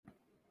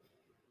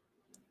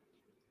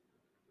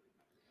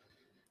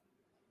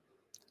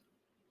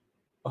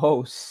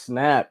Oh,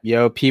 snap.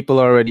 Yo, people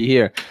are already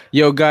here.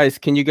 Yo, guys,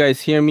 can you guys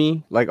hear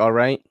me? Like, all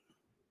right?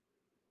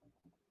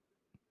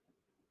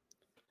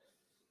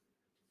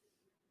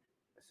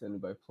 Sending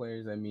by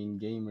players, I mean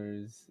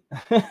gamers.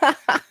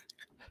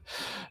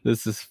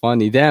 This is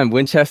funny. Damn,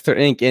 Winchester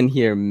Inc. in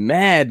here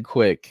mad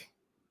quick.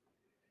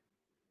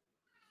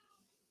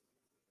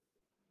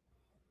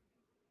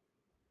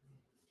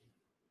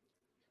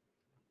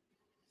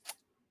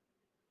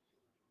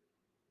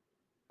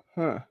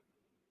 Huh.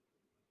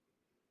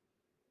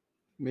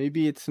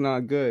 Maybe it's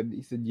not good.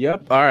 He said,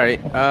 yep. All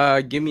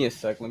right. Give me a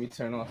sec. Let me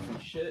turn off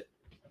some shit.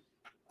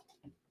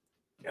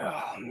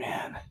 Oh,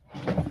 man.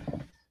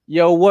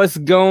 Yo, what's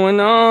going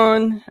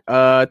on?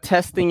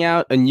 Testing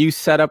out a new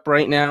setup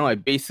right now. I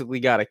basically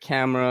got a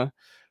camera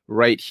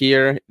right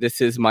here.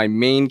 This is my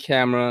main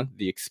camera,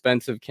 the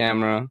expensive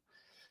camera,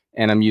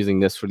 and I'm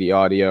using this for the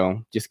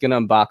audio. Just gonna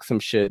unbox some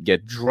shit,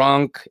 get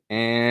drunk,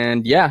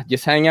 and yeah,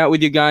 just hang out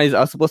with you guys.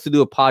 I was supposed to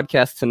do a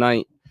podcast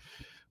tonight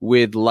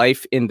with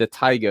Life in the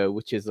Taiga,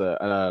 which is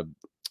a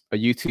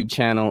YouTube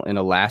channel in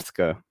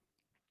Alaska,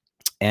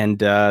 and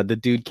the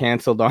dude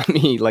canceled on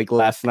me like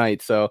last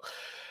night, so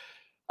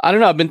I don't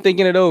know. I've been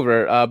thinking it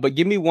over, but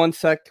give me 1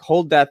 sec.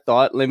 Hold that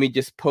thought. Let me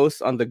just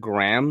post on the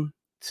gram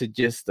to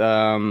just,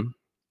 fucking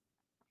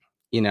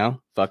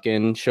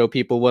show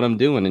people what I'm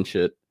doing and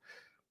shit.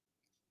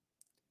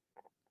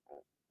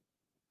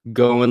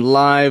 Going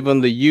live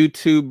on the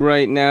YouTube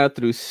right now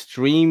through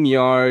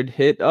StreamYard.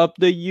 Hit up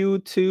the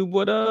YouTube.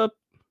 What up?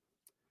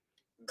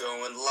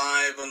 Going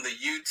live on the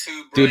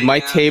YouTube. Dude, my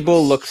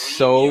table looks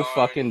so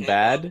fucking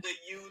bad.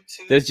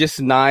 There's just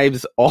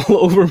knives all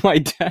over my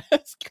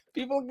desk.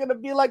 People are gonna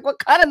be like, what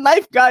kind of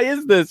knife guy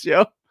is this,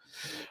 yo?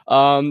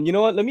 You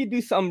know what? Let me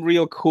do something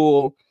real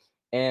cool.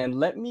 And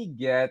let me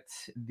get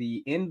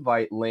the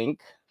invite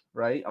link,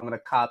 right? I'm gonna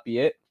copy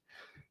it.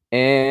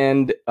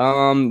 And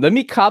let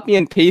me copy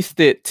and paste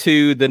it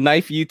to the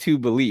Knife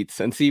YouTube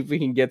Elites and see if we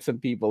can get some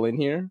people in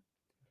here.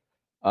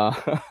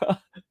 Loud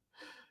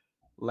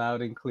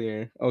and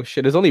clear. Oh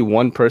shit, there's only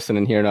one person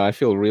in here now. I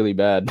feel really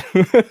bad.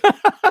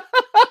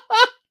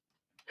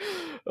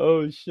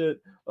 Oh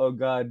shit. Oh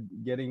god,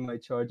 getting my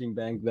charging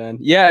bank then.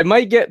 Yeah, it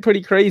might get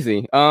pretty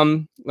crazy.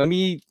 Let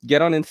me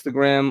get on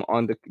Instagram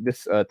on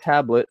this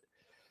tablet,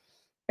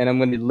 and I'm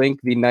going to link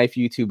the Knife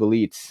YouTube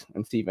Elites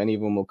and see if any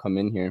of them will come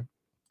in here.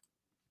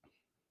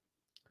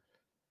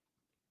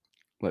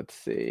 Let's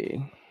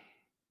see.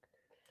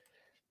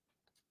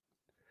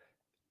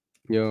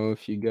 Yo,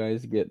 if you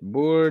guys get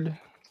bored,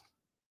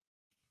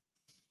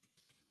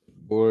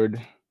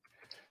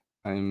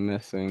 I'm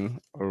messing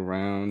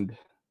around.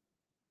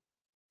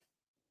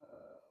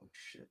 Oh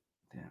shit,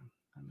 damn,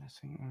 I'm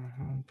messing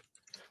around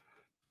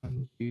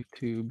on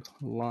YouTube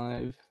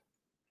Live.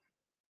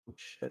 Oh,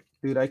 shit,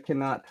 dude, I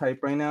cannot type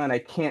right now, and I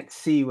can't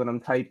see what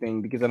I'm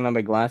typing because I don't have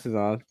my glasses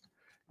on.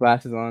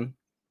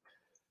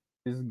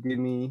 Just give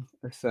me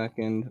a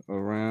second.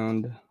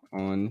 Around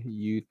on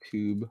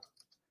YouTube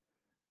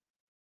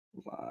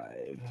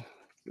Live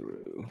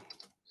through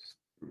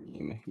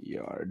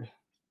StreamYard.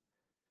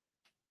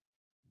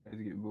 Guys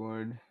get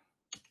bored.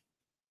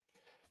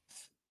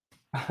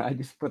 I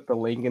just put the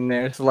link in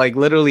there. So like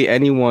literally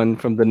anyone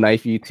from the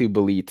Knife YouTube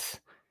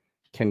Elites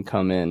can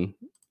come in.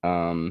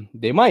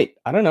 They might.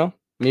 I don't know.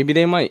 Maybe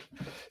they might.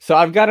 So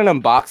I've got an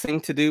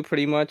unboxing to do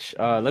pretty much.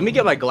 Let me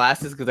get my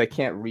glasses because I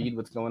can't read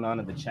what's going on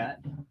in the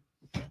chat.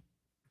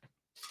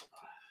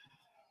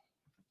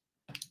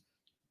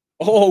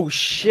 Oh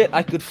shit,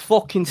 I could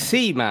fucking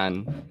see,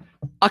 man.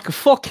 I could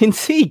fucking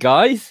see,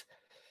 guys.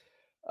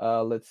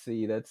 Let's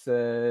see. That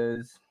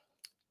says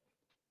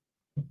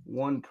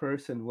one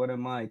person. What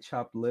am I?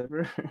 Chopped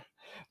liver?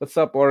 What's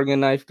up,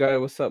 Oregon Knife Guy?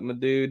 What's up, my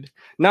dude?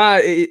 Nah,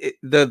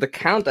 the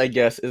count, I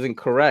guess, isn't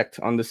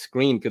correct on the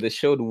screen because it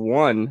showed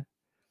one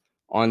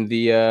on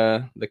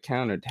the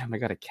counter. Damn, I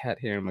got a cat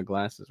hair in my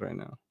glasses right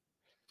now.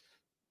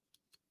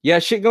 Yeah,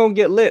 shit gonna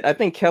get lit. I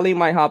think Kelly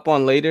might hop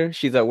on later.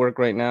 She's at work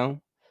right now.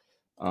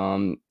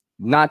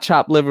 Not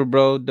chopped liver,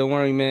 bro. Don't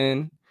worry,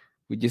 man.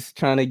 We're just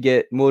trying to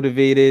get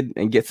motivated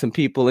and get some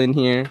people in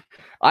here.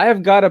 I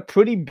have got a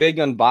pretty big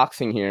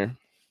unboxing here.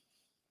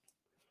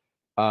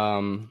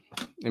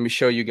 Let me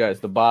show you guys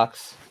the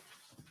box.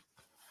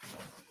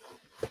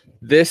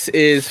 This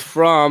is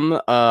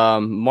from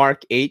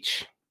Mark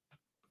H.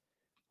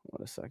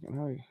 What a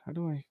second. How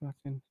do I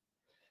fucking...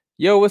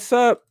 Yo, what's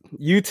up?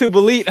 YouTube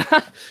Elite.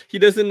 He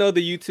doesn't know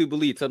the YouTube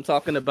Elites. I'm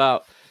talking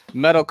about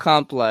Metal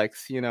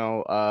Complex, Nick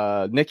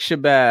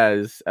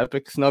Shabazz,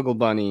 Epic Snuggle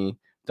Bunny,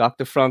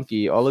 Dr.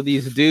 Frunky, all of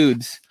these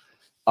dudes.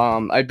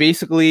 I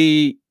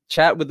basically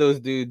chat with those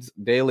dudes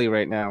daily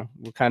right now.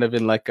 We're kind of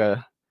in like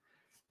a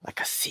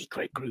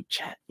secret group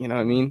chat, you know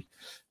what I mean?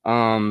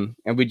 And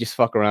we just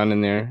fuck around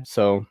in there.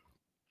 So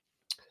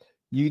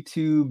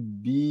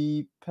YouTube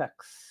BPEX.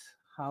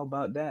 How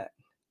about that?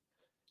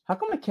 How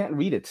come I can't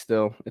read it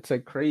still? It's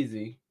like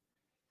crazy.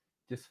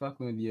 Just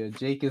fucking with you.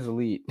 Jake is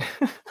elite.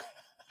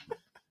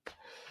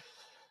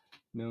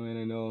 No, I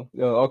don't know.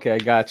 Oh, okay, I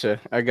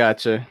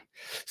gotcha.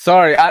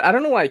 Sorry, I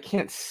don't know why I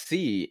can't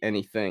see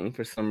anything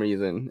for some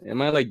reason.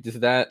 Am I like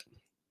just that?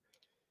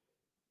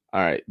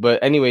 All right,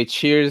 but anyway,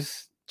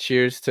 cheers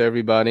to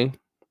everybody.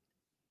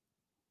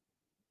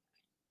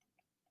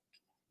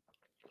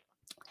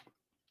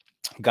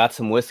 Got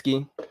some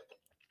whiskey.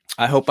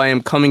 I hope I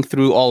am coming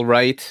through all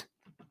right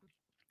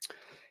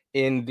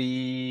in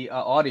the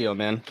audio,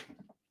 man.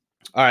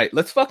 All right,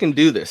 let's fucking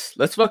do this.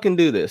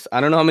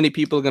 I don't know how many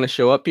people are gonna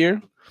show up here.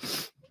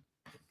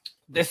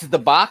 This is the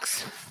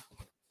box.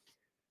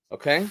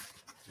 Okay.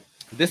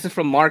 This is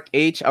from Mark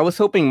H. I was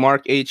hoping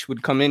Mark H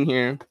would come in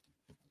here.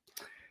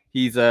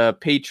 He's a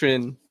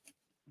patron,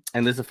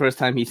 and this is the first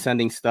time he's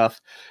sending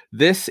stuff.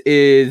 This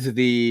is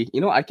the,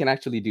 I can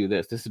actually do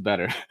this. This is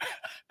better.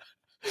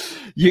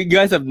 You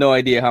guys have no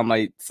idea how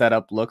my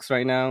setup looks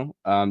right now.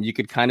 You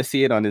could kind of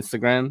see it on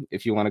Instagram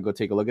if you want to go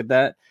take a look at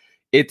that.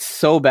 It's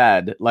so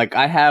bad. Like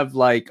I have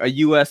like a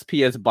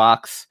USPS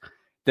box.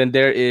 Then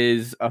there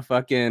is a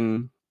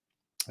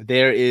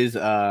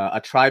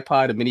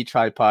tripod, a mini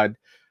tripod,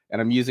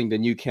 and I'm using the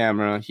new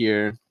camera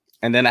here.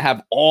 And then I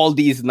have all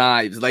these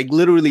knives, like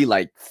literally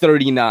like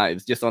 30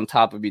 knives just on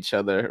top of each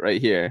other right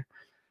here.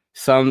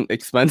 Some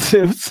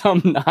expensive,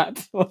 some not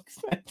so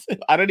expensive.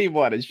 I don't even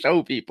want to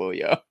show people,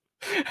 yo.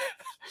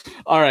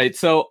 All right,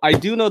 so I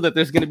do know that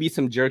there's going to be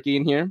some jerky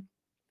in here.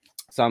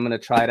 So I'm going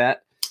to try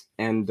that.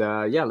 And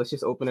yeah, let's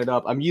just open it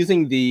up. I'm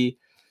using the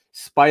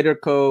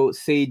Spyderco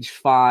Sage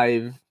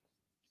 5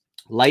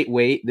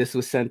 lightweight. This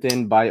was sent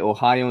in by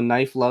Ohio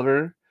Knife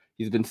Lover.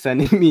 He's been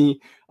sending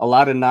me a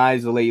lot of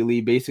knives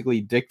lately,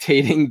 basically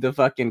dictating the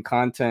fucking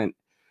content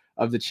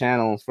of the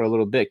channel for a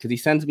little bit, because he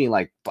sends me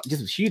like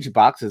just huge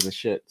boxes of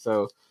shit.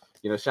 So,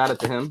 shout out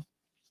to him.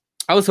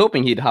 I was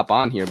hoping he'd hop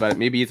on here, but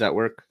maybe he's at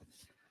work.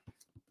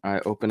 All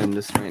right, opening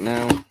this right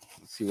now.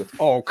 Let's see what.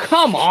 Oh,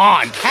 come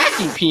on,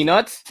 packing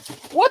peanuts.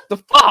 What the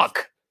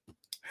fuck?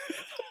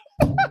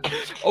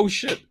 Oh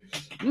shit!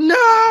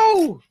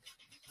 No.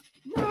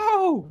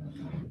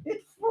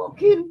 It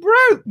fucking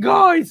broke,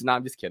 guys. No,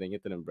 I'm just kidding.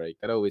 It didn't break.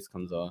 That always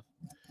comes off.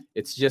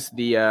 It's just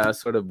the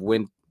sort of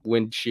wind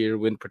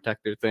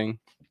protector thing.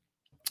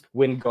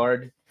 Wind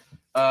guard.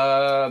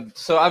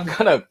 So I've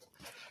got a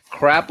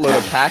crap load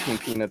of packing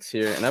peanuts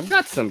here, and I've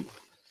got some.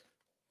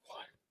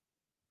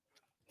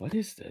 What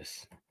is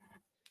this?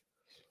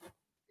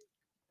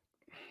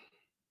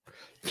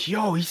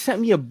 Yo, he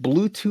sent me a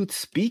Bluetooth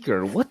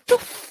speaker. What the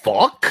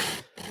fuck?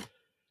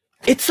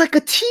 It's like a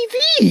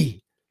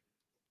TV.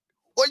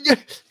 What?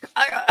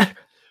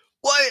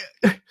 What?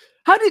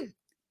 How did?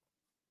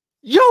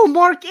 Yo,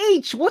 Mark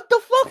H. What the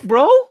fuck,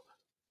 bro?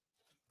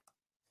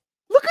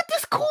 Look at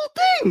this cool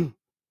thing.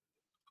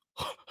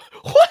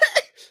 What?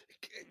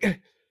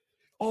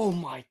 Oh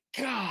my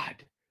god.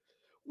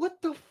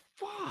 What the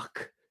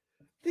fuck?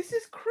 This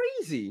is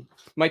crazy.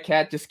 My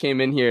cat just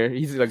came in here.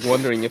 He's like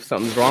wondering if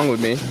something's wrong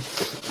with me.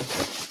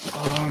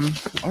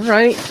 All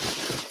right.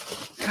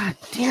 God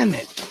damn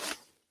it.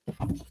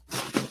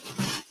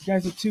 You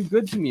guys are too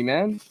good to me,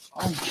 man.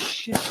 Oh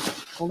shit.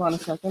 Hold on a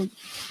second.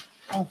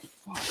 Oh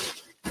fuck.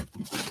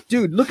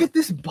 Dude, look at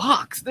this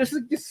box. There's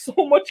like just so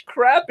much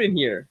crap in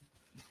here.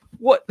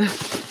 What?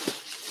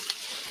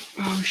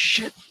 Oh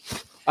shit.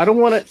 I don't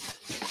want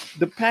to.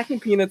 The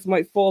packing peanuts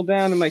might fall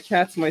down and my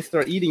cats might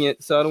start eating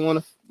it, so I don't want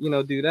to,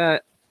 do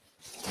that.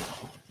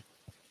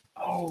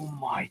 Oh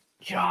my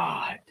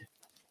god.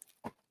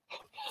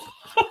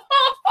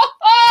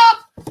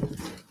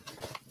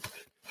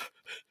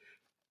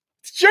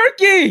 It's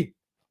jerky.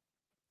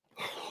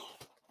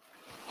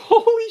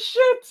 Holy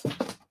shit.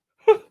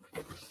 Let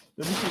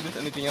me see if there's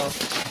anything else.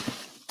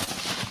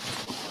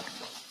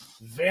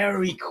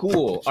 Very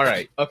cool. All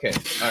right. Okay.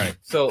 All right.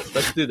 So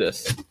let's do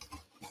this.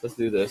 Hold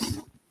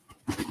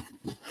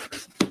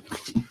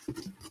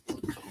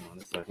on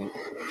a second.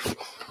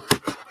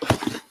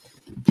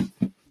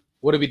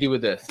 What do we do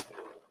with this?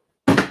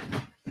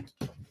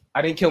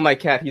 I didn't kill my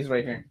cat. He's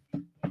right here.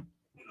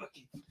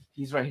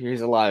 He's right here.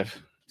 He's alive.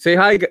 Say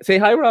hi. Say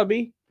hi,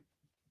 Robbie.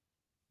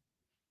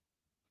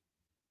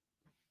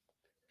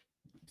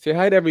 Say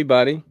hi to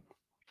everybody.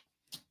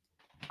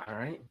 All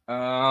right.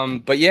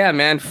 But yeah,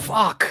 man,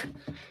 fuck.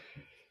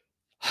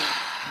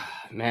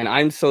 Man,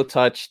 I'm so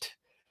touched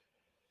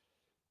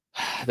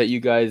that you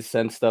guys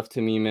send stuff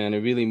to me, man. It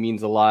really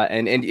means a lot.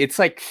 And it's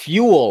like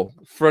fuel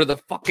for the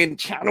fucking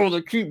channel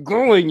to keep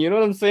going. You know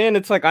what I'm saying?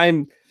 It's like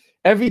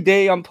every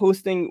day I'm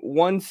posting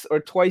once or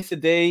twice a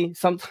day,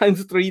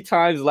 sometimes 3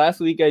 times.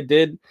 Last week I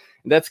did.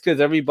 And that's because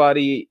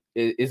everybody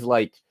is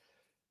like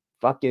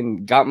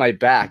fucking got my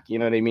back. You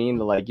know what I mean?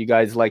 Like, you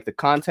guys like the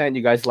content.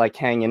 You guys like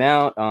hanging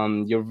out.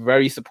 You're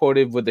very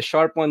supportive with the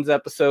Sharp Ones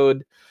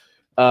episode.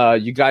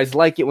 You guys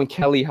like it when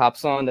Kelly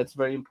hops on. That's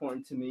very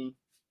important to me.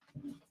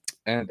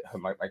 And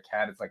my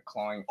cat is like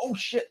clawing. Oh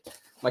shit!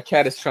 My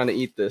cat is trying to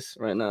eat this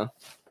right now.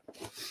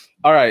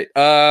 All right.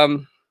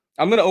 I'm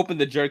gonna open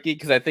the jerky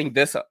because I think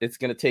it's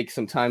gonna take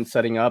some time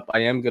setting up. I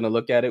am gonna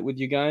look at it with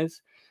you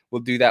guys.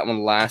 We'll do that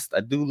one last.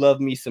 I do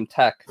love me some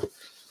tech.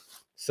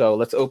 So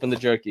let's open the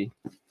jerky.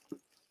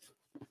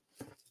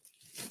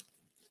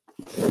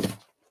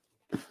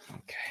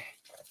 Okay.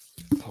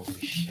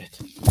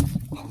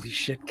 Holy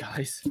shit,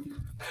 guys.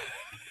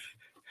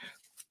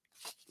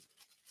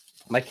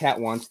 My cat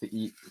wants to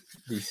eat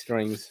these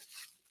strings.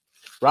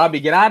 Robbie,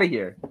 get out of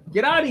here.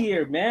 Get out of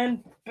here,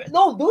 man.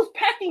 No, those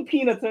packing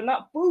peanuts are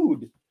not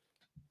food.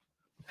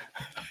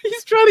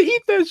 He's trying to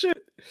eat that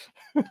shit.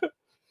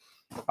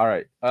 All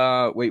right.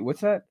 Wait,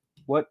 what's that?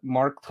 What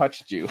Mark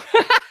touched you?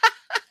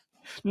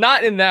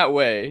 Not in that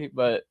way,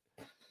 but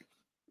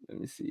let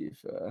me see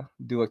if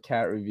do a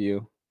cat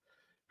review.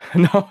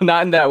 No,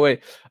 not in that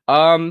way.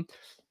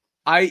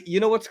 You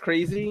know what's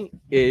crazy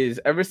is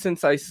ever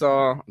since I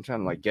saw, I'm trying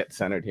to like get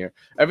centered here.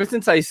 Ever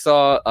since I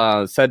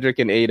saw Cedric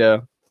and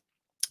Ada,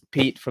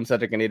 Pete from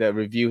Cedric and Ada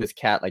review his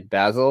cat like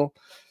Basil,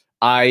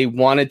 I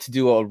wanted to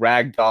do a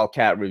ragdoll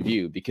cat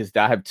review because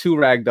I have two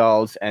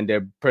ragdolls and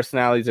their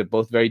personalities are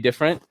both very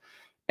different.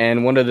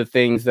 And one of the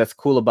things that's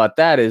cool about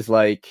that is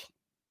like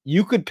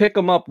you could pick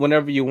them up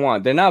whenever you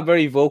want. They're not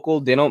very vocal.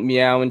 They don't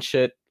meow and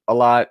shit a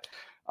lot.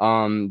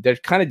 They're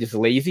kind of just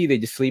lazy. They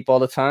just sleep all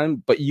the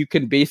time. But you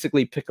can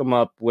basically pick them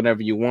up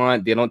whenever you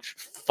want. They don't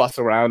fuss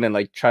around and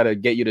like try to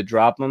get you to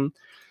drop them.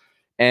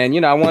 And,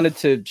 you know, I wanted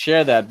to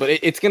share that, but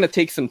it's going to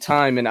take some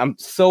time. And I'm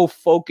so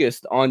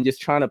focused on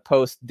just trying to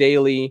post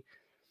daily.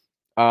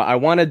 I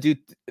want to do.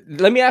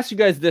 Let me ask you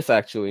guys this,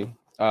 actually.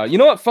 You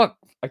know what? Fuck.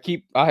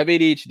 I have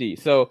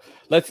ADHD. So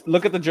let's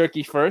look at the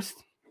jerky first.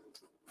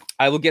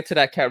 I will get to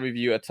that cat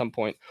review at some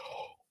point.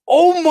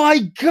 Oh my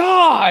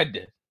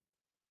God.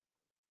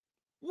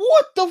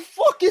 What the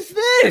fuck is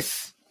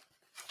this?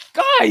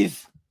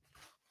 Guys.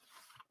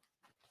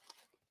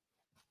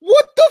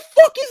 What the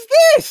fuck is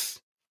this?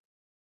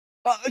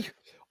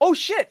 Oh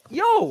shit,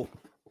 yo!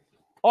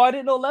 Oh, I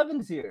didn't know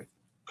Levin's here.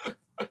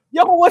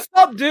 Yo, what's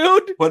up,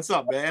 dude? What's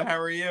up, man? How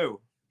are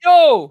you?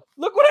 Yo,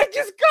 look what I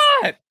just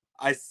got.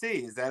 I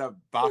see. Is that a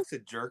box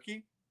of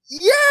jerky?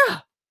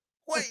 Yeah.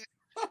 Wait,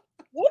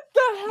 what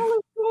the hell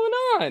is going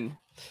on?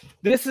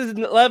 This is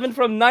Levin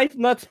from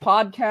Knifenuts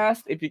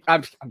podcast.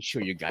 I'm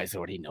sure you guys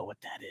already know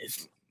what that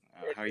is.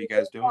 How are you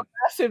guys doing? More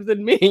massive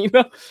than me. You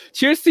know?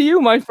 Cheers to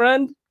you, my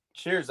friend.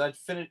 Cheers. I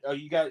finished. Oh,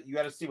 you got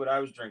to see what I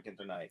was drinking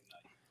tonight.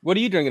 What are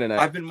you drinking tonight?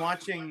 I've been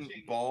watching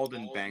Bald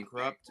and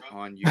Bankrupt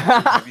on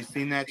YouTube. Have you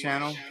seen that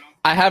channel?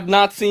 I have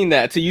not seen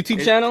that. It's a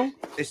YouTube channel?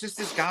 It's just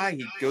this guy.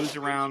 He goes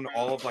around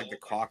all of like the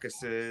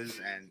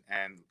Caucasus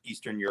and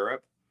Eastern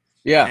Europe.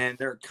 Yeah. And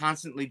they're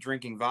constantly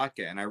drinking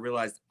vodka. And I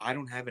realized I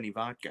don't have any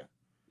vodka.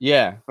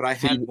 Yeah. But I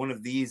had one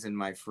of these in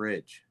my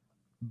fridge.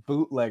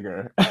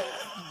 Bootlegger.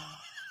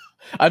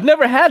 I've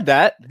never had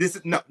that.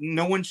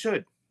 No one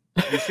should.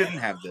 You shouldn't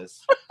have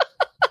this.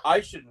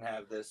 I shouldn't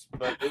have this,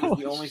 but it was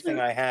the only thing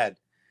I had.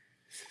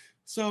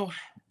 So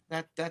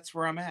that's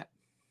where I'm at.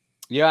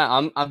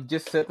 Yeah, I'm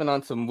just sipping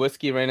on some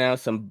whiskey right now,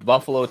 some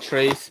Buffalo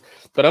Trace.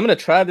 But I'm gonna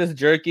try this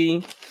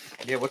jerky.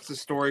 Yeah, what's the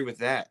story with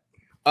that?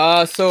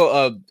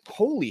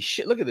 Holy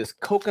shit! Look at this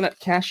coconut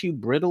cashew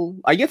brittle.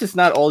 I guess it's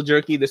not all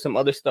jerky. There's some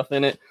other stuff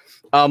in it.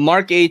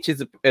 Mark H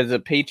is a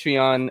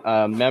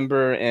Patreon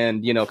member,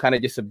 and you know, kind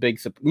of just a big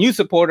new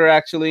supporter.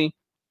 Actually,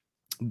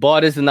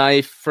 bought his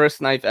knife,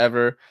 first knife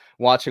ever.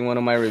 Watching one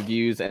of my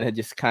reviews, and had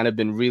just kind of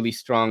been really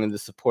strong in the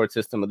support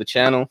system of the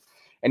channel.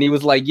 And he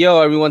was like,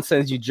 yo, everyone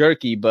sends you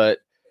jerky, but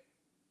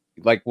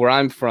like where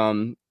I'm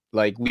from,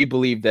 like we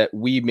believe that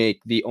we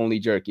make the only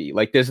jerky.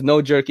 Like there's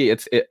no jerky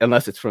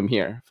unless it's from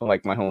here, from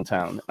like my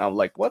hometown. And I'm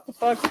like, what the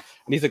fuck? And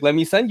he's like, let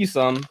me send you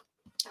some.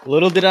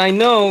 Little did I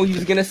know he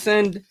was going to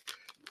send.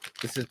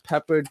 This is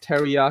peppered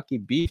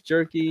teriyaki beef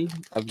jerky.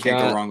 Can't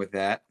go wrong with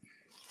that.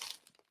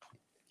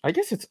 I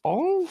guess it's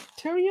all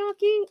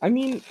teriyaki. I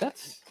mean,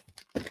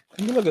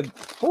 look at,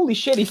 holy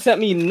shit, he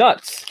sent me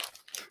nuts.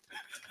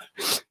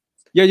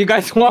 Yo, you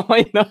guys want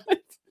my nuts?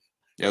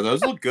 Yeah,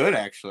 those look good,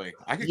 actually.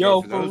 I could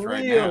go for those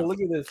right now. Look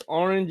at this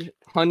orange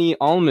honey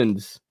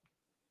almonds.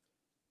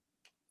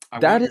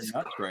 That is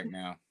nuts right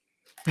now.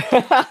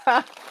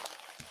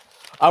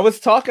 I was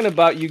talking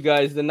about you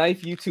guys, the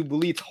Knife YouTube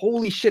elites.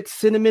 Holy shit,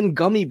 cinnamon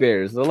gummy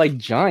bears. They're like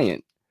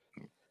giant.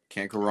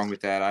 Can't go wrong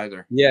with that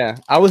either. Yeah,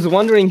 I was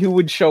wondering who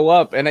would show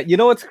up, and you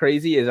know what's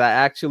crazy is I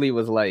actually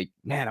was like,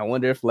 man, I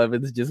wonder if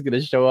Levin's just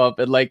gonna show up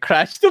and like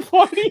crash the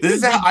party. This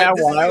is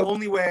the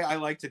only way I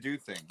like to do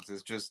things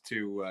is just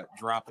to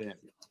drop in.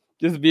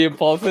 Just be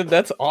impulsive.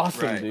 That's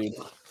awesome, right. Dude.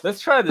 Let's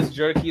try this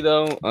jerky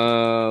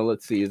though.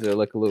 Let's see. Is there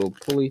like a little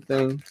pulley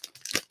thing?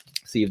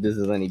 See if this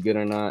is any good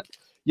or not.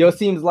 Yo,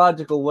 seems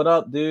logical. What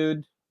up,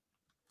 dude?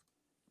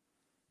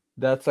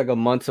 That's like a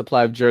month's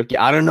supply of jerky.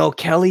 I don't know.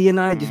 Kelly and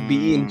I just be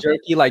eating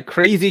jerky like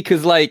crazy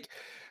because, like,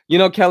 you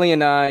know, Kelly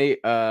and I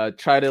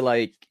try to,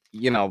 like,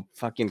 you know,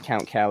 fucking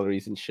count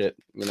calories and shit.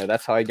 You know,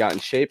 that's how I got in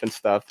shape and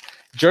stuff.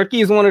 Jerky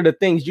is one of the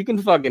things you can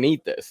fucking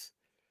eat this.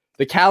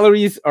 The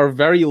calories are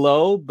very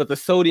low, but the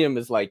sodium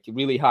is like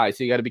really high.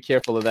 So you got to be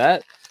careful of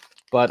that.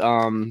 But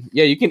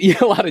yeah, you can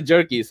eat a lot of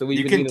jerky. So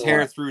you can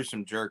tear through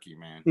some jerky,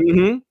 man.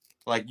 Mm-hmm.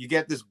 Like you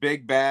get this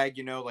big bag,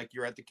 you know, like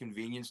you're at the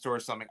convenience store or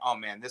something. Oh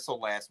man, this will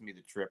last me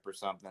the trip or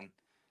something.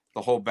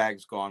 The whole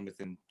bag's gone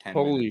within 10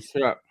 minutes. Holy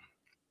shit.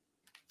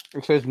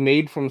 It says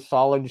made from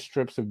solid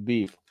strips of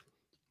beef.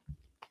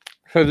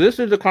 So this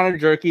is the kind of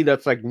jerky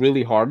that's like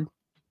really hard,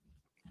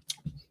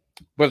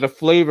 but the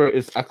flavor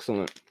is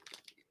excellent.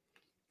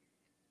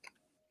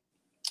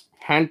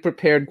 Hand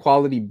prepared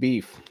quality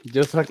beef,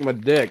 just like my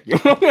dick.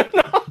 I'm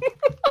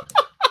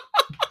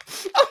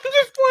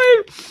just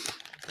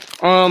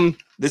playing.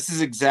 This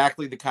is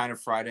exactly the kind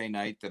of Friday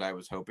night that I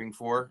was hoping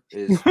for,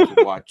 is to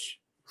watch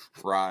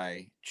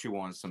Rye chew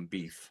on some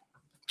beef.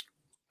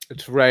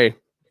 It's Ray.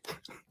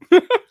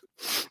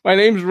 My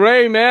name's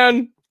Ray,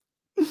 man.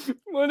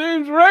 My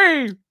name's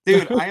Ray.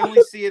 Dude, I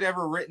only see it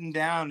ever written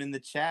down in the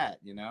chat,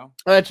 you know?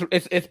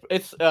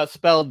 It's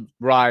spelled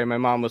Rye. My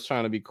mom was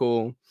trying to be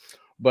cool,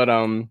 but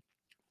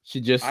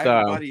she just I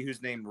have a buddy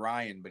who's named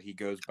Ryan, but he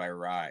goes by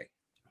Rye.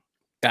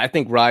 I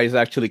think Rye is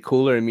actually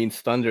cooler. It means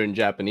thunder in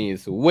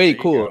Japanese. Way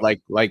cooler.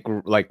 Like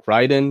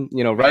Raiden,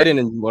 you know, Raiden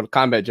in Mortal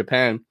Kombat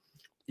Japan.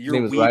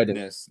 Your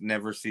weakness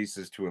never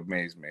ceases to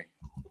amaze me.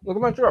 Look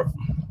at my shirt,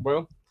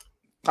 bro.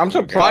 I'm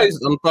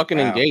surprised I'm fucking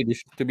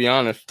engaged, to be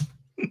honest.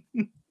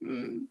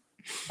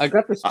 I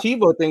got this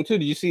TiVo thing too.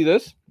 Did you see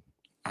this?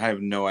 I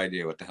have no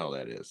idea what the hell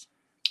that is.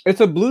 It's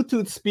a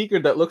Bluetooth speaker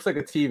that looks like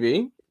a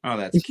TV. Oh,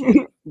 that's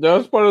cute. That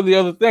was part of the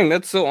other thing.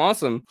 That's so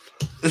awesome.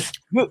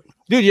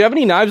 Dude, you have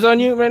any knives on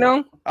you right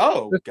now?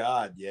 Oh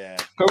God, yeah.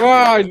 Come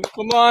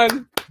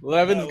on.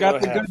 Levin's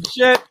got the good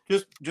shit.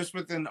 Just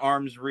within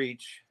arm's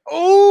reach.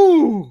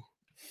 Oh,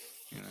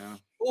 you know.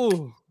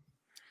 Oh.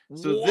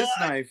 So what? This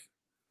knife,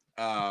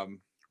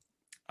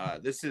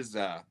 this is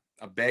a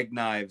Bag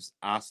Knives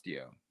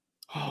Osteo.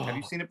 Have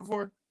you seen it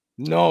before?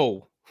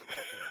 No.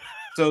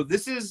 So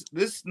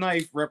this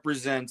knife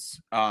represents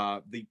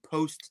the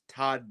post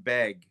Todd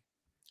Begg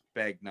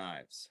Bag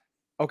Knives.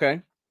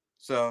 Okay.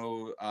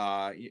 So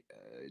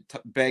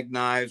Begg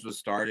Knives was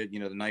started, you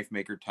know, the knife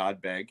maker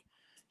Todd Begg.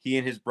 He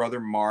and his brother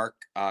Mark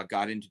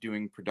got into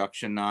doing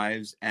production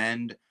knives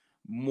and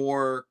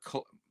more,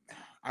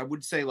 I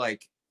would say,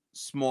 like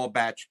small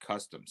batch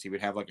customs. He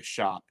would have like a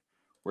shop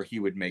where he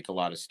would make a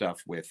lot of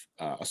stuff with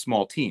a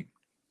small team.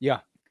 Yeah.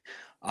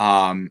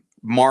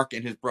 Mark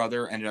and his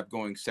brother ended up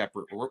going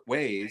separate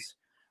ways,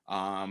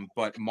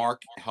 but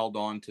Mark held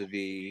on to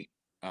the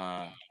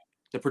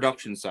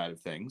production side of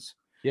things.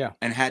 Yeah,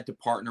 and had to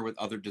partner with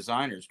other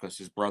designers because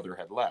his brother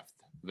had left.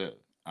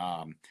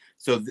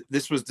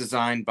 This was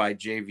designed by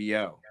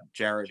JVO,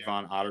 Jared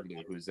Von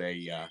Otterloo, who's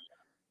a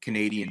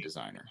Canadian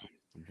designer.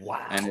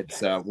 Wow. And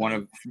it's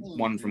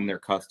one from their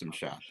custom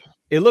shop.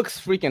 It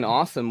looks freaking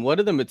awesome. What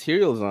are the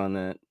materials on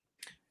it?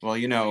 Well,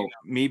 you know,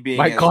 me being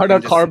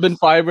micarta, carbon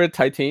fiber,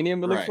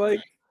 titanium, it looks like.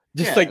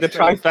 Just like the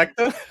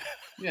trifecta.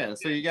 Yeah,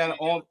 so you got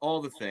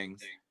all the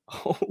things.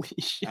 Holy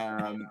shit.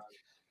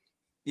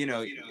 You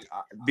know,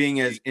 being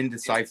as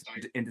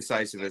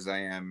indecisive as I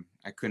am,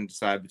 I couldn't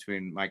decide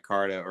between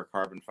micarta or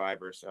carbon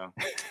fiber, so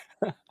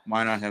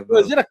why not have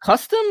both? Is it a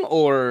custom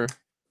or?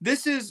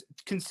 This is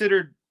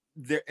considered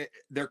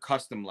their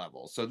custom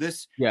level. So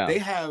they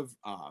have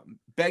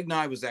Bag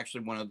Knife was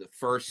actually one of the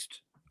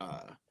first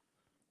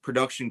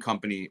production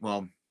company,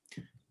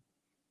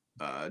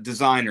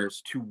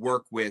 designers to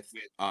work with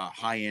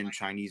high-end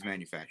Chinese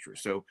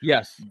manufacturers. So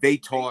yes, they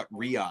taught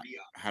Riot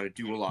how to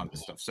do a lot of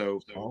this stuff.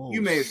 So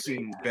you may have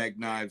seen Bag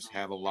Knives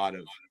have a lot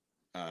of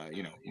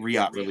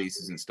Riot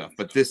releases and stuff,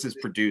 but this is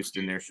produced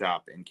in their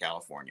shop in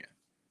California.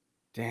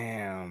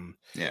 Damn.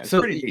 Yeah, it's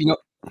pretty neat.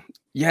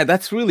 Yeah,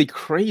 that's really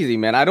crazy,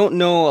 man. I don't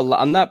know a lot.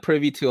 I'm not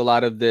privy to a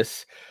lot of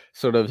this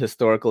sort of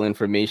historical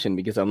information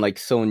because I'm like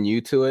so new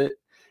to it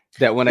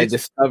that when I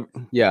discover,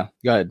 go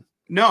ahead.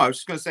 No, I was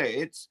just gonna say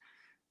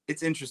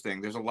it's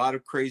interesting. There's a lot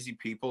of crazy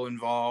people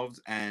involved,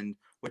 and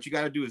what you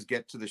got to do is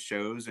get to the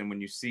shows. And when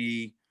you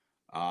see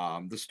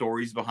the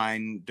stories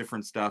behind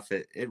different stuff,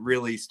 it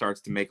really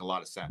starts to make a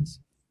lot of sense.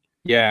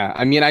 Yeah,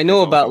 I mean, I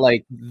know about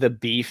like the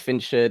beef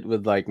and shit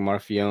with like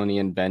Marfione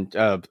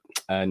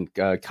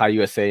and Kai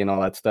USA and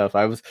all that stuff.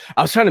 I was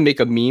trying to make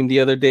a meme the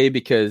other day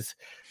because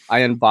I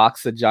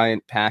unboxed a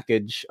giant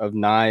package of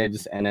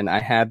knives, and then I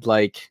had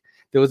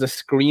there was a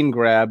screen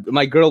grab.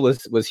 My girl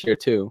was here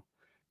too,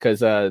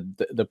 because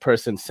the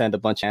person sent a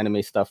bunch of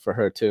anime stuff for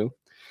her too.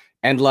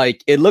 And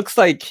it looks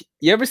like,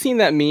 you ever seen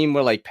that meme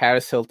where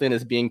Paris Hilton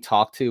is being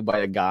talked to by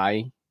a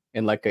guy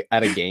in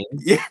at a game?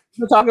 Yeah,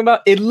 you're talking about.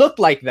 It looked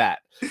like that.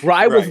 Where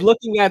I was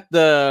looking at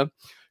the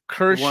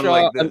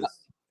Kershaw.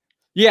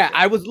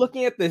 I was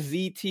looking at the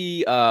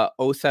ZT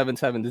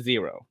 0770,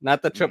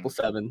 not the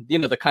 777. You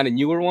know, the kind of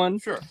newer one.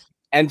 Sure.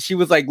 And she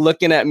was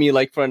looking at me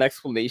for an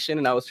explanation,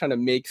 and I was trying to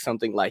make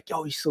something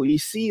yo, so you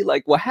see,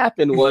 what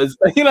happened was,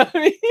 you know what I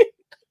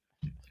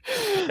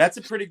mean? That's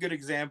a pretty good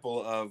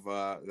example of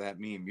that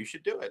meme. You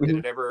should do it. Did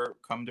it ever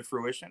come to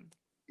fruition?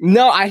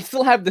 No, I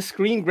still have the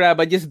screen grab.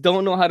 I just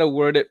don't know how to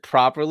word it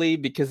properly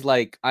because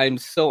I'm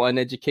so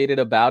uneducated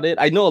about it.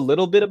 I know a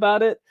little bit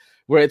about it,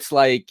 where it's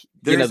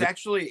there's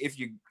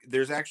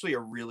actually a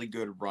really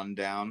good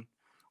rundown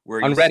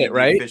where on Reddit,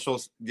 right?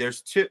 Officials,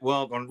 there's two.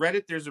 Well, on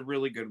Reddit, there's a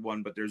really good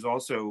one, but there's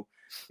also,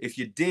 if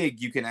you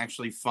dig, you can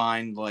actually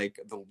find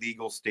the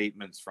legal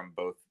statements from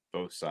both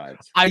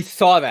sides. I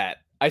saw that.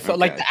 I saw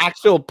like Okay. the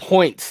actual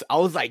points. I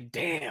was like,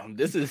 damn,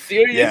 this is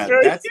serious, Yeah,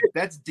 right?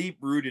 that's deep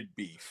rooted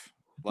beef.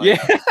 Yeah.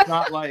 Like it's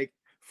not like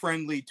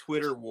friendly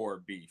Twitter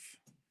war beef.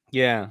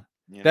 Yeah.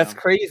 You That's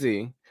know.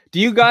 crazy. Do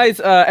you guys,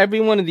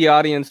 everyone in the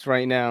audience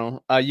right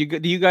now, do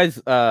you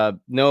guys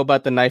know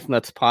about the Knife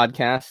Nuts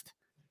podcast?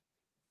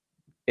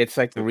 It's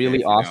like It's okay really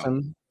if you don't.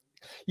 awesome.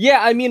 Yeah,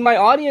 I mean, my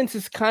audience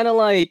is kind of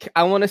like,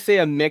 I want to say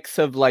a mix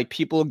of like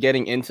people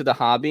getting into the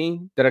hobby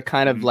that are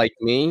kind of Mhm. like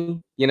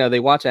me. You know, they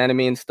watch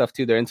anime and stuff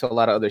too. They're into a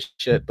lot of other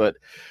shit, but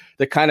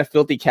they're kind of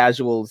filthy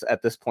casuals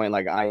at this point,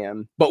 like I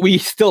am. But we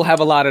still have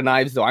a lot of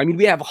knives, though. I mean,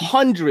 we have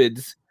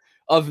hundreds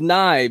of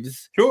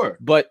knives, Sure.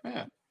 but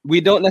Yeah.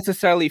 we don't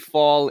necessarily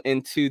fall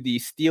into the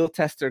steel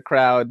tester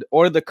crowd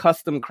or the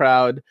custom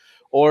crowd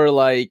or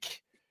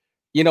like,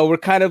 you know, we're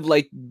kind of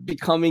like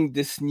becoming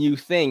this new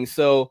thing.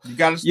 So You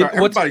got to you start.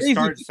 know, what's Everybody crazy?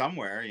 starts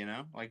somewhere, you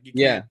know. Like you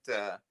Yeah.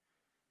 can't.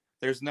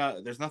 There's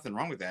nothing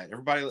wrong with that.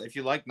 Everybody, if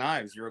you like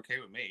knives, you're okay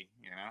with me,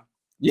 you know.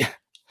 Yeah.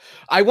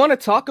 I want to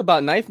talk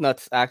about Knife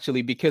Nuts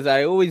actually because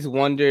I always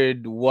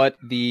wondered what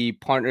the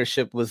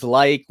partnership was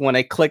like. When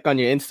I click on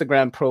your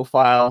Instagram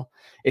profile,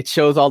 it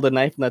shows all the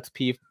Knife Nuts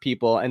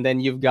people, and then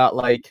you've got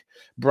like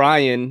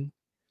Brian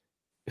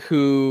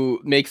who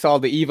makes all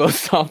the Evo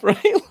stuff,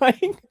 right?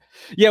 Like,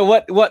 yeah,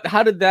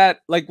 how did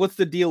that, like, what's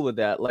the deal with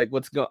that? Like,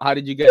 how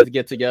did you guys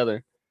get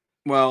together?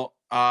 Well,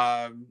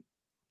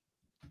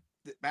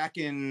 back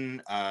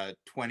in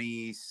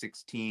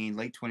 2016,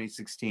 late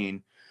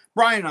 2016,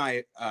 Brian and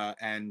I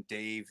and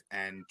Dave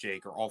and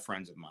Jake are all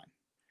friends of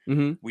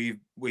mine.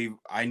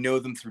 I know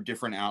them through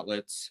different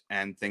outlets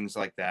and things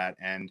like that.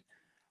 And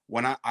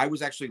when I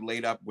was actually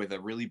laid up with a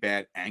really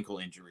bad ankle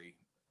injury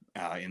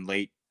in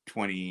late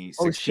Oh shit,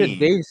 2016.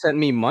 Dave sent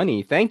me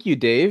money. Thank you,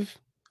 Dave.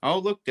 Oh,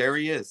 look, there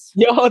he is.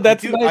 Yo,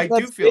 that's nice. I do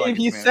That's feel Dave. like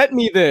it's He man. sent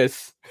me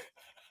this.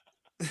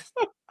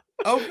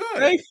 Oh, good.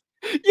 Thanks.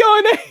 Yo,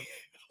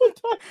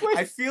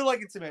 I feel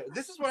like it's a.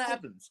 This is what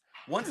happens.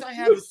 Once I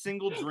have a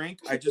single drink,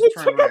 I just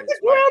turn red.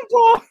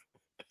 Grandpa.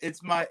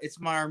 It's my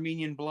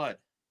Armenian blood.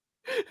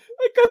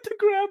 I got the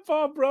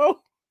grandpa, bro.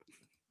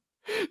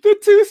 The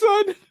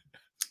Tucson.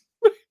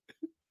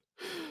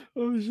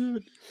 Oh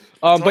shit.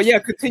 But yeah,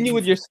 continue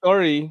with your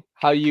story.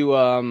 How you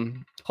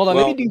hold on,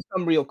 let me do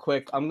some real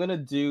quick. I'm gonna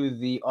do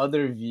the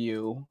other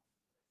view.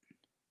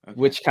 Okay.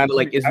 Which kind of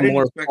like is I didn't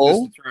more expect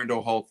full. this to turn into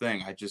a whole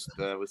thing. I just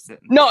was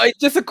sitting. No, it's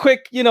just a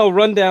quick, you know,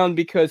 rundown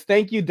because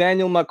thank you,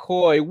 Daniel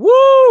McCoy.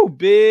 Woo!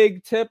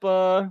 Big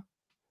tipper.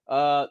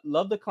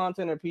 Love the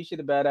content. I appreciate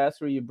the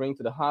badassery you bring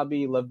to the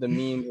hobby. Love the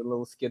memes and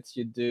little skits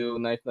you do.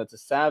 Knife Nuts a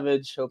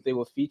savage. Hope they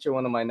will feature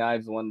one of my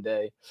knives one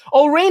day.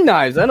 Oh, Rain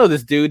Knives. I know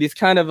this dude. He's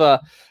kind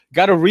of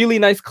got a really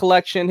nice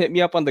collection. Hit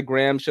me up on the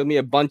gram. Showed me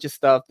a bunch of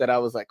stuff that I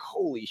was like,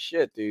 holy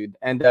shit, dude.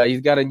 And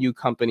he's got a new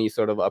company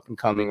sort of up and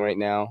coming right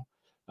now.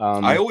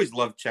 I always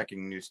love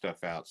checking new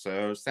stuff out.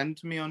 So send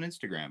it to me on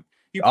Instagram.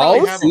 You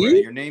probably have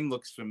already. Your name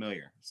looks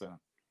familiar. So.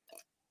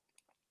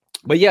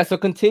 But yeah, so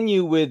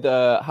continue with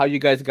how you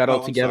guys got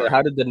all together.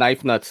 How did the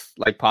Knife Nuts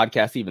like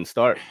podcast even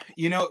start?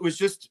 You know, it was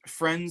just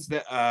friends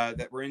that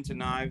that were into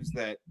knives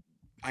that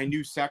I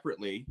knew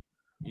separately,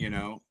 you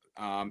know,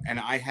 and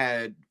I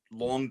had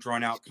long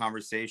drawn out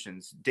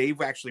conversations.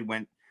 Dave actually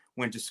went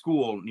to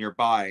school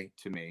nearby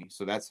to me,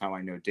 so that's how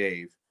I know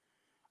Dave.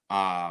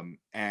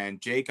 And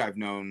Jake I've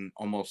known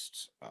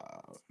almost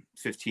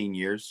 15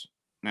 years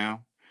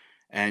now.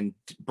 And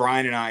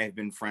Brian and I have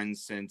been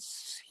friends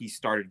since he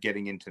started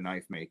getting into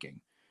knife making.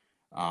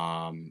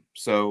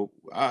 So,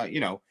 you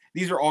know,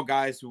 these are all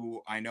guys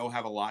who I know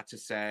have a lot to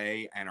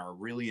say and are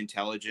really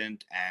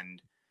intelligent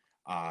and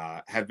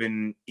have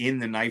been in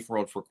the knife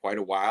world for quite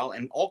a while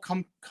and all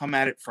come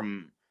at it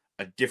from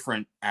a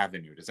different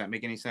avenue. Does that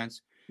make any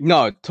sense?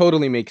 No, it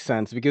totally makes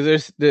sense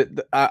because there's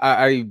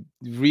I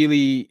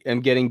really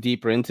am getting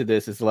deeper into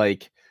this. It's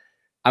like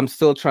I'm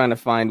still trying to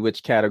find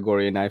which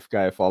category a knife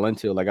guy I fall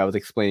into, like I was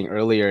explaining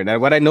earlier.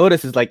 And what I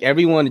noticed is like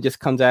everyone just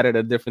comes at it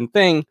a different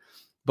thing,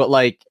 but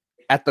like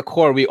at the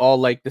core, we all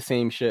like the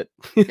same shit.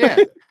 Yeah.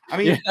 I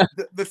mean,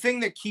 the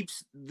thing that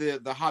keeps the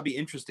hobby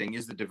interesting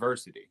is the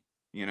diversity,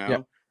 you know?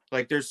 Yeah.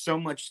 Like there's so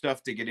much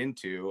stuff to get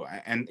into,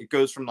 and it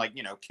goes from like,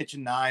 you know,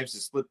 kitchen knives to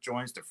slip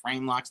joints to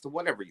frame locks to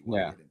whatever you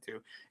want to get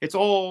into. It's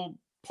all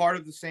part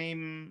of the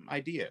same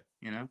idea,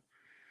 you know?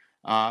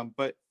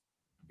 But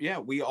yeah,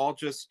 we all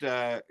just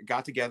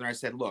got together and I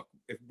said, look,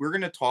 if we're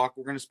going to talk,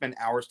 we're going to spend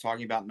hours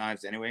talking about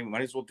knives anyway. We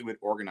might as well do it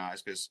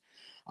organized because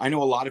I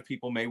know a lot of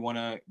people may want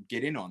to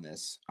get in on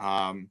this,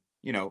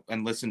 you know,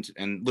 and listen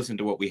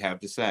to what we have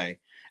to say.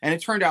 And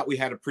it turned out we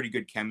had a pretty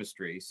good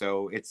chemistry.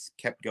 So it's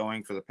kept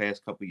going for the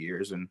past couple of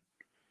years and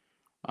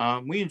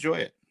we enjoy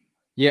it.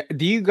 Yeah.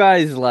 Do you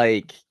guys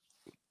make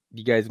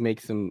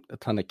a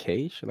ton of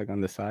cash like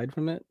on the side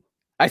from it?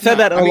 I said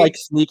that I mean, like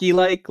sneaky,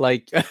 like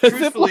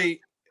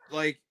truthfully,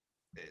 like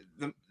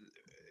the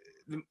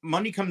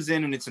money comes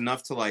in and it's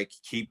enough to like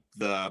keep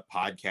the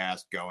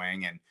podcast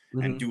going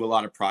and do a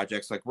lot of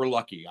projects. Like we're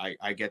lucky.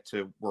 I get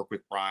to work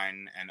with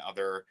Brian and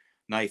other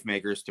knife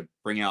makers to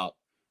bring out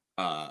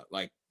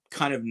like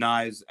kind of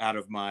knives out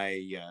of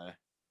my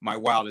my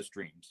wildest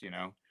dreams. You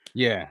know,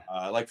 Yeah.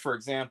 like for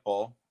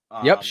example,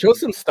 Yep. Show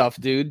some stuff,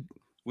 dude.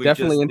 we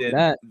Definitely just into did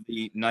that.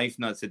 the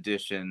Knifenuts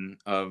edition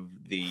uh,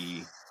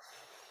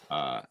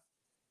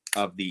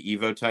 of the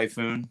Evo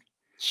Typhoon.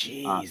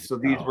 Jeez, So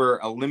these bro. were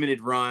a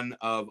limited run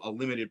of a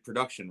limited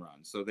production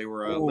run. So they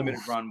were a Ooh. limited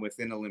run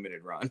within a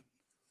limited run.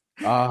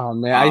 Oh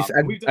man,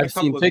 We've done a I've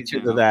seen couple of these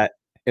pictures now. of that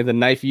in the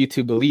Knife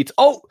YouTube Elites.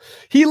 Oh,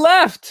 he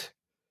left.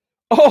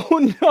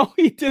 Oh no,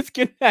 he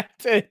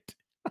disconnected.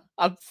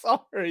 I'm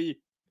sorry.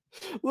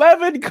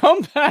 Levin,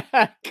 come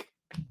back.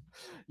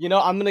 You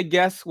know, I'm gonna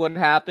guess what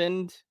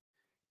happened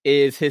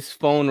is his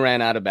phone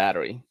ran out of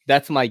battery.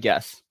 That's my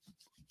guess.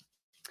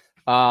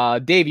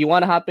 Dave, you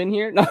want to hop in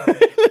here? No.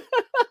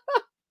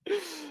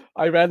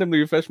 I randomly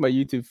refreshed my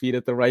YouTube feed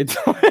at the right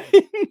time.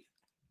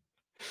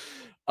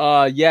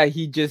 Yeah,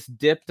 he just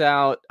dipped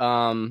out.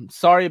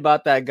 Sorry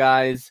about that,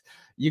 guys.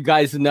 You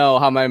guys know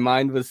how my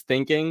mind was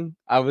thinking.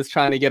 I was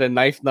trying to get a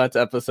Knifenuts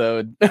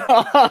episode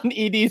on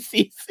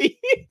EDCC.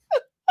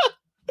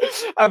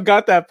 I've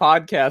got that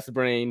podcast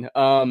brain.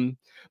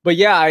 But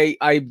yeah,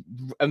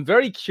 I'm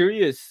very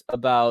curious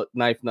about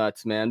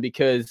Knifenuts, man,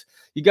 because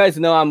you guys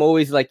know I'm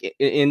always like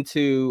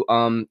into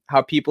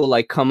how people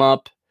like come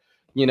up,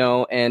 you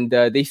know, and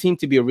they seem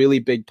to be a really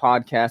big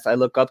podcast. I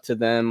look up to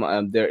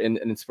them. They're an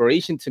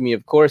inspiration to me,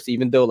 of course,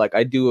 even though like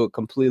I do a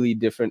completely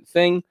different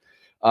thing.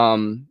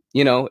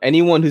 You know,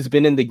 anyone who's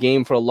been in the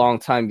game for a long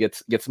time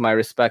gets my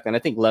respect, and I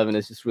think Levin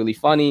is just really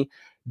funny.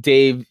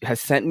 Dave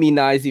has sent me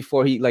Knives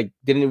before. He like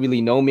didn't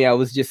really know me. I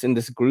was just in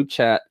this group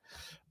chat.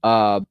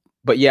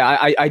 But yeah,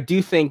 I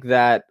do think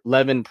that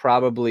Levin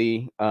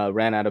probably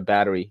ran out of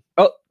battery.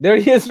 Oh, there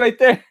he is right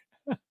there.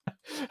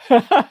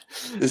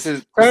 This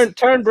is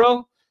turn,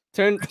 bro.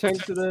 Turn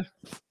to the.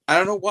 I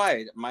don't know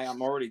why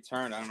I'm already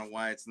turned. I don't know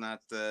why it's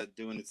not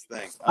doing its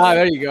thing.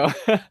 There you go.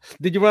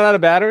 Did you run out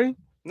of battery?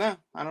 No,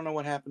 I don't know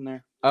what happened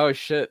there. Oh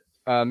shit.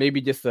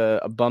 Maybe just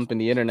a bump in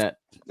the internet.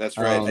 That's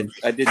right.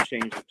 I did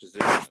change the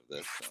position of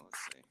this. So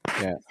let's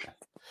see. Yeah.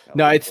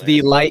 No, it's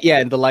the light. Yeah,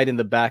 and the light in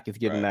the back is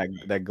giving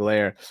that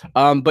glare.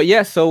 But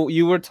yeah, so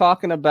you were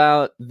talking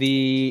about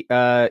the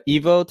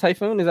Evo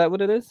Typhoon. Is that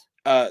what it is?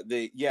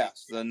 The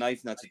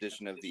Knifenuts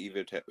edition of the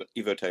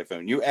Evo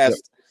Typhoon. You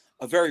asked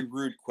a very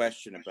rude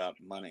question about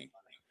money,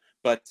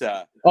 but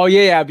oh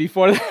yeah.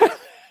 Before that,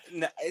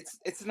 no,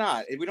 it's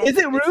not. We don't. Is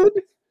it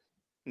rude?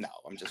 No,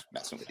 I'm just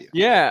messing with you.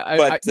 Yeah,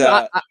 but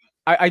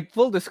I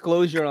full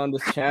disclosure on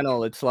this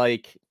channel. It's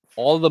like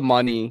all the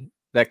money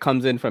that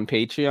comes in from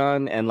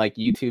Patreon and like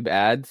YouTube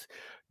ads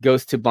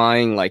goes to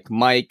buying like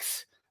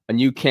mics, a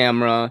new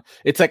camera.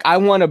 It's like I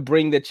want to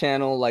bring the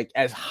channel like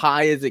as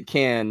high as it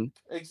can.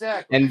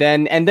 Exactly. And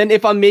then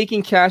if I'm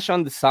making cash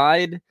on the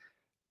side,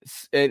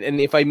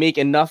 and if I make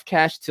enough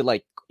cash to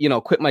like, you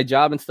know, quit my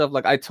job and stuff,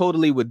 like I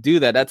totally would do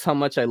that. That's how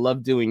much I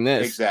love doing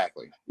this.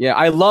 Exactly. Yeah,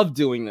 I love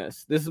doing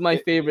this. This is my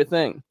favorite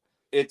thing.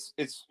 It's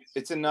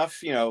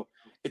enough, you know.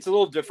 It's a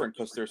little different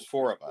because there's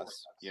 4 of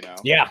us, you know.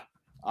 Yeah.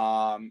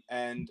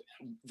 And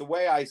the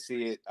way I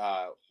see it,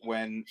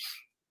 when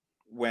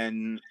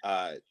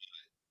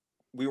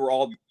we were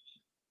all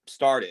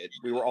started,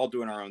 we were all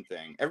doing our own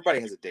thing.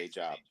 Everybody has a day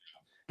job,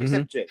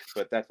 except Jake,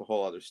 but that's a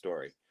whole other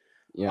story.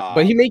 Yeah,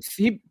 but he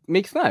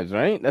makes knives,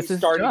 right? That's his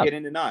starting job. to get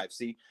into knives.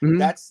 See,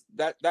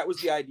 that was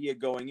the idea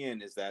going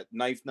in, is that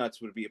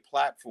Knifenuts would be a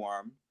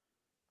platform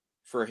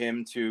for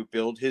him to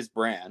build his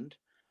brand,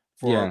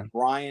 for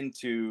Brian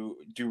to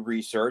do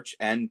research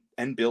and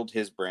build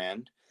his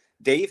brand.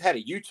 Dave had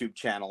a YouTube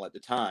channel at the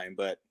time,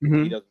 but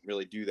he doesn't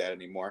really do that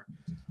anymore.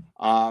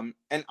 And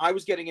I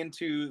was getting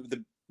into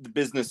the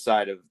business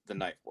side of the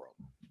knife world.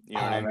 You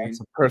know what I mean?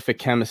 That's a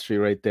perfect chemistry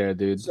right there,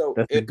 dude. So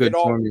that's a good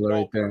formula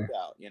right there.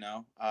 Out, you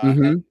know,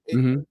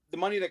 the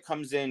money that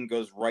comes in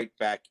goes right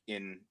back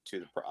into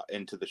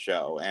the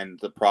show and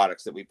the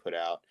products that we put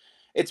out.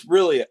 It's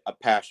really a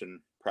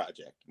passion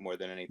project more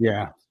than anything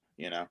else,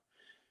 you know.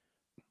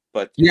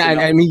 But yeah, and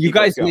I mean, you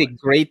guys make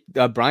great.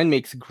 Brian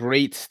makes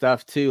great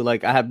stuff too.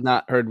 Like I have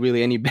not heard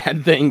really any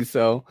bad things,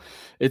 so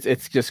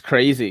it's just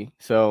crazy.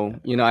 So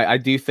you know, I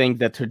do think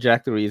that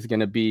trajectory is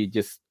going to be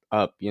just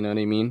up. You know what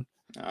I mean?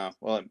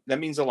 Well, that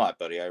means a lot,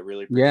 buddy. I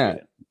really appreciate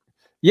it.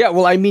 Yeah,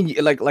 well, I mean,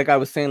 like I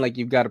was saying, like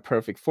you've got a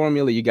perfect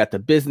formula. You got the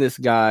business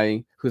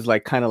guy who's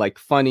like kind of like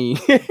funny,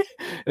 and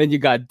then you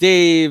got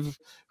Dave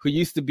who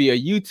used to be a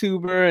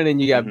YouTuber, and then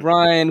you got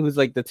Brian who's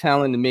like the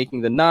talent in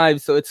making the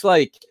knives. So it's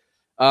like,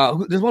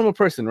 there's one more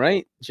person,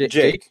 right?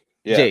 Jake.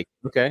 Yeah. Jake.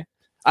 Okay.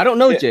 I don't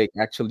know Jake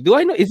actually. Do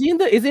I know? Is he in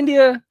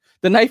the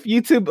Knife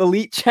YouTube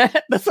Elite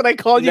chat? That's what I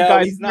call you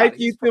guys. He's not. Knife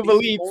YouTube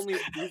Elite.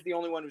 He's the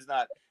only one who's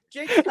not.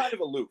 Jake's kind of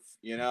aloof,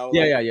 you know.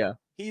 Yeah.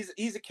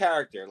 He's a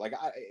character. Like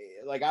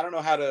I don't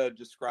know how to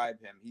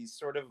describe him. He's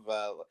sort of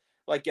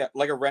like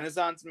a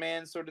Renaissance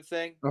man sort of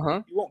thing.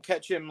 You won't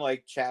catch him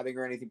like chatting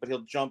or anything, but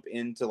he'll jump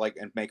into like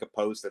and make a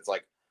post that's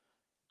like,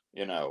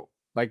 you know,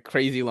 like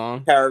crazy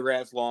long,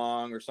 paragraphs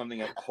long or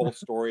something, a whole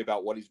story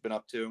about what he's been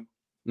up to.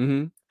 I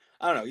don't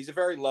know. He's a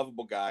very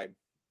lovable guy,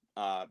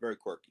 very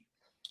quirky.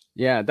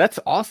 Yeah, that's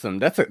awesome.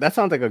 That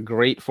sounds like a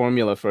great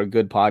formula for a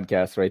good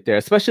podcast right there,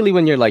 especially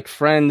when you're like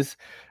friends.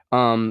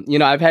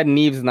 I've had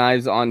Neve's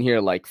Knives on here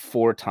like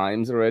 4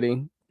 times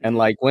already, and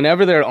like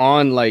whenever they're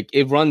on, like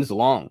it runs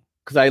long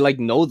because I like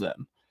know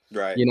them.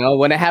 Right.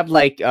 When I have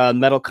like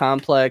Metal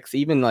Complex,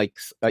 even like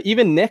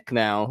even Nick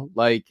now,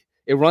 like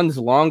it runs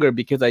longer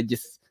because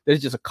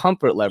there's just a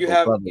comfort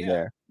level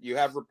there. You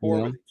have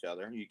rapport with each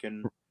other. You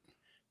can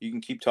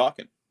keep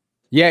talking.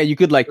 Yeah, you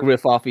could like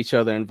riff off each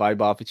other and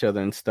vibe off each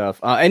other and stuff.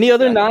 Any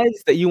other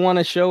knives that you want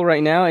to show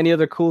right now? Any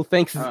other cool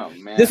things? Oh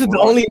man, this is the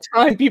only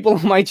time people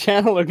on my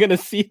channel are gonna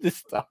see this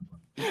stuff.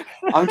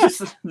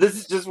 This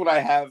is just what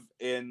I have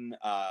in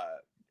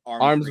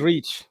arm's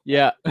reach.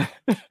 Yeah.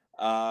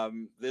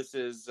 This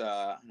is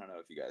I don't know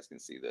if you guys can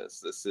see this.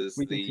 This is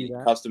the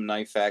Custom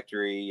Knife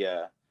Factory,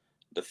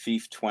 the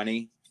Fief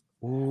 20.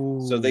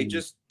 Ooh. So they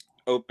just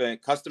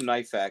opened Custom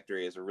Knife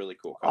Factory is a really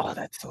cool company. Oh,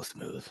 that's so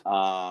smooth.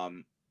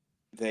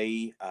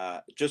 They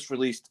just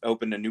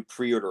opened a new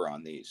pre-order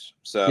on these.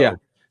 So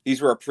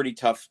these were a pretty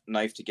tough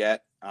knife to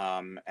get.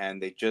 And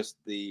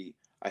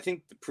I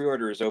think the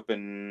pre-order is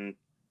open.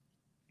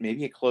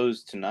 Maybe it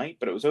closed tonight,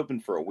 but it was open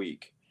for a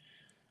week.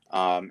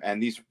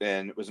 And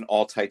it was an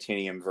all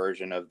titanium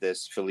version of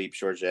this Philippe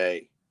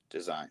Georget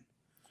design.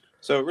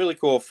 So really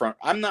cool front.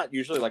 I'm not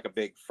usually like a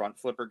big front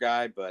flipper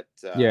guy, but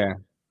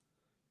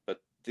but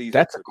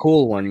that's a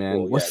cool one, man.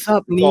 Cool. What's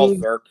up, Neve? All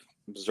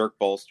Zerk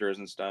bolsters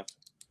and stuff.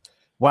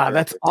 Wow,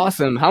 that's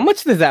awesome. How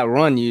much does that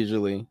run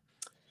usually?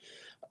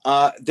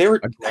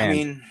 They're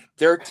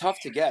tough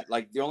to get.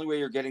 Like the only way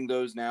you're getting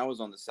those now is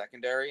on the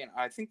secondary, and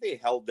I think they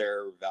held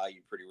their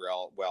value pretty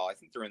well. I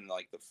think they're in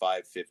like the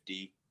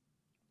 550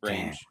 range.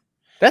 Damn.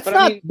 That's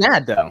not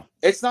bad though.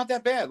 It's not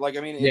that bad. Like,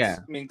 don't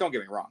get me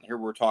wrong. Here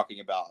we're talking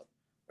about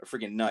a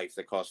freaking knife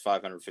that costs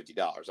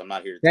 $550. I'm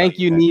not here to thank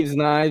you, Neve's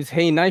Knives.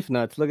 Hey,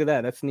 Knifenuts. Look at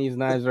that. That's Neve's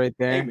Knives right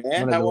there. Hey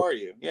man, how are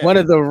you? Yeah. One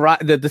of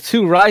the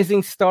two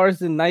rising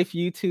stars in knife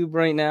YouTube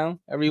right now.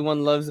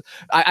 Everyone loves.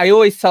 I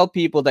always tell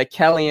people that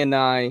Kelly and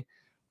I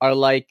are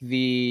like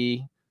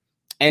the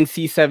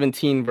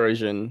NC-17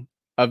 version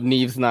of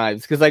Neve's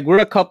Knives, because like we're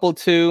a couple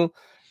too,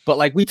 but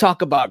like we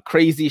talk about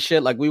crazy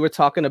shit. Like we were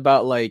talking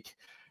about like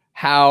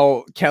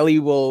how Kelly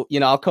will,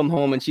 I'll come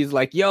home and she's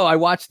like, yo, I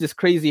watched this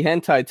crazy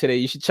hentai today.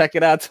 You should check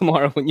it out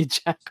tomorrow when you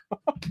check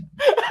off.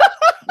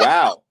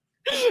 Wow.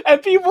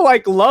 And people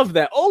like love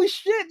that. Oh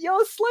shit, yo,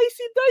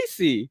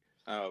 SliceyDicey.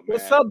 Oh man.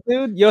 What's up,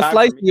 dude? Yo,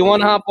 Slicey, you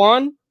want to hop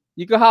on?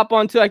 You can hop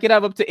on too. I could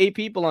have up to 8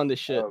 people on this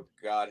shit. Oh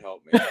God,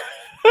 help me.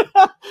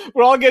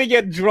 We're all gonna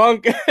get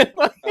drunk. Is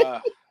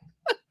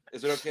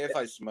it okay if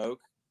I smoke?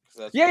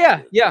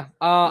 Yeah.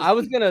 I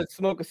was gonna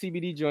smoke a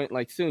CBD joint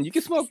like soon. You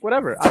can smoke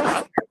whatever.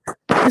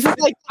 This is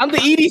like I'm the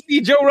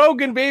EDC Joe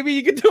Rogan, baby.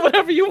 You can do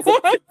whatever you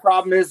want. The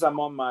problem is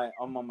I'm on my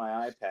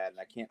iPad and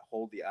I can't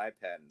hold the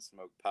iPad and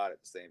smoke pot at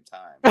the same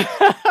time.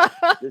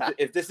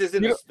 If this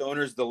isn't a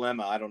stoner's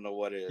dilemma, I don't know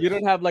what is. You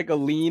don't have like a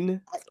lean.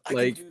 I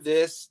can do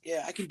this.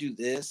 Yeah, I can do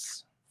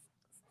this.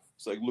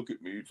 It's like, look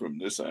at me from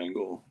this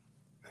angle.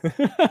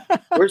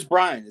 Where's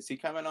Brian? Is he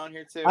coming on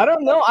here too? I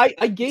don't know.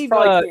 I gave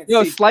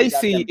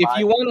Slicey. If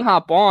you want to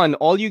hop on,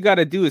 all you got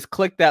to do is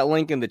click that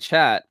link in the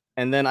chat.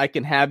 And then I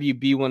can have you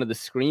be one of the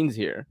screens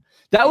here.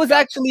 That was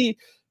actually,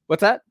 what's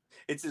that?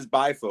 It's his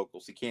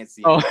bifocals. He can't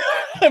see. Oh,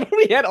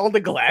 he had all the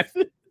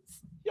glasses.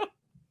 It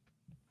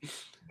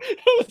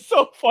was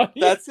so funny.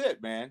 That's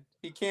it, man.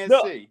 He can't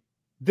see.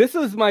 This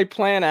was my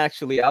plan,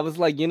 actually. I was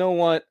like, you know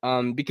what?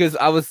 Because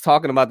I was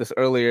talking about this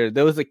earlier.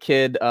 There was a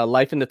kid,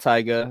 Life in the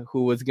Taiga,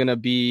 who was going to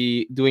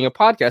be doing a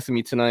podcast with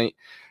me tonight.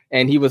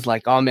 And he was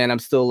like, oh, man, I'm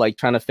still like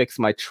trying to fix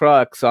my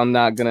truck, so I'm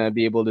not going to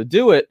be able to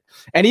do it.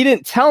 And he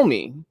didn't tell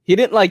me. He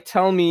didn't like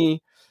tell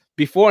me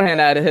beforehand.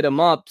 I had to hit him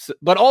up.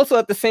 But also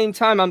at the same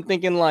time, I'm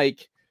thinking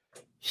like,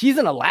 he's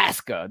in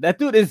Alaska. That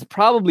dude is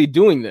probably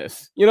doing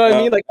this. You know what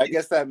I mean? Like, I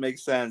guess that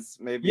makes sense.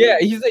 Maybe. Yeah,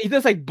 he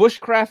does like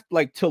bushcraft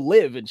like to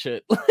live and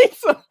shit.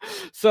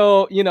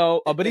 so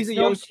but he's a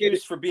young kid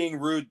for being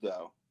rude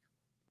though.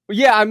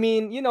 Yeah, I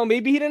mean,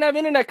 maybe he didn't have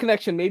internet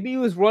connection. Maybe he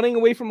was running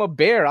away from a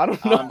bear. I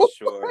don't know. I'm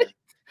sure.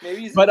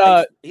 Maybe he's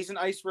an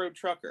ice road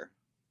trucker.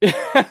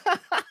 But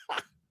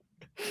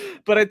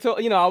I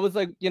told I was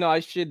like,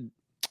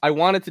 I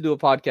wanted to do a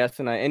podcast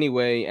tonight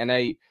anyway, and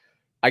I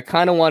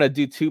kind of want to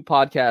do 2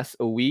 podcasts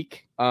a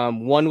week,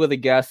 one with a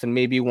guest and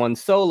maybe one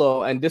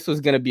solo. And this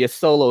was going to be a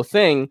solo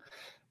thing.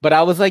 But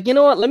I was like, you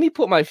know what? Let me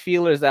put my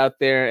feelers out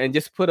there and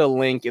just put a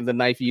link in the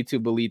Knife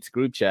YouTube Elites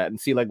group chat and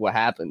see like what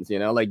happens,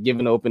 like give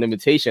an open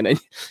invitation. And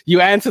you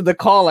answered the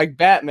call like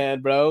Batman,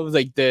 bro. It was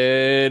like,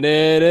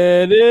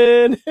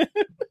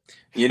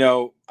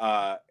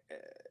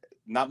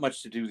 not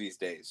much to do these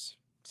days.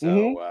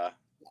 So,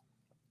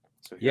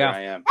 so here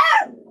I am.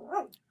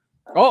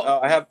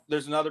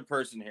 There's another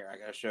person here. I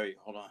gotta show you.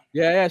 Hold on.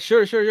 Yeah,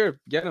 sure.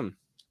 Get him.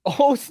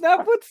 Oh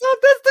snap! What's up?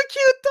 That's the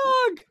cute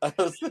dog.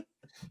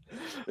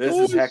 This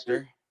is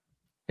Hector.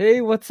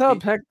 Hey, what's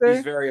up, Hector?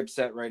 He's very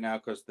upset right now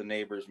because the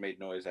neighbors made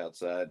noise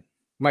outside.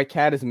 My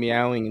cat is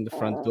meowing in the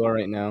front door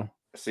right now.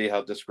 See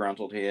how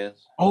disgruntled he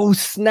is? Oh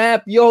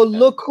snap! Yo,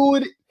 look who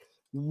it.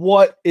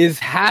 What is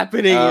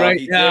happening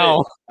right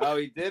now? Oh,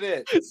 he did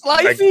it.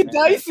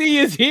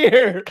 SliceyDicey is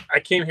here.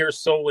 I came here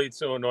solely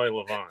to annoy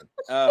Levon.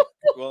 Well,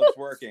 it's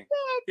working.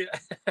 Yeah.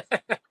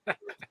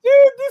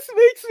 Dude, this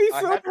makes me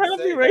so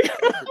happy right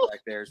now.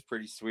 Back there is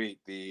pretty sweet.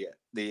 The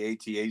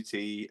AT-AT, what do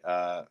you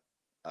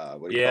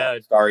call it? Yeah,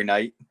 Starry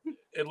Night.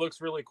 It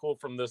looks really cool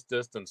from this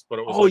distance, but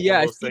it was Oh, like yeah, one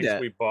I of those see things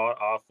that. we bought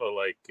off of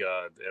like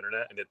the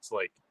internet, and it's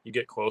like you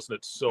get close and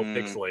it's so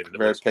pixelated. It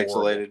Very looks horrible.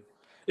 pixelated.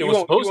 It was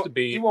supposed to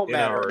be It won't in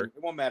matter. our. It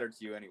won't matter to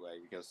you anyway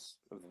because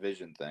of the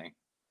vision thing.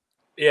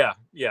 Yeah,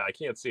 I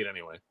can't see it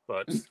anyway,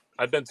 but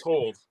I've been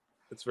told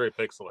it's very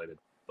pixelated.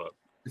 But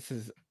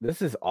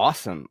this is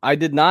awesome. I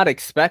did not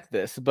expect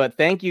this, but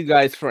thank you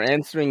guys for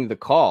answering the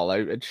call.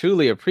 I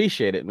truly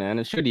appreciate it, man.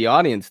 I'm sure the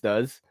audience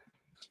does.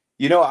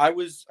 You know, I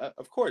was,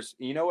 of course,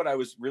 you know what? I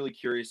was really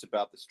curious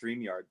about the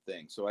StreamYard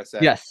thing. So I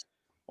said, yes.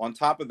 On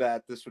top of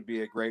that, this would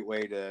be a great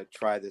way to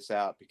try this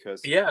out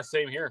because yeah,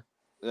 same here.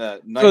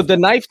 So the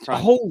knife,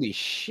 holy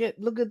shit,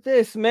 look at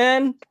this,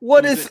 man.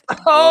 What is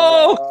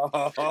yo!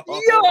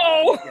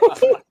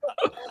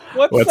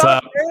 What's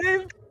up,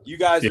 Dave? You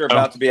guys are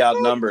about to be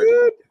outnumbered.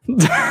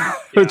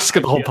 We'll just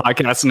get the whole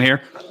podcast in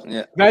here.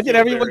 Yeah. Imagine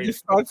everyone just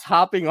starts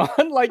hopping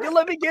on. Like,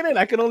 let me get in.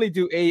 I can only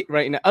do 8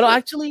 right now. Oh, no,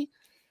 actually,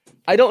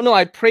 I don't know.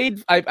 I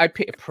prayed. I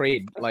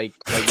prayed like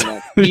you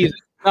know.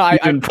 Jesus. No, I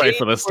didn't pray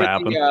for this to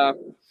happen.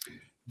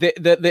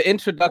 The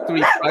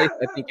introductory price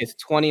I think is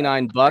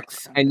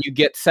 $29, and you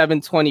get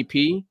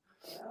 720p.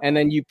 And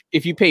then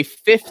if you pay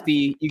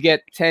 50, you get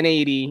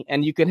 1080,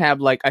 and you can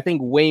have like I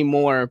think way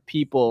more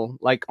people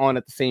like on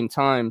at the same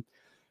time.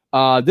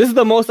 This is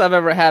the most I've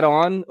ever had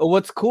on.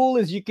 What's cool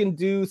is you can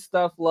do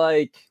stuff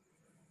like,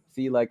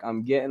 see, like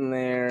I'm getting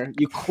there.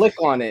 You click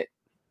on it,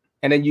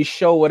 and then you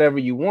show whatever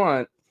you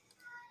want.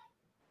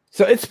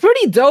 So it's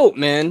pretty dope,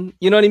 man.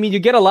 You know what I mean? You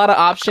get a lot of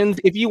options.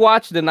 If you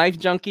watch The Knife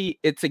Junkie,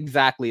 it's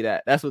exactly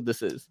that. That's what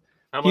this is.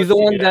 How much He's the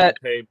one that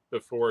pay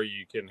before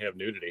you can have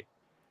nudity.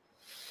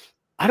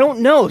 I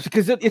don't know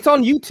because it's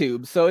on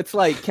YouTube. So it's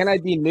like, can I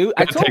be nude?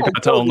 I told her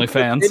to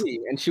OnlyFans,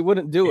 and she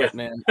wouldn't do it,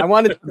 man. I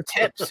wanted some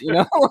tips, you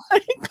know.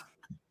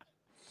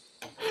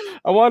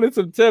 I wanted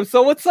some tips.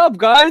 So what's up,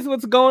 guys?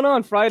 What's going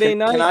on Friday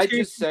night? Can I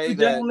just say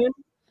that?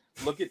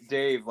 Look at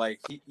Dave. Like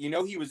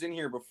he was in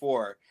here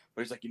before,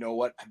 but he's like, you know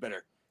what? I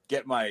better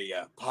get my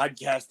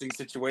podcasting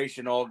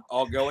situation all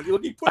going.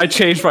 I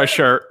changed my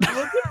shirt.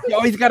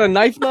 Oh, he's got a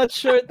Knifenuts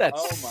shirt.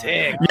 That's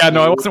sick. God. Yeah,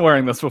 no, I wasn't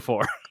wearing this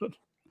before. If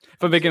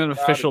I'm making an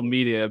official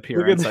media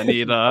appearance, I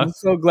need. I'm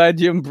so glad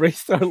you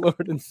embraced our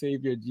Lord and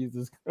Savior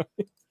Jesus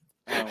Christ.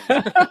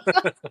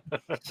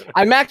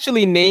 I'm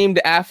actually named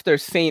after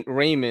Saint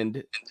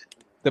Raymond,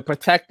 the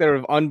protector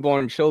of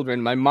unborn children.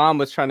 My mom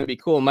was trying to be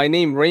cool. My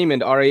name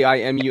Raymond,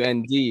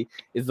 Raimund,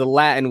 is the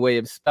Latin way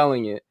of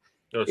spelling it.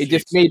 Oh, it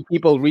just made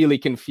people really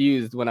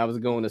confused when I was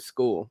going to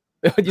school.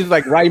 Just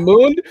like,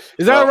 Raimund?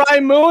 Is there a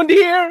Raimund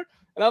here?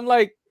 And I'm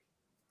like,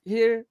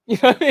 here? You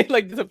know what I mean?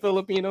 Like, there's a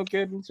Filipino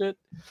kid and shit.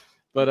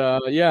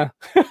 But, yeah.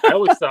 I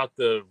always thought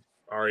the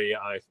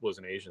REI was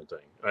an Asian thing.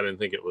 I didn't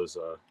think it was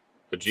a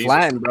Jesus.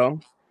 Latin, bro.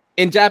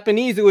 In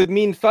Japanese, it would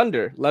mean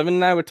thunder. Levin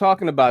and I were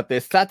talking about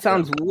this. That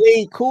sounds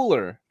way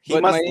cooler. He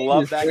must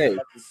love that.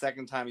 That's the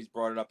second time he's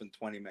brought it up in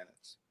 20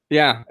 minutes.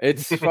 Yeah,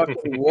 it's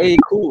fucking way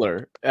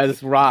cooler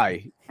as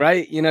Rye,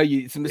 right? You know,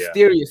 it's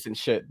mysterious and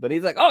shit. But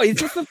he's like, oh, he's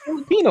just a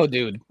Filipino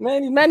dude.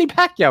 Man, he's Manny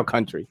Pacquiao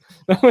country.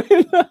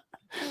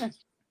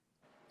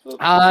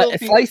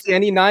 Slicey,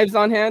 any knives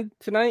on hand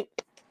tonight?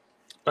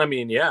 I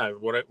mean, yeah.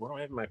 What do I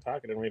have in my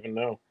pocket? I don't even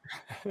know.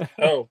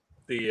 Oh,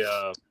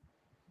 the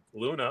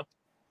Luna.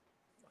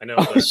 I know.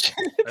 I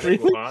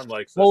think Levon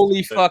likes this.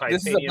 Holy fuck!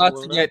 This is about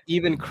to get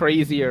even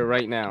crazier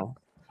right now.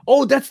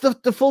 Oh, that's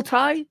the full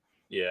tie.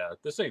 Yeah,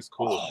 this thing's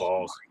cool as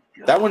balls.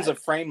 That one's a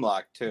frame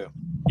lock too.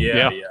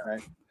 Yeah.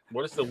 Right.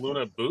 What is the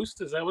Luna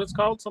Boost? Is that what it's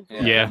called?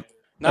 Something. Yeah.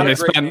 Not a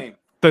great name.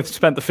 They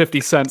spent the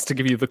 50 cents to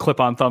give you the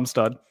clip-on thumb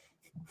stud.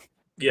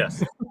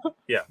 Yes.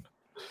 Yeah.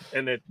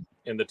 And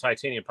the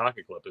titanium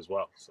pocket clip as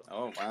well. So.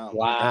 Oh wow!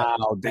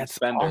 Wow, that's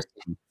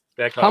awesome.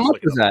 That How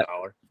much is that?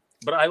 $1.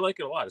 But I like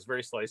it a lot. It's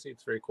very slicey.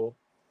 It's very cool.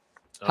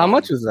 How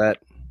much is that?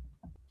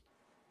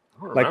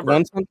 Like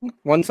one something?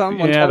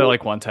 Yeah, they're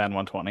like 110,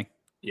 120.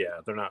 Yeah,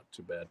 they're not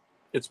too bad.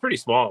 It's pretty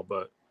small,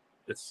 but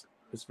it's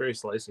very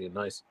slicey and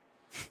nice.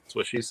 That's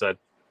what she said.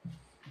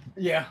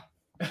 Yeah.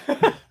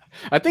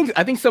 I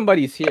think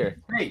somebody's here.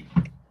 Hey.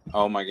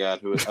 Oh my God!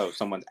 Who is? Oh,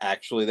 someone's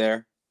actually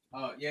there.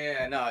 Oh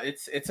yeah, no,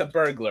 it's a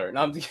burglar.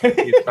 No, I'm He's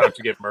about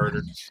to get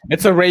murdered.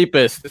 It's a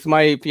rapist. It's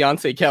my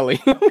fiance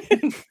Kelly.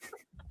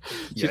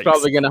 She's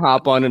probably gonna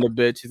hop on in a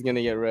bit. She's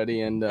gonna get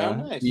ready, and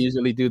nice. We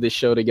usually do this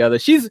show together.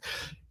 She's,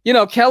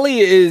 Kelly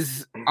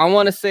is. I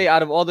want to say,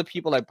 out of all the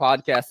people I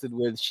podcasted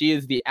with, she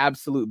is the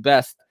absolute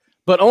best.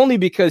 But only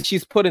because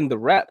she's put in the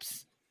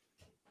reps.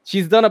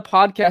 She's done a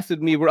podcast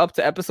with me. We're up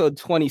to episode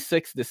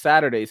 26 this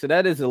Saturday, so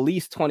that is at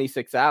least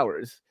 26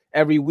 hours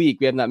every week.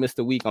 We have not missed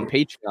a week on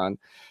Patreon.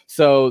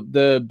 So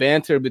the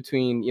banter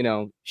between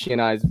she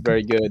and I is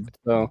very good.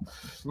 So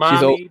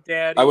Mommy,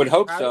 Daddy, I would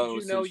hope how so.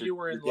 Did you know since you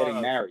were in getting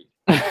love? married.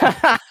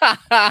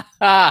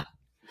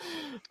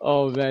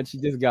 Oh man, she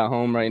just got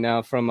home right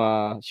now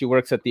from she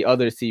works at the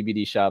other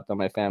CBD shop that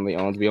my family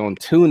owns. We own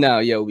 2 now.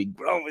 Yo, we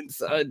growing,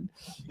 son.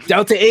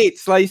 Down to 8,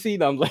 Slicey.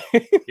 No, I'm like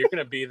You're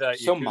gonna be that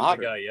So Yakuza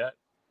modern. guy yet?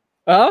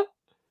 huh?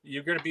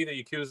 You're gonna be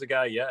the Yakuza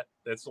guy yet?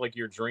 That's like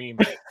your dream.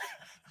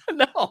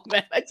 No,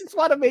 man. I just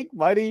want to make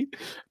money.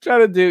 Try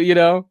to do,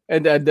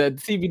 and the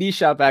CBD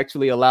shop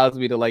actually allows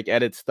me to like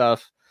edit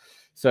stuff.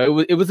 So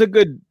it was a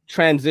good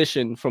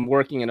transition from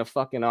working in a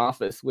fucking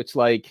office, which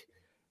like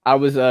I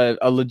was a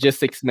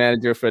logistics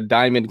manager for a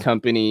diamond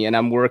company, and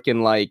I'm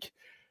working like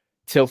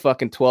till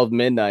fucking 12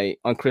 midnight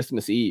on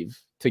Christmas Eve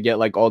to get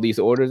like all these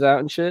orders out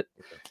and shit.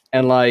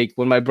 And like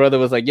when my brother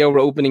was like, "Yo, we're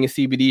opening a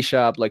CBD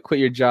shop. Like,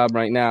 quit your job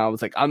right now." I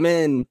was like, "I'm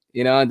in,"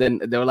 And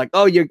then they were like,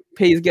 "Oh, your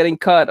pay's getting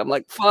cut." I'm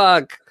like,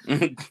 "Fuck."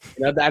 And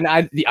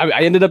I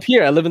ended up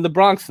here. I live in the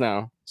Bronx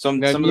now.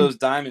 Some of those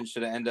diamonds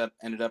should have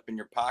ended up in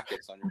your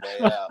pockets on your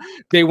way out.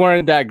 They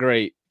weren't that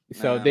great.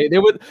 So Nah.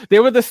 they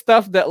were the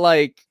stuff that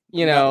like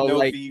no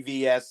like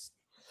VVS.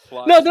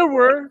 Plus. No, there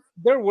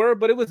were,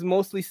 but it was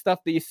mostly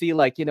stuff that you see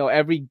like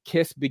every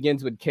kiss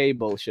begins with K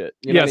bullshit.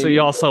 So you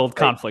all sold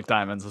conflict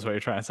diamonds, is what you're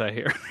trying to say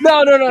here.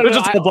 No. They're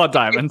just full blood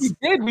diamonds. If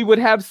we did, we would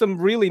have some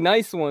really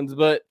nice ones,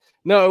 but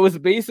no, it was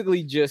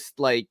basically just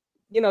like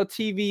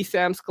TV,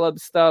 Sam's Club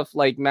stuff,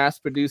 like mass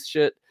produced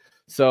shit.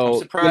 So I'm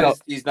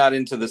surprised he's not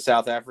into the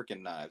South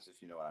African knives,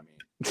 if you know what I mean.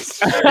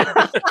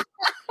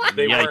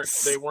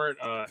 They weren't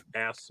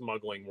ass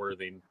smuggling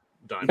worthy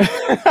diamonds.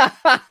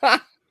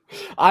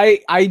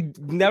 I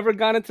never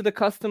got into the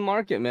custom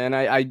market, man.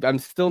 I'm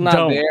still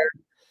not there.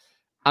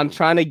 I'm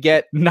trying to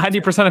get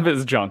 90% of it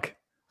is junk.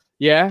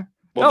 Yeah.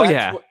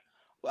 Well,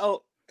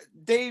 well,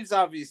 Dave's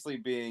obviously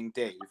being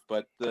Dave,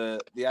 but the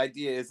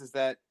idea is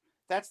that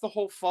that's the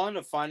whole fun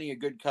of finding a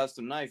good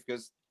custom knife,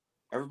 because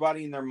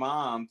everybody and their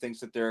mom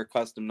thinks that they're a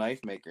custom knife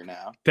maker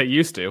now. They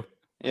used to.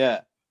 Yeah.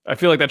 I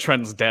feel like that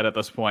trend's dead at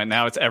this point.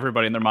 Now it's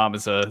everybody and their mom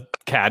is a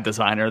CAD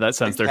designer that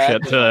sends their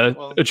shit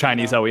to a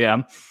Chinese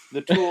OEM.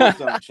 The tools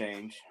don't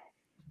change.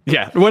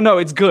 Yeah. Well, no,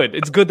 it's good.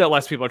 It's good that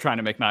less people are trying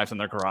to make knives in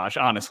their garage,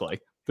 honestly.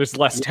 There's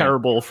less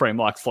terrible frame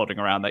locks floating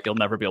around that you'll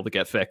never be able to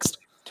get fixed.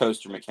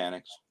 Toaster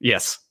mechanics.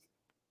 Yes.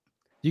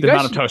 The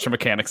amount of toaster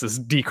mechanics is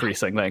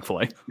decreasing,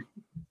 thankfully.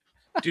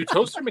 Do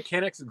toaster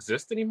mechanics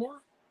exist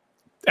anymore?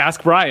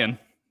 Ask Brian.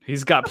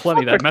 He's got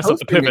plenty that mess up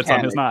the pivots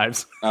on his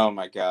knives. Oh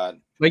my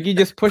god. Like you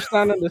just push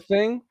down on the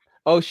thing?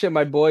 Oh shit,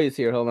 my boy is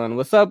here. Hold on.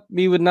 What's up,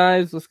 Me with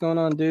Knives? What's going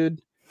on,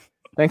 dude?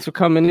 Thanks for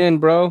coming in,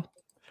 bro.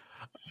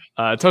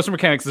 Toaster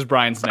mechanics is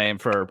Brian's name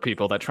for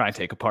people that try and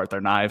take apart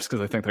their knives because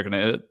they think they're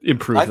going to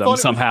improve them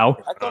somehow.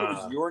 I thought it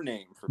was your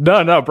name.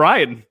 No,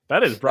 Brian.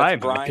 That is Brian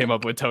who came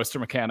up with toaster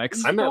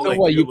mechanics. I meant like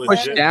what, you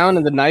push down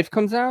and the knife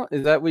comes out?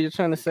 Is that what you're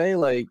trying to say?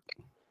 Like,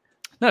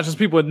 no, just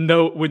people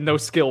with no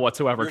skill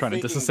whatsoever trying to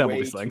disassemble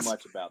these things. Too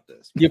much about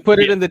this. You put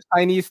it in the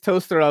Chinese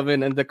toaster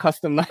oven and the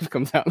custom knife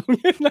comes out.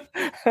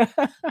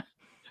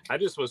 I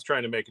just was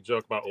trying to make a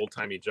joke about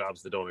old-timey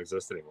jobs that don't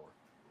exist anymore.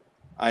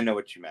 I know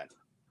what you meant.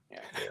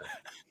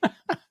 Yeah.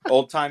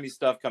 Old-timey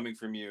stuff coming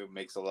from you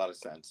makes a lot of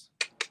sense.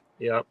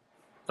 Yep.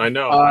 I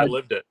know. I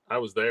lived it. I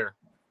was there.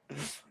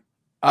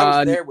 I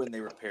was there when they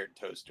repaired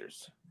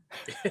toasters.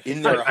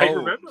 In their I homes.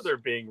 remember there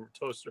being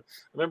toaster.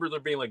 I remember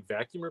there being like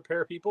vacuum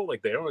repair people.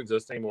 Like they don't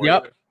exist anymore.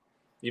 Yep. Either.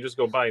 You just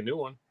go buy a new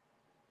one.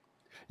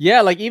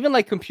 Yeah, like even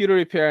like computer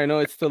repair, I know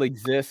it still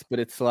exists, but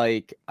it's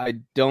like I've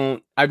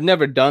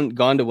never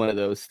gone to one of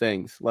those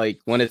things.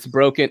 Like when it's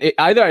broken,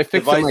 either I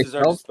fix it myself. Devices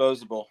are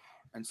disposable,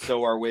 and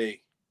so are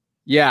we.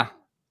 Yeah,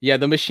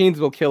 the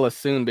machines will kill us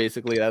soon.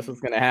 Basically, that's what's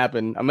gonna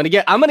happen. I'm gonna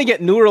get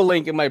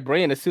Neuralink in my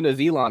brain as soon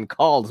as Elon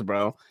calls,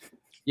 bro.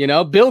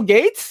 Bill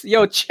Gates,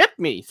 chip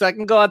me so I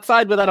can go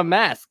outside without a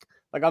mask.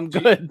 Like I'm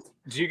good.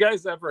 Do you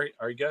guys ever?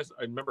 I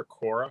remember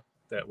Quora,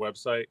 that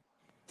website.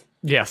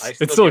 Yes,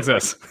 it still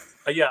exists.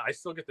 I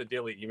still get the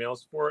daily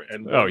emails for it.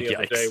 And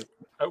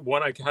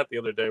one I got the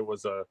other day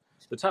was the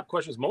top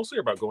questions mostly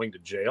about going to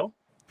jail,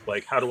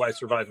 like how do I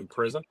survive in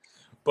prison?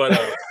 But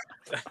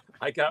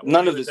I got one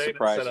none of the this day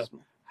surprises that said, me.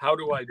 how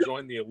do I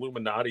join the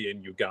Illuminati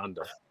in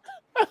Uganda?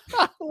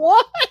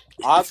 What?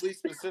 Oddly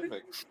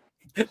specific.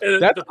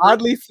 That's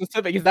oddly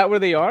specific. Is that where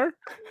they are?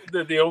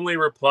 The only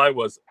reply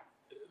was,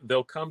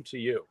 they'll come to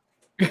you.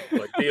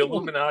 Like the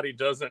Illuminati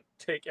doesn't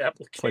take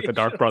applications. It's like the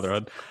Dark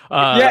Brotherhood.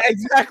 Yeah,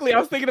 exactly. I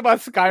was thinking about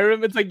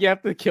Skyrim. It's like you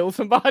have to kill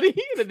somebody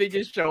and then they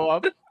just show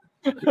up.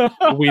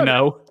 We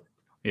know.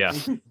 Yeah.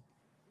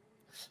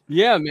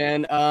 Yeah,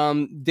 man.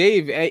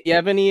 Dave, you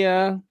have any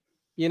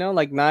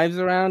like knives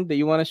around that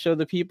you want to show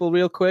the people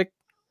real quick?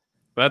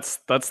 That's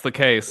the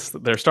case.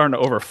 They're starting to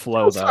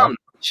overflow though.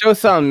 Show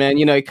some, man.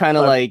 It kind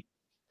of like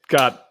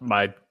got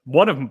my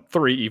one of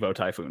 3 Evo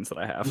Typhoons that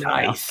I have.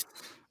 Nice.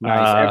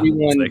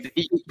 Everyone,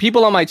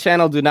 people on my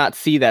channel do not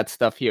see that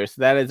stuff here, so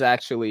that is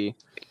actually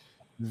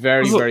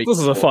very very. This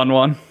is a fun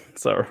one.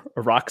 It's a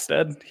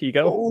Rockstead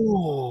Higo.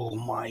 Oh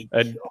my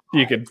god!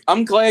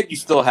 I'm glad you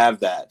still have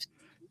that.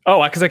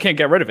 Oh, because I can't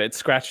get rid of it. It's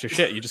scratched to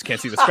shit. You just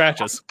can't see the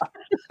scratches.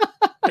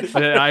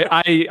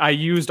 I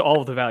used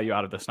all of the value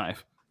out of this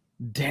knife.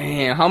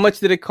 Damn. How much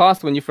did it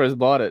cost when you first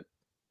bought it?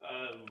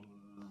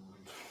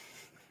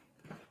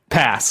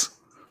 Pass.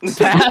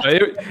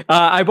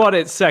 I bought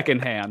it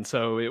secondhand,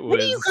 so it was. Where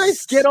do you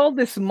guys get all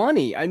this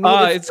money? I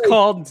mean, it's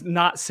called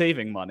not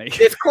saving money.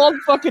 It's called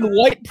fucking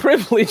white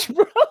privilege,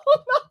 bro.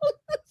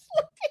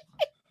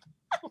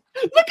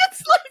 Look at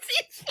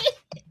Slicey's face.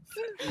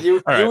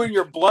 You and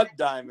your blood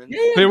diamond.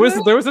 There was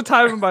a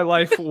time in my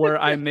life where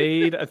I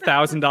made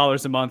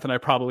 $1,000 a month, and I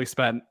probably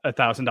spent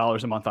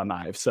 $1,000 a month on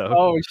knives.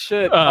 So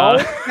shit!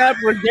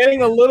 We're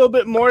getting a little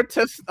bit more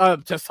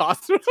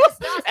testosterone,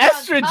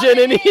 estrogen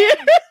in here.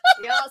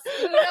 Y'all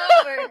scoot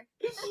over.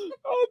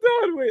 Hold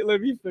on, wait,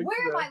 let me fix.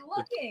 Where am I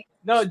looking?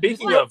 No,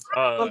 speaking of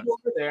look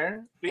over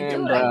there.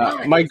 And,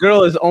 of my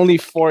girl is only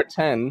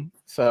 4'10",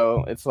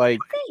 so it's like.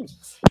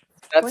 Thanks.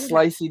 That's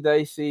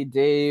Slicey,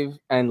 Dave,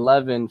 and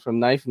Levin from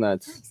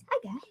Knifenuts. Hi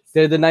guys.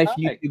 They're the Knife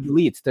YouTube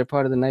elites. They're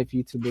part of the Knife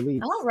YouTube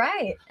elites. All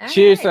right.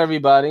 Cheers,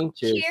 everybody.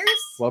 Cheers.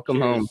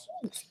 Welcome home.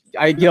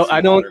 I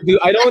don't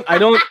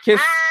kiss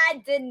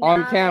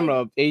on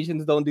camera.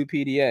 Asians don't do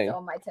PDA.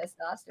 Oh, my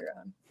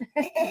testosterone.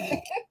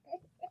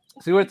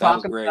 So we were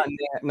talking about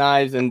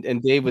knives,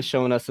 and Dave was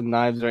showing us some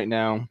knives right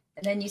now.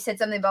 And then you said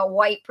something about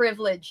white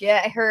privilege.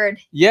 Yeah, I heard.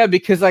 Yeah,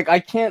 because like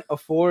I can't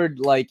afford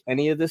like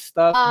any of this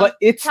stuff. But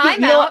it's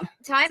time out.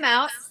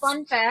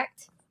 Fun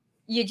fact: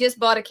 you just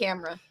bought a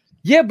camera.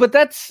 Yeah, but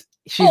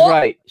she's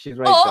right. She's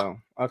right though.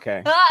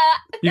 Okay.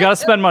 You got to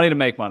spend money to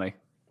make money,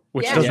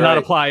 which does not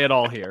apply at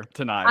all here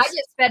to knives. I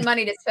just spend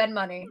money to spend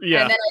money.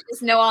 Yeah. And then I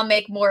just know I'll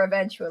make more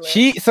eventually.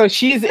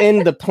 She's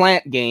in the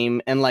plant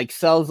game and like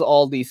sells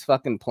all these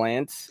fucking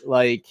plants.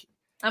 Like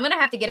I'm gonna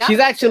have to get out. She's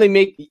actually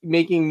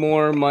making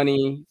more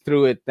money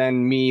through it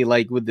than me,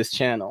 like with this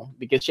channel,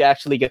 because she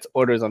actually gets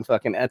orders on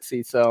fucking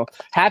Etsy. So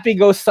Happy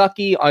Go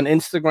Sucky on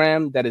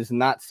Instagram. That is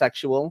not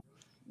sexual.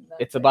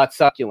 It's about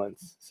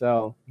succulents.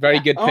 So very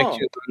good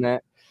pictures on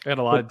that. I got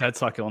a lot of dead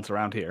succulents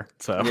around here.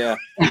 So yeah,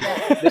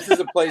 this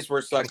is a place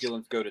where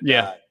succulents go to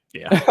die.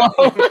 Yeah.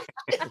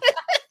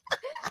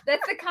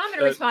 That's the common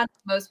response to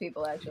most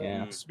people, actually.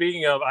 Yeah.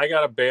 Speaking of, I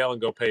gotta bail and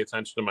go pay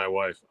attention to my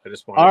wife. I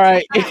just want. All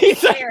right.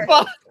 He's like,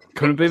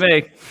 couldn't be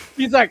me.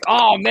 He's like,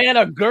 oh man,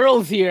 a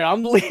girl's here.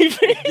 I'm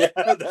leaving. Yeah,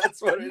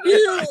 that's what it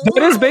is.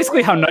 That is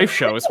basically how knife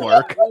shows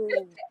work. All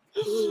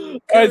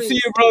right, see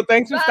you, bro.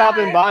 Thanks for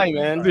stopping by,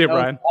 man. See you,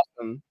 Brian.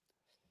 Awesome.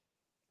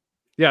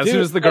 Yeah, as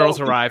soon as the girls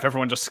arrive,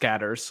 everyone just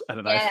scatters at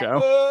a knife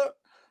show.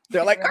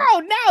 They're like,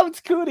 oh, now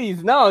it's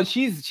cooties. No,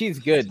 she's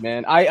good,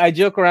 man. I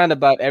joke around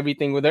about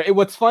everything with her.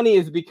 What's funny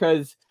is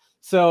because,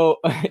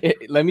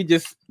 let me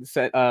just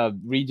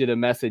read you the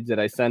message that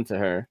I sent to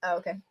her. Oh,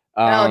 okay.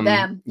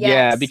 Them. Yes.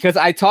 Yeah, because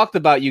I talked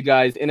about you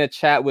guys in a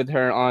chat with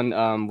her on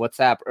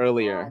WhatsApp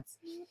earlier.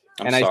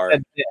 I'm I sorry.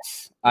 said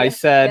this. I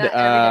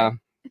said,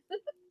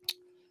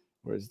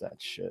 where's that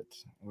shit?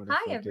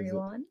 Hi,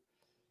 everyone.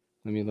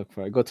 Let me look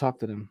for it. Go talk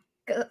to them.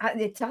 Go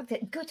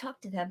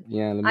talk to them.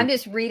 Yeah, I'm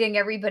just reading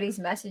everybody's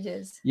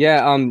messages.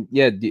 Yeah,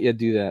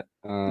 do that.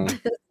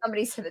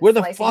 Somebody said where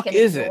the fuck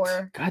is it?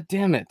 God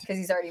damn it! Because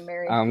he's already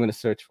married. I'm gonna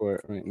search for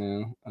it right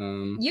now.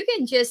 You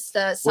can just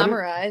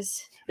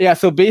summarize. Yeah,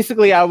 so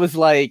basically, I was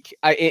like,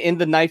 in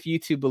the Knife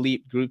YouTube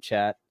Elite group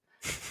chat,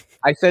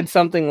 I said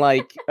something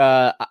like,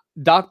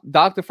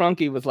 Dr.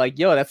 Frankie was like,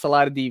 "Yo, that's a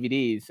lot of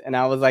DVDs," and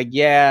I was like,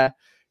 "Yeah,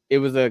 it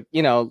was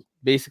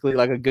basically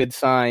like a good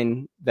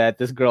sign that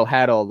this girl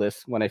had all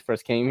this when I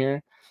first came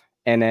here."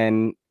 And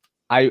then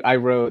I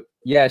wrote,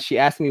 yeah, she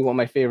asked me what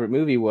my favorite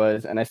movie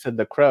was, and I said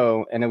The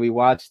Crow, and then we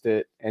watched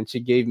it, and she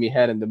gave me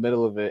head in the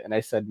middle of it, and I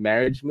said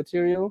Marriage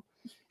Material.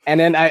 And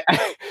then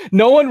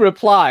no one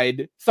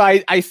replied, so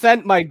I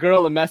sent my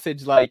girl a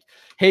message like,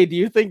 hey, do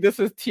you think this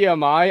is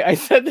TMI? I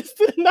said this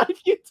to the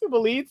Knife YouTube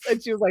Elites,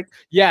 and she was like,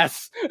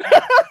 yes.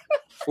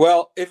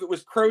 Well, if it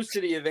was Crow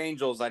City of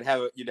Angels,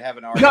 you'd have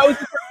an argument. No, it was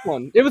the first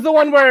one. It was the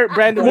one where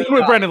Brandon Lee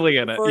died. Brandon Lee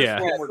in it. Yeah.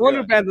 The one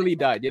where Brandon Lee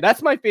died. Yeah,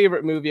 that's my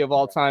favorite movie of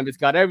all time. It's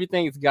got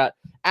everything. It's got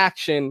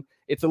action.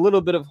 It's a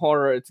little bit of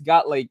horror. It's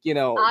got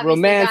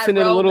romance in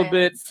it a little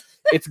bit.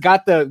 It's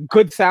got the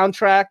good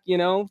soundtrack,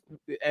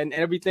 and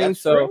everything.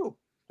 That's true.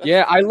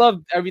 Yeah, I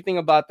loved everything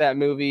about that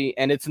movie,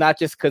 and it's not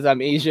just because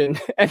I'm Asian,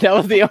 and that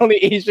was the only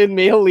Asian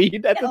male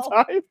lead at the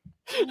time.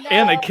 No.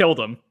 And they killed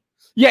him.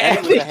 Yeah,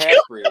 and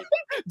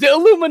the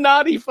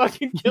Illuminati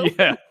fucking killed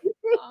him.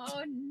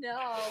 Oh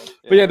no!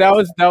 But yeah, that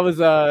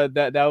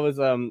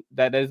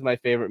is my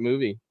favorite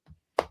movie.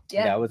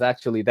 Yeah,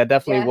 that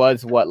definitely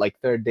was like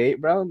third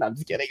date, bro. No, I'm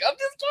just kidding. All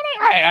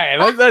right,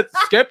 let's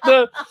skip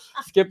the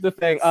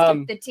thing.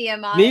 The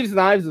TMI. Neves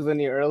Knives was in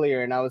here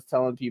earlier, and I was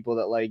telling people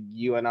that like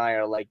you and I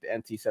are like the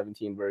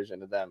NC-17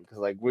 version of them, because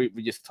like we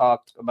just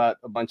talked about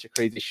a bunch of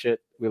crazy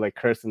shit. We like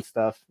curse and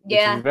stuff.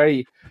 Yeah, which is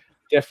very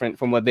different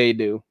from what they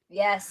do.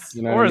 Yes.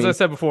 Or as I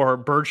said before,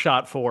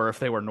 Birdshot 4 if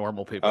they were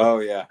normal people. Oh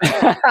yeah.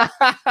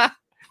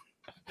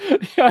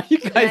 Yeah, you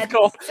guys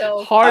go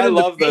so hard. I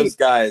love those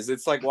guys.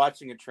 It's like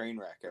watching a train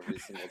wreck every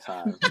single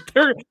time.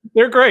 They're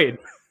great.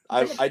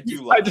 I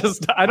do like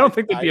I don't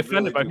think they'd be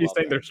offended by me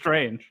saying they're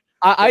strange.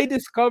 I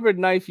discovered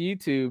Knife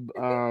YouTube.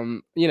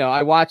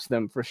 I watch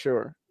them for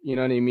sure. You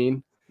know what I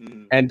mean?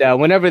 Mm. And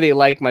whenever they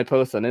like my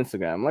post on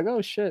Instagram, I'm like,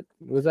 oh shit,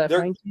 was that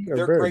Frankie or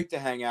They're Bird? great to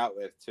hang out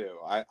with too.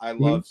 I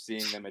love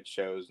seeing them at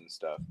shows and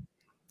stuff.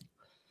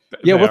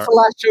 Yeah, what's the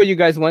last show you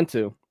guys went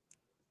to?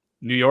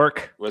 New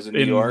York. Was it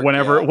New York?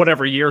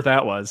 Whatever year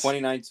that was.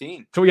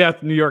 2019. So yeah,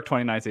 New York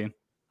 2019.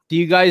 Do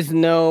you guys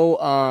know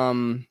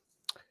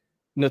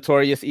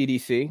Notorious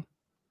EDC?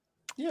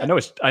 Yeah.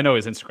 I know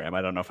his Instagram.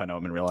 I don't know if I know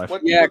him in real life.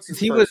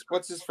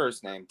 What's his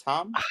first name?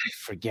 Tom? I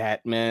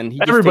forget, man.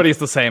 Everybody's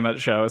the same at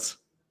shows.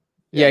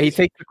 Yeah, he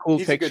takes the cool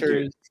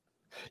pictures.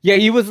 Yeah,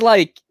 he was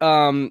like,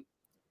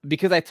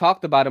 because I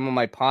talked about him on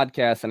my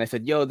podcast and I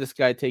said, yo, this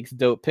guy takes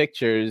dope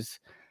pictures.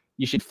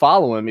 You should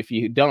follow him if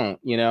you don't,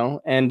 you know?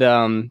 And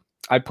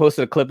I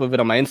posted a clip of it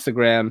on my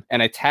Instagram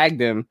and I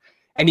tagged him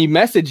and he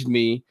messaged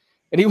me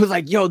and he was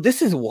like, yo,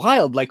 this is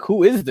wild. Like,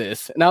 who is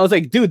this? And I was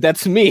like, dude,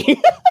 that's me.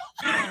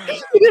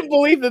 He didn't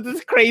believe that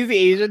this crazy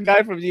Asian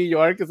guy from New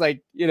York is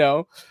like, you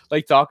know,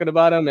 like talking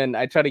about him. And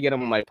I tried to get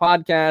him on my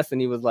podcast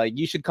and he was like,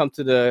 you should come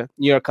to the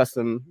New York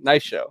Custom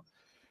Knife Show.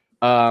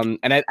 And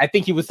I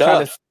think he was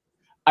trying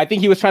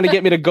to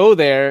get me to go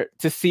there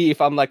to see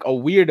if I'm like a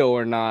weirdo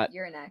or not.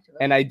 You're an activist.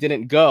 And I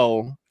didn't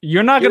go.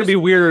 You're not going to be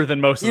weirder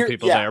than most of the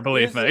people there,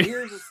 believe me.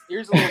 Here's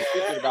a little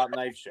secret about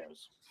knife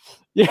shows.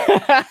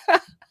 Yeah.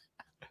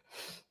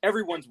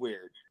 Everyone's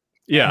weird.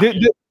 Yeah.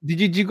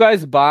 Did you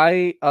guys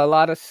buy a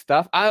lot of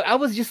stuff? I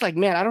was just like,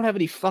 man, I don't have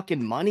any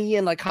fucking money.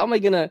 And like, how am I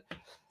going to?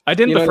 I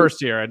didn't the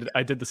first year.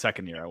 I did the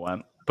second year I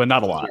went, but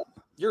not a lot.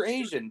 You're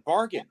Asian.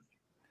 Bargain?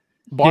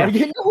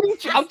 Yeah.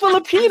 I'm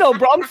Filipino,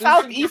 bro. I'm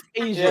Southeast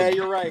Asian. Yeah,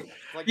 you're right.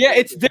 Like, yeah,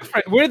 it's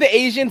different. We're the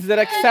Asians that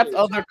accept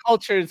other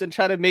cultures and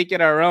try to make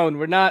it our own.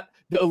 We're not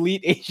the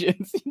elite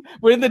Asians.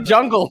 We're in the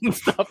jungle and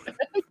stuff.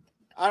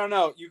 I don't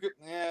know.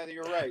 Yeah,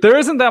 you're right. There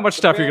isn't that much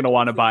stuff you're going to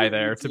want to buy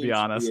there, to be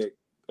honest.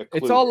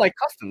 It's all like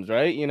customs,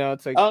 right? You know,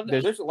 it's like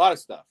there's a lot of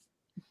stuff.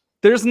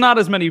 There's not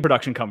as many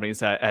production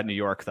companies at New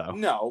York, though.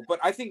 No, but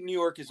I think New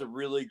York is a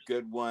really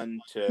good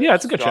one to. Yeah,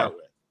 it's a good show.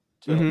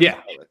 Yeah,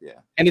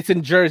 and it's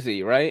in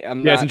Jersey, right?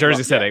 It's in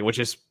Jersey City, which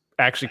is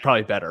actually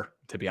probably better,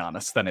 to be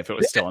honest, than if it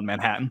was still in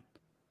Manhattan.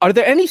 Are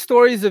there any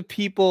stories of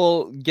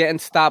people getting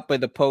stopped by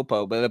the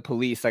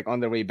police, like on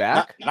their way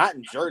back? Not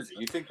in Jersey.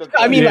 You think? Like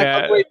on the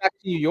way back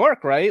to New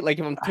York, right? Like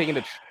if I'm taking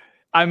a.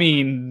 I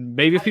mean,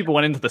 maybe if people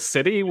went into the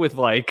city with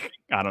like,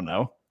 I don't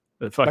know,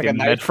 the fucking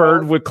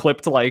Medford would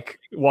clipped like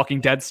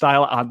Walking Dead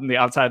style on the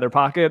outside of their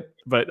pocket,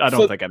 but I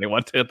don't think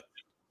anyone did.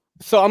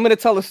 So I'm gonna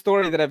tell a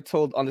story that I've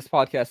told on this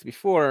podcast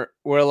before,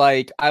 where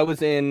like I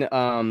was in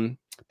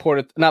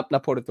Port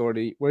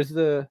Authority. Where's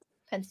the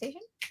Penn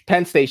Station?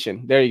 Penn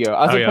Station. There you go.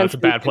 I was in Penn it's a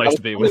bad place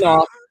to be with.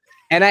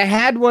 And I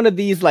had one of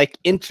these like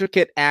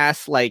intricate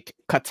ass like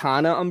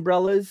katana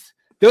umbrellas.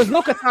 There was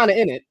no katana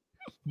in it,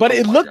 but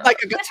it looked like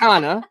a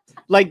katana.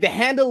 Like the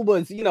handle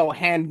was, you know,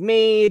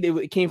 handmade.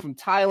 It came from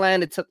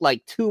Thailand. It took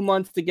like 2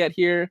 months to get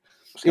here.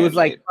 It was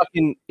like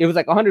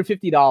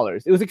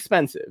 $150. It was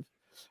expensive.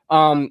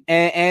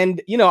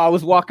 And you know, I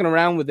was walking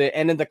around with it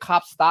and then the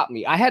cops stopped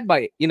me. I had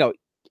my, you know,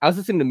 I was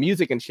listening to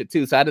music and shit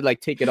too. So I had to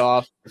like take it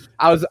off.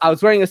 I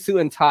was wearing a suit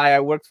and tie. I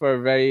worked for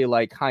a very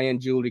like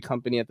high-end jewelry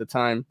company at the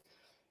time.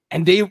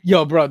 And they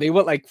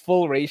went like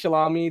full racial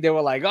on me. They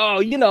were like, oh,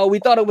 you know, we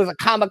thought it was a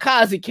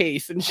kamikaze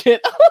case and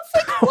shit. I was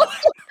like, what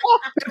the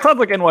fuck? It sounds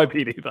like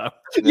NYPD though.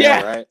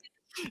 Yeah, right.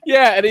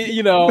 Yeah, and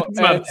you know,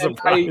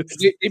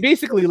 they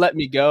basically let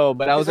me go,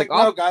 but I was like,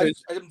 "No, guys,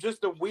 I'm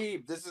just a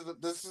weeb. This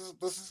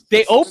is."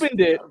 They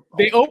opened it.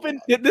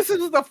 This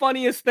is the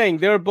funniest thing.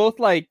 They were both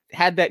like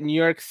had that New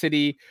York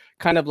City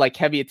kind of like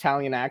heavy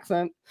Italian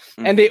accent,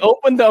 and they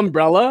opened the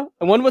umbrella,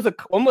 and one was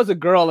a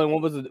girl and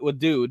one was a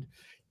dude.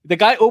 The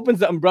guy opens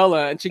the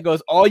umbrella and she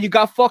goes, "Oh, you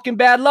got fucking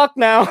bad luck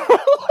now."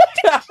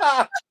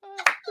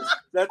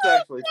 That's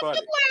actually funny.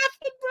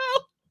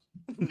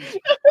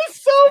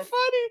 It's so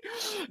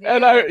funny.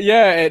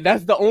 And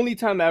that's the only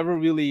time I ever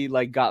really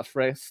like got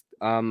frisked.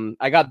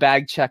 I got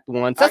bag checked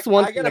once. That's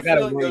one thing I got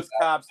to those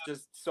cops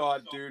just saw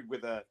a dude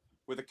with a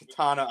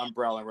katana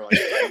umbrella and we're like,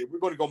 hey, we're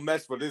going to go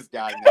mess with this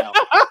guy now.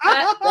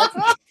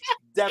 That's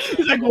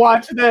definitely like,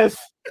 watch this.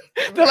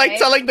 They're like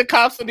telling the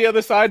cops on the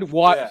other side,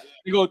 watch. Yeah.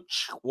 You go,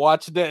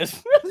 watch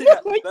this. Yeah,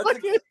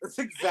 that's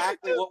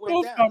exactly what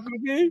went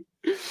down.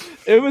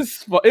 It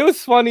was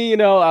funny, you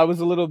know. I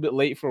was a little bit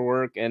late for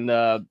work, and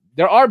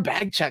there are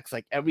bag checks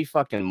like every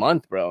fucking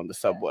month, bro, on the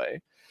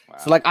subway. Wow.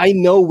 So like, I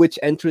know which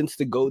entrance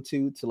to go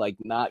to like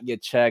not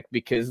get checked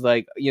because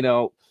like, you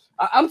know,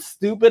 I'm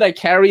stupid. I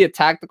carry a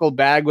tactical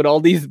bag with all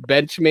these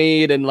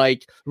Benchmade and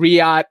like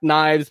Riot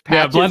knives.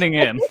 Patches. Yeah, blending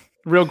in.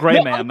 Real gray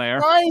man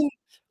there.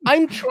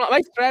 I'm trying.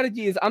 My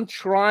strategy is I'm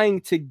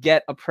trying to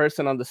get a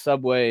person on the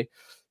subway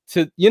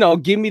to, you know,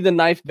 give me the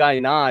knife guy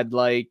nod,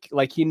 like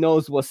he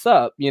knows what's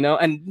up, you know,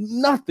 and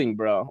nothing,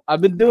 bro.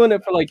 I've been doing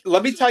it for like.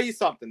 Let me tell you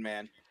something,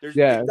 man.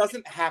 It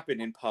doesn't happen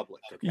in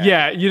public. Okay?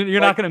 Yeah,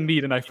 you're not gonna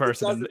meet a knife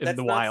person in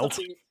the wild.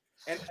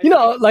 You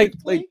know, like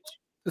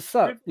what's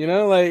up, you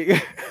know,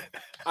 like.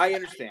 I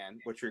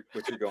understand what you're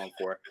going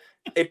for.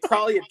 It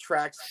probably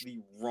attracts the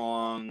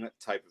wrong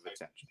type of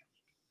attention.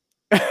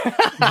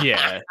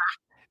 Yeah.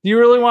 Do you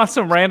really want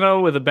some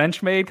rando with a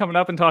Benchmade coming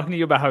up and talking to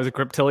you about how his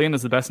Griptilian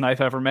is the best knife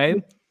ever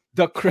made?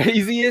 The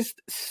craziest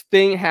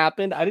thing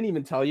happened. I didn't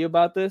even tell you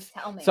about this.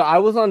 Tell me. So I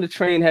was on the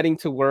train heading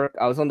to work.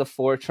 I was on the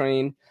 4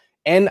 train,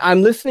 and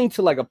I'm listening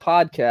to like a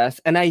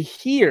podcast, and I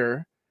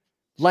hear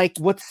like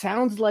what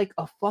sounds like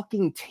a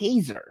fucking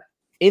taser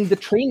in the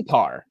train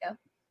car. Yeah.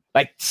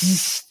 Like,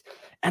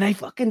 and I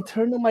fucking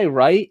turned to my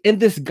right, and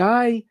this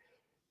guy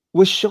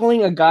was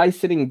showing a guy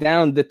sitting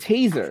down the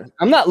taser.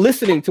 I'm not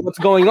listening to what's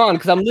going on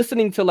because I'm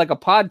listening to like a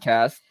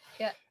podcast.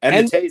 Yeah.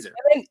 And the taser.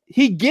 And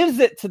he gives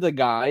it to the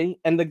guy,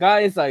 and the guy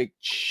is like,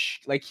 shh,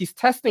 like he's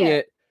testing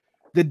it.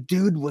 The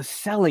dude was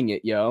selling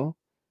it, yo.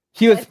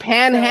 He was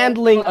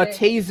panhandling a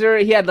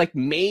taser. He had like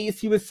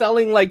mace. He was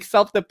selling like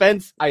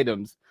self-defense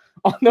items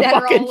on the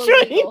fucking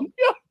train.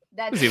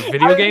 Is he a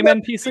video game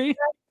NPC?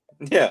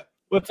 Yeah.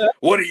 What's that?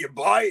 What are you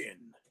buying?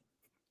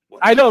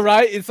 I know,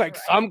 right? It's like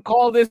some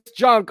call this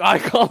junk, I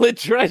call it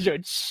treasure.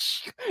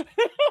 So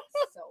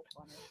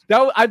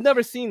funny. I've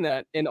never seen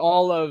that in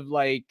all of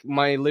like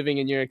my living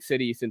in New York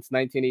City since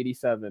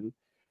 1987.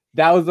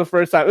 That was the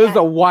first time. It was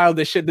the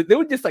wildest shit. They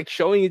were just like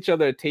showing each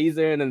other a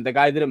taser, and then the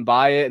guy didn't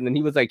buy it, and then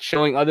he was like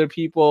showing other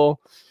people.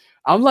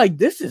 I'm like,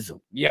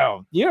 New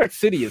York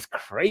City is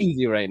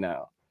crazy right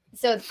now.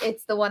 So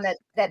it's the one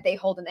that they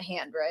hold in the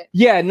hand, right?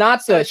 Yeah,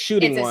 not the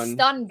shooting one. It's a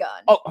stun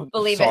gun. Oh,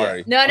 believe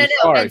sorry. it. No.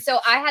 Sorry. And so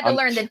I had to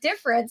learn the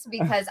difference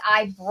because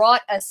I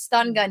brought a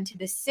stun gun to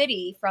the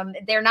city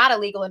they're not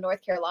illegal in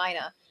North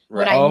Carolina.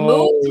 When I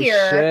moved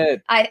here,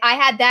 I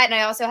had that, and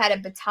I also had a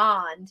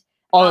baton.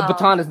 Oh, the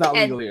baton is not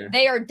legal here.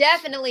 They are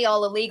definitely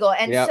all illegal.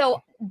 And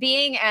so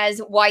being as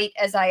white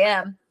as I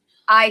am,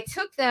 I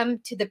took them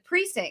to the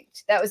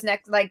precinct that was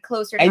next, like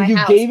closer to my house.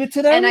 And you gave it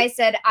to them? And I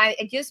said,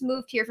 I just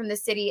moved here from the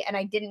city and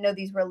I didn't know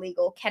these were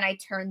illegal. Can I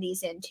turn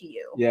these into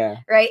you? Yeah.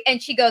 Right.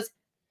 And she goes,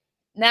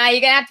 nah,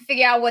 you're going to have to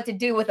figure out what to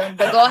do with them,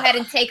 but go ahead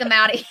and take them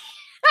out of here.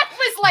 I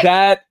was like,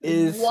 that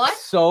is what?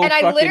 So and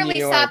I literally New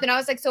York. stopped and I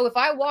was like, so if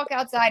I walk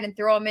outside and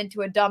throw them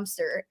into a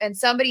dumpster and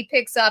somebody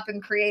picks up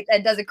and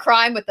does a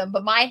crime with them,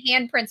 but my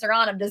handprints are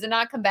on them, does it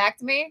not come back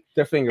to me?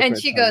 Their fingerprints.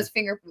 And she goes,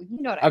 fingerprint.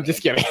 You know what I mean? I'm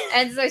just kidding.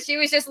 And so she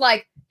was just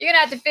like, you're gonna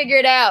have to figure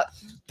it out.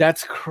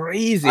 That's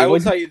crazy. I will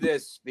tell you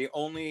this: the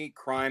only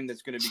crime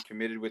that's going to be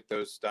committed with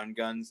those stun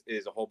guns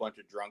is a whole bunch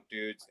of drunk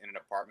dudes in an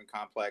apartment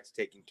complex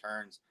taking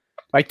turns,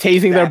 like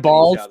tasing their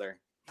balls.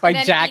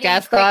 Like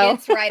Jackass style.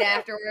 Right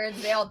afterwards,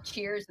 they all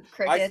cheers with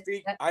crickets.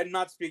 I'm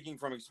not speaking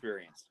from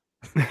experience.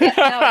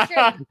 Yeah,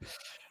 no, true.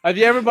 Have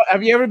you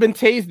ever been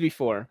tased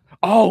before?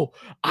 Oh,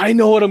 I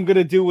know what I'm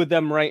gonna do with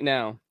them right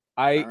now.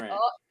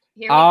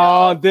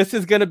 This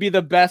is gonna be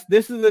the best.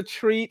 This is a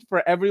treat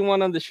for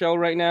everyone on the show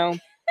right now.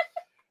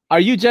 Are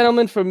you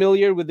gentlemen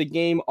familiar with the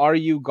game Are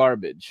You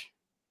Garbage?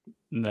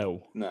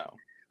 No.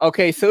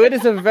 Okay, so it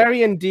is a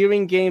very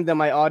endearing game that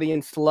my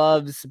audience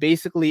loves.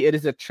 Basically, it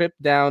is a trip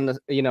down,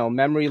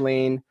 memory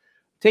lane,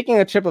 taking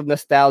a trip of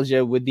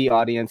nostalgia with the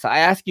audience. I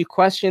ask you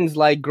questions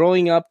like,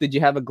 growing up, did you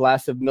have a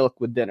glass of milk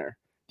with dinner?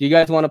 Do you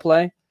guys want to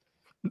play?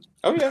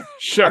 Oh yeah,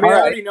 sure. I mean, I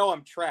already know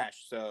I'm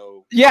trash,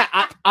 so yeah.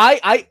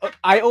 I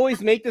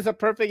always make this a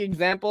perfect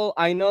example.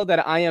 I know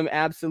that I am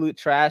absolute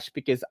trash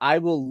because I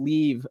will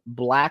leave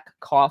black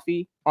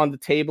coffee on the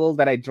table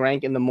that I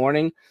drank in the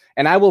morning,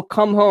 and I will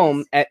come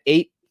home at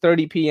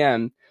 8:30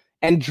 p.m.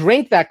 and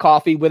drink that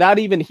coffee without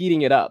even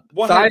heating it up.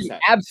 100%. So I'm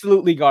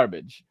absolutely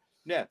garbage.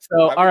 Yeah.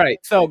 So all right.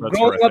 So That's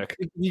growing horrific.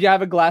 up, you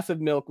have a glass of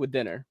milk with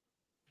dinner.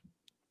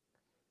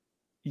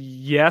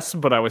 Yes,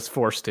 but I was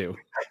forced to.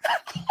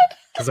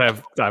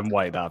 Because I'm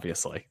white,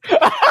 obviously.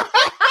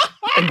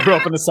 And grew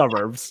up in the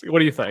suburbs. What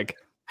do you think?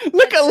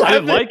 Look at I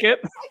didn't like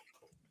it.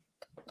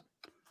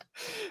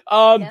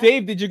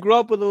 Dave, did you grow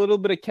up with a little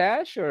bit of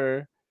cash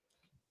or?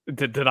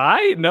 Did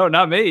I? No,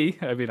 not me.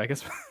 I mean, I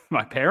guess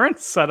my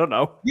parents. I don't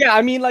know. Yeah,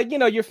 I mean, like,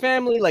 your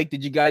family. Like,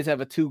 did you guys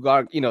have a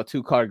two-car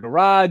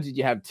garage? Did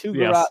you have two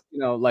garage?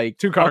 Like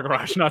two-car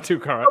garage, not two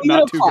car,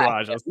 not two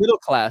garages. Middle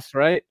class,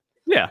 right?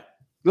 Yeah.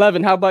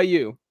 Levin, how about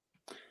you?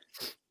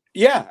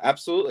 Yeah,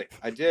 absolutely.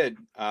 I did.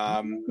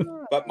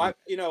 But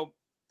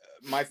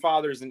my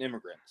father's an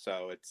immigrant,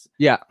 so it's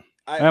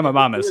my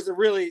mom is. It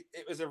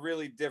was a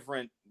really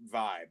different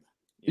vibe.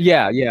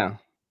 Yeah.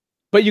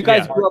 But you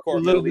guys grew up with a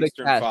little bit of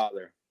cash.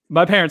 Father.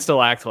 My parents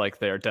still act like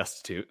they're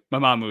destitute. My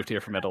mom moved here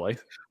from Italy.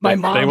 My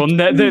mom, they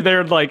will.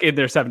 They're like in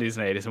their 70s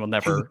and 80s and will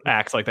never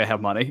act like they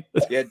have money.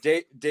 Yeah,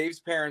 Dave's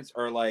parents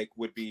are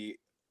would be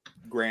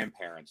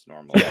grandparents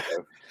normally.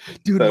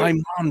 Dude, my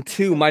mom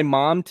too. My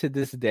mom to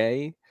this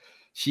day,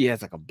 she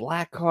has like a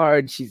black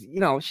card. She's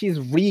she's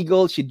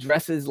regal. She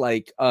dresses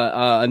like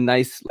a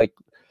nice, like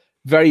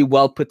very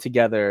well put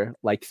together,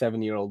 like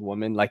 7-year-old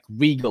woman, like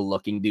regal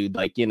looking dude.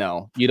 Like, you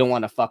don't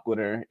want to fuck with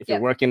her. If you're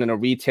working in a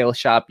retail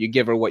shop, you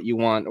give her what you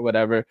want or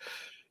whatever.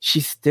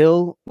 She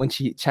still, when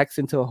she checks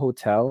into a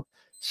hotel,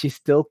 she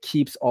still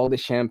keeps all the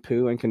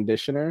shampoo and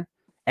conditioner.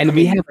 And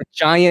we have a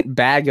giant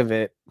bag of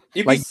it.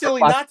 You'd be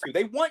silly not to.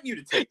 They want you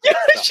to take it.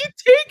 Yeah, she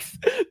takes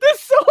the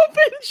soap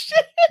and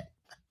shit.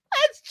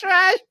 That's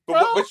trash,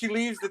 bro. But she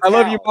leaves the towel, towel.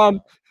 I love you,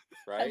 Mom.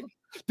 Right?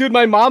 Dude,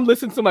 my mom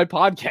listens to my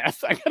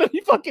podcast. I gotta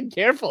be fucking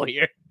careful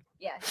here.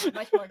 Yeah,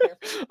 much more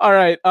careful. All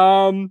right.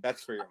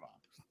 That's for your mom.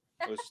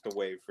 It was just a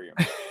wave for your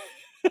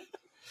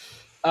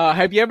mom.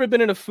 Have you ever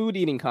been in a food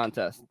eating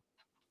contest?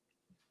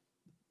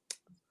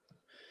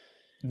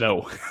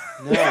 No.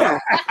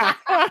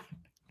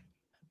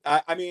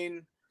 I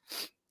mean,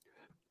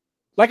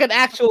 like an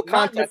actual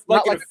contest,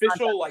 like an like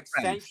official, like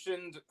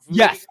sanctioned. Food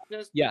yes.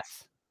 contest?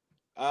 Yes.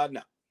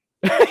 No.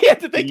 You have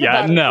to think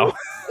about it. No.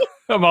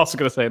 I'm also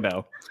gonna say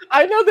no.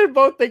 I know they're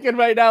both thinking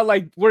right now,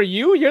 like, were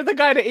you? You're the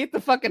guy that ate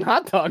the fucking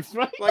hot dogs,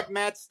 right? Like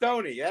Matt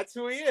Stoney. That's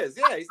who he is.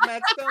 Yeah, he's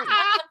Matt Stoney.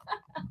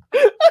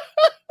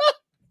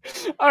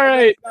 All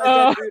right.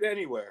 Not that dude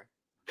anywhere.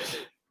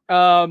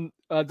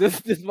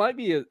 This might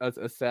be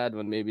a sad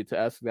one, maybe, to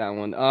ask that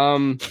one.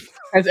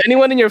 Has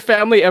anyone in your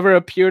family ever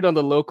appeared on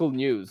the local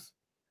news?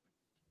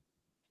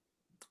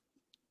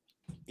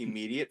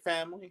 Immediate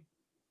family?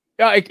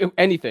 Yeah,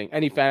 anything,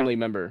 any family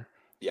member.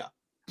 Yeah.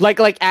 Like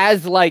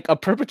as like a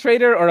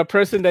perpetrator or a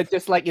person that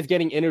just like is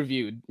getting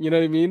interviewed. You know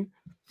what I mean?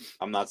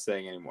 I'm not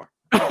saying anymore.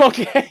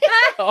 Okay.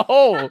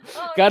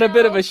 Got a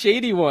bit of a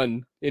shady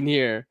one in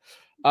here.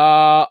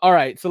 All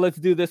right, so let's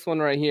do this one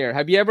right here.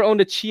 Have you ever owned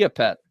a chia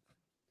pet?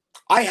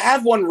 I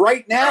have one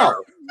right now.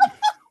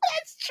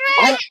 That's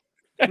true.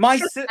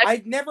 I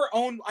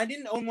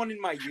didn't own one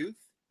in my youth.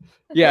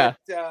 Yeah.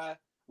 But,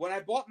 when I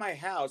bought my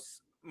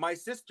house, my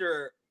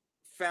sister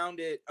found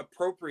it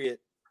appropriate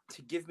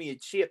to give me a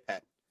chia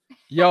pet.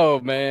 Yo,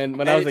 man,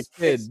 when I was a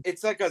kid.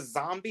 It's like a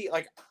zombie.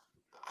 Like,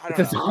 I don't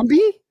know. It's a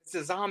zombie? It's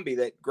a zombie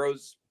that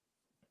grows.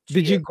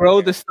 Did you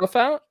grow the stuff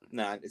out?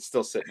 Nah, it's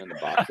still sitting in the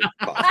box.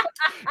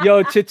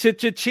 Yo,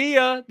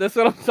 chia. That's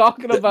what I'm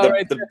talking about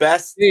right the there.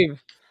 Best.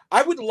 Dave.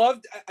 I would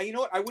love. You know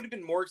what? I would have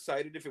been more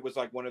excited if it was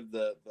like one of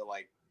the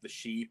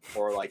sheep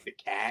or like the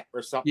cat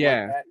or something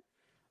like that.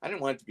 I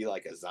didn't want it to be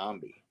like a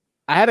zombie.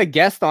 I had a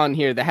guest on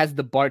here that has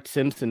the Bart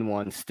Simpson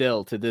one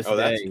still to this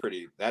day.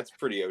 That's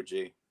pretty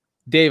OG.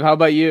 Dave, how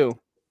about you?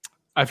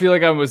 I feel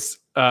like I was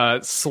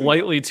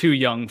slightly too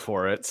young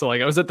for it. So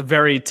like I was at the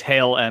very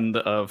tail end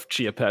of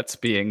chia pets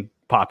being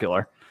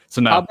popular.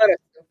 So no.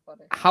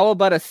 How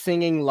about a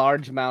singing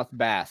largemouth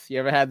bass? You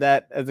ever had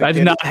that as a kid? I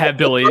did not have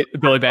Billy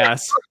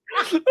Bass.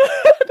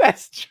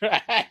 That's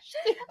trash. I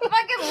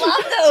fucking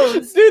love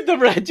those. Dude, the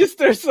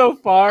register so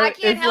far. I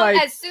can't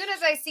help. As soon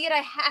as I see it, I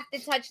have to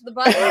touch the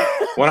button.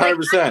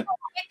 100%. Hit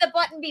the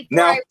button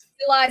before I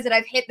realize that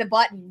I've hit the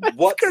button.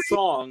 What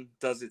song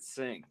does it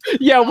sing?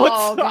 Yeah, what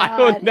song? I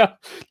don't know.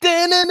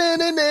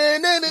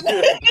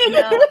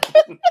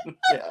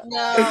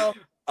 No.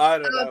 I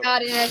don't know.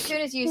 God! And as soon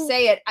as you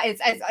say it,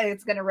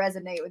 it's gonna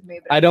resonate with me.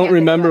 But I don't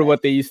remember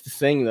what they used to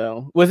sing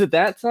though. Was it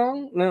that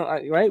song? No,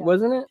 right? Yeah.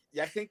 Wasn't it?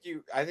 Yeah,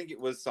 I think it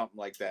was something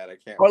like that. I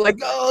can't. Or like,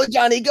 "Oh,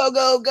 Johnny, go,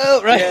 go,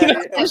 go!" Right?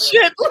 Yeah,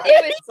 shit. It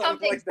was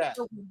something like that.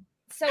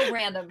 So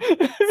random.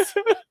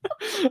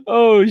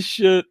 Oh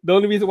shit! The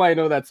only reason why I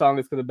know that song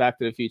is because of Back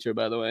to the Future,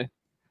 by the way.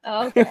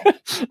 Oh, okay.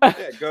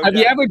 Have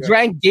you ever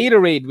drank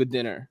Gatorade with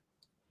dinner?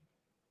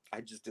 I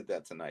just did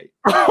that tonight.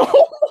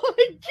 Oh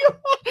my god,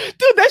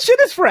 dude, that shit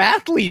is for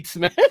athletes,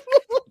 man.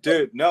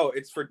 Dude, no,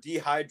 it's for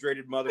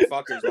dehydrated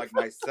motherfuckers like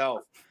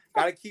myself.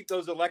 Gotta keep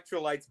those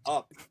electrolytes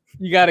up.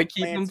 You gotta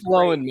keep them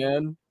flowing,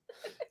 man.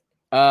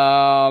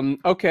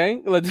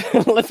 Okay,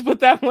 let's put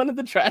that one in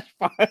the trash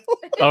pile.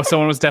 Oh,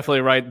 someone was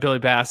definitely right. Billy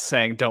Bass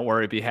saying, "Don't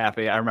worry, be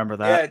happy." I remember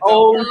that.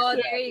 Yeah,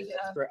 there you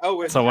go.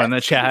 Oh, someone in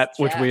the chat,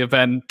 which we have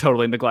been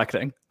totally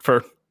neglecting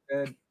for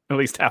at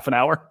least half an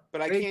hour.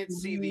 But I can't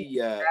see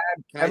the.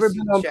 Ever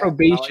been on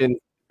probation?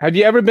 Have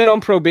you ever been on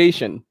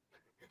probation?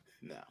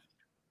 No.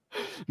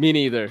 Me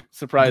neither.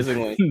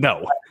 Surprisingly,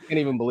 no. I can't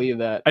even believe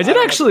that. I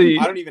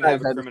don't even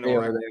have a criminal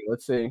record.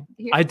 Let's see.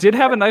 I did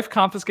have a knife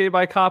confiscated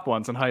by a cop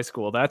once in high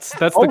school. That's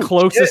the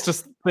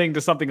closest thing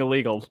to something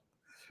illegal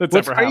that's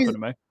ever happened to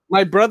me.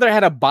 My brother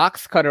had a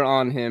box cutter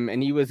on him,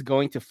 and he was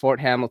going to Fort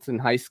Hamilton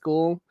High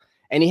School.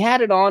 And he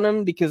had it on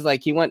him because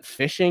like he went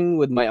fishing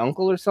with my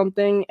uncle or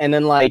something, and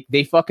then like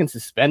they fucking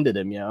suspended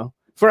him,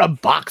 for a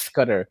box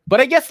cutter. But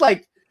I guess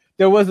like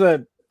there was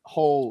a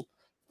whole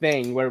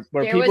thing where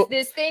there was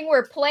this thing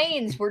where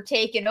planes were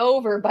taken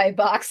over by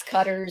box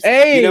cutters.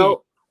 Hey, you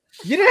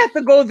didn't have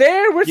to go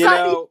there. We're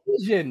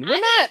Southeast Asian.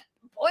 We're not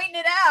pointing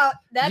it out.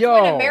 That's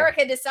when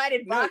America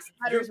decided box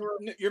cutters were.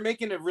 You're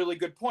making a really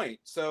good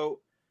point. So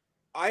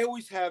I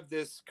always have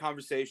this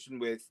conversation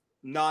with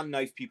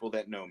non-knife people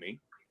that know me.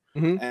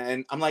 Mm-hmm.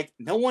 And I'm like,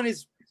 no one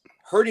is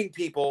hurting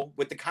people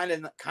with the kind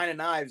of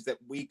knives that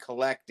we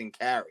collect and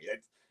carry.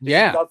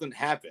 It doesn't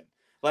happen.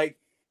 Like,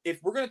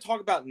 if we're going to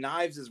talk about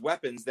knives as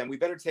weapons, then we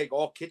better take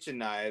all kitchen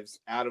knives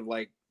out of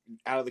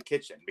the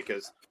kitchen,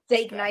 because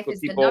steak knife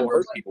is the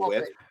number one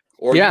with.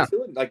 Or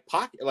like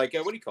pocket, like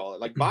what do you call it?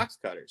 Like box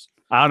cutters.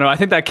 I don't know. I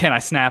think that "Can I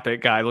Snap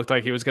It" guy looked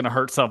like he was going to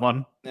hurt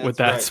someone with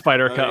that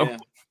Spyderco. Yeah.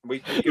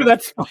 We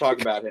don't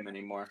talk about him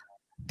anymore.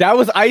 That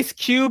was Ice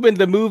Cube in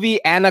the movie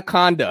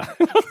Anaconda.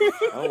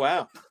 Oh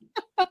wow,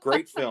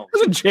 great film.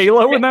 Was it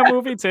J-Lo in that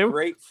movie too?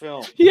 Great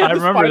film. I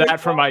remember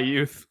that from my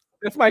youth.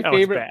 That's my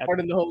favorite part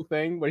in the whole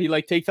thing, where he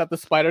like takes out the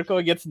Spyderco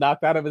and gets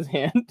knocked out of his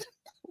hand.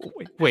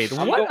 Wait,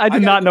 what? I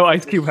did not know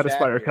Ice Cube had a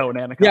Spyderco in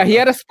Anaconda. Yeah, he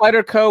had a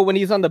Spyderco when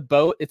he's on the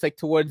boat. It's like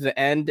towards the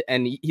end,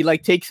 and he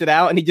like takes it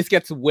out, and he just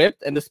gets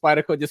whipped, and the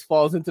Spyderco just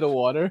falls into the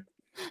water.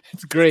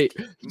 It's great.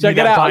 Check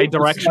it out.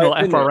 Bi-directional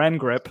FRN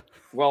grip.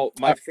 Well,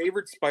 my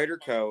favorite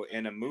Spyderco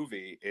in a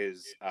movie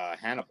is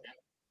Hannibal.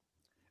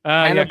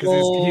 Yeah,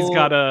 because he's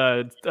got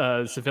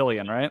a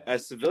civilian, right? A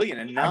civilian,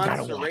 and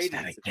non-serrated. I gotta watch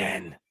that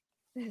again.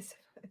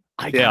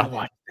 I gotta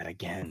watch that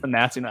again. A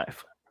Nazi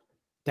knife.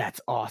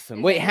 That's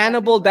awesome. Wait,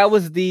 Hannibal, that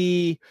was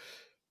the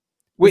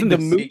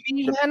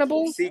movie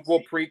Hannibal?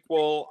 Sequel,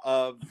 prequel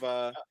of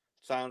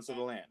Silence of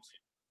the Lambs.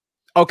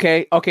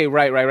 Okay,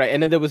 right.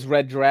 And then there was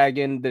Red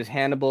Dragon, there's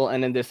Hannibal,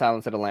 and then there's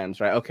Silence of the Lambs,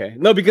 right? Okay.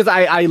 No, because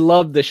I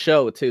love the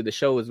show, too. The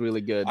show was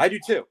really good. I do,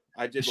 too.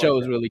 The show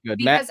was really good.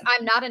 Because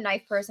I'm not a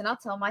knife person, I'll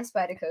tell my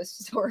Spyderco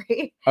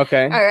story.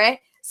 Okay. All right.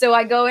 So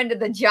I go into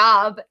the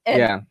job,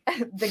 and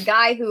the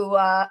guy who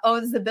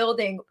owns the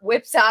building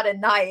whips out a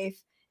knife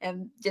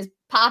and just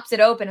pops it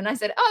open. And I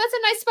said, "Oh, that's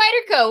a nice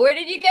Spyderco. Where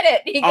did you get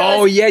it?" He goes,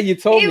 "Oh yeah, you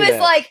told me." He was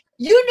like,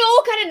 "You know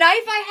what kind of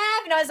knife I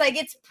have?" And I was like,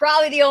 "It's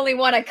probably the only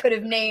one I could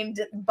have named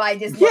by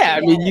just." Yeah,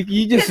 I mean,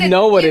 you just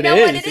know what it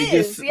is. It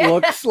just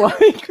looks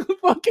like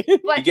fucking.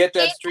 But you get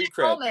that street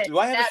cred. Do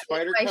I have a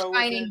Spyderco? My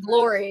shining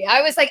glory.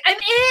 I was like, "I'm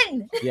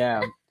in."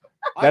 Yeah.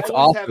 That's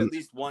awesome. I have at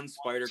least one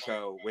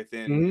Spyderco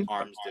within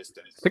arm's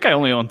distance. I think I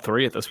only own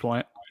 3 at this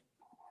point.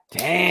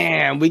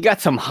 Damn, we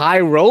got some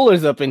high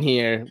rollers up in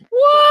here.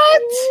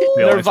 What?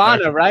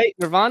 Nirvana, right?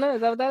 Nirvana?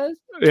 Is that what that is?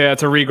 Yeah,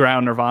 it's a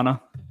reground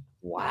Nirvana.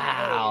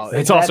 Wow.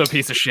 It's also a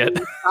piece of shit.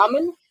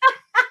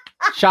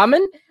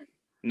 Shaman?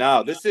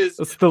 No, this is...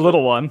 It's the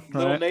little one,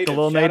 right? Native. The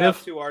little Shout native.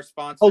 Out to our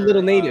sponsor,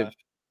 Little Native.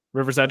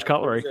 River's Edge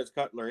Cutlery. River's Edge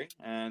Cutlery.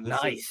 And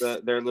this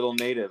is their little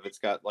native. It's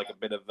got like a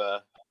bit of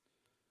a...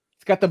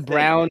 It's got the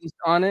browns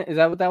on it. Is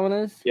that what that one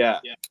is? Yeah.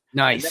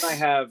 Nice. And then I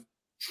have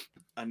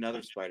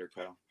another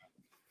Spyderco.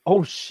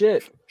 Oh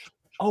shit!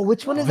 Oh,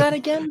 which one is that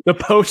again? The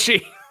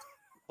Pochi.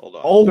 Hold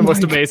on. Oh, the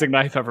most amazing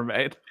knife ever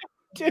made.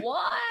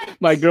 What?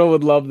 My girl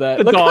would love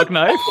that. The dog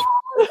knife.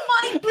 Oh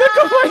my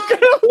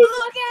god!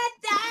 Look at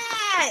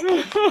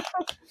that!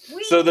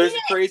 So there's a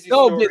crazy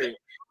story.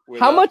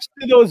 How much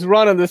do those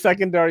run on the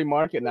secondary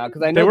market now?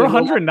 Because I know they were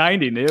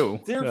 190 new.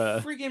 They're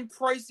freaking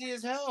pricey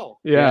as hell.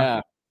 Yeah.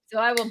 So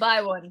I will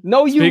buy one.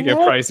 No, you Speaking of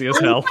pricey as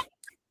hell.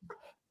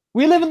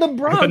 We live in the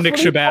Bronx. The Nick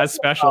Shabazz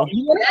special.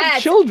 You want to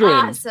have children.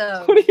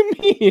 Awesome. What do you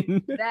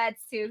mean?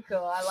 That's too cool.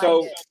 I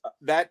like it.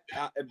 That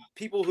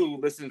people who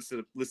listen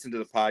to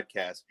the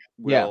podcast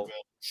will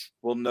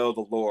know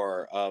the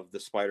lore of the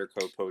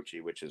Spyderco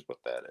Pochi, which is what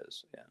that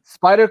is. Yeah.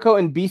 Spyderco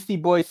and Beastie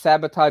Boys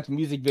Sabotage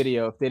music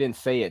video. If they didn't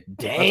say it,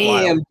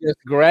 damn, just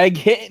Greg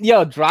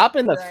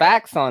dropping the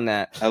facts on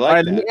that. I like All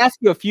right, that. let me ask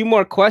you a few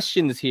more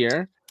questions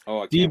here.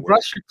 Oh, do you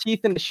brush your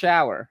teeth in the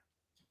shower?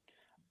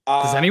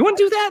 Does anyone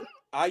do that?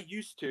 I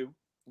used to.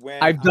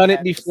 When I've done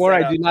it before.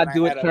 I do not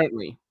do it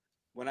currently.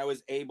 When I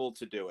was able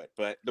to do it,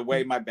 but the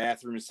way my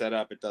bathroom is set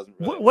up, it doesn't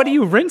really. What do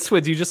you rinse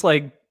with? Do you just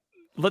like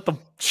let the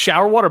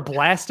shower water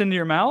blast into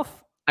your mouth?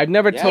 I've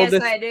never told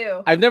this. I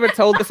do. I've never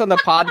told this on the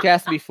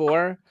podcast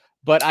before,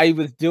 but I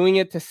was doing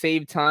it to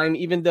save time,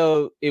 even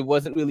though it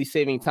wasn't really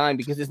saving time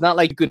because it's not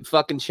like you could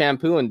fucking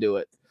shampoo and do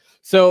it.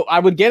 So I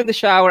would get in the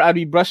shower, I'd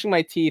be brushing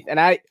my teeth, and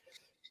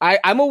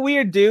I'm a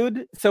weird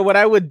dude. So what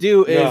I would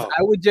do is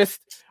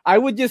I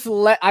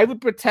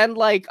would pretend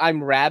like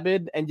I'm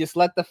rabid and just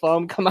let the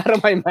foam come out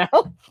of my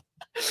mouth.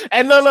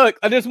 And then look,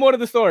 there's more to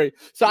the story.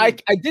 So I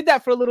did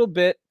that for a little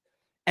bit.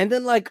 And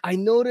then like I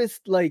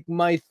noticed like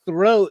my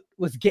throat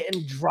was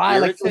getting dry,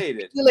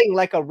 irritated. like feeling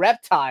like a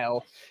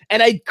reptile.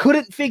 And I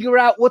couldn't figure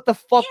out what the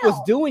fuck was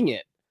doing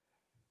it.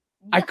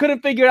 I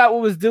couldn't figure out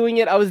what was doing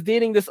it. I was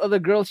dating this other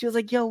girl. She was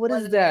like, "Yo, what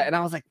is that?" And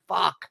I was like,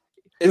 "Fuck."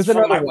 It was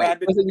another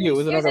white. It wasn't you. It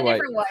was another white.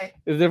 It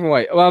was a different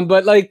white.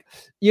 But like,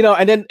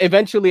 and then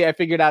eventually I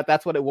figured out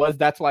that's what it was.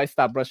 That's why I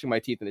stopped brushing my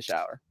teeth in the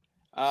shower.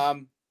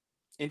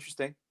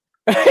 Interesting.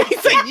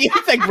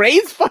 It's like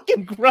Ray's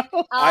fucking gross.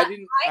 I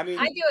do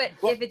it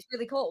if it's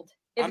really cold.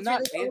 I'm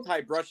not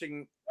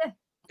anti-brushing. Yeah.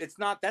 That's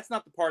not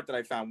the part that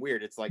I found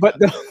weird. It's like, look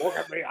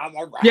at me, I'm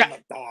a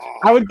rabbit dog.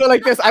 I would go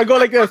like this.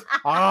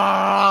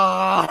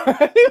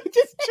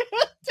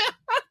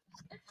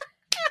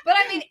 But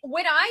I mean,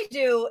 when I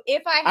do,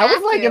 if I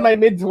was like in my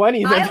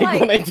mid-20s, I think,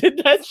 when I did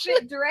that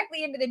shit.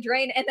 Directly into the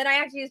drain, and then I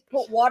actually just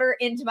put water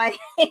into my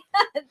hands.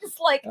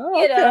 Like,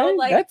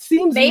 that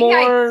seems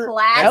more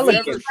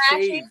elegant.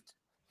 Shaved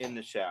in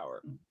the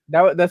shower.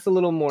 That's a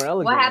little more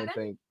elegant, I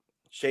think.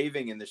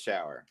 Shaving in the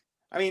shower.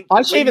 I mean,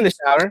 I shave in the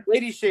shower.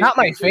 Ladies shave. Not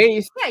my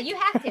face. Yeah, you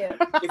have to.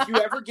 If you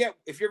ever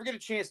get a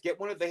chance, get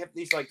one of they have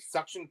these like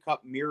suction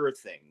cup mirror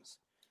things.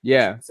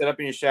 Yeah. Set up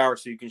in your shower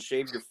so you can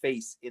shave your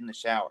face in the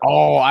shower.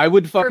 Oh, I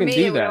would fucking do that. For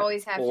me, it would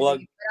always have to be, but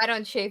I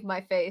don't shave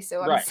my face,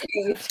 so I'm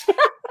saved.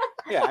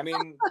 Yeah, I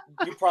mean,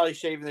 you probably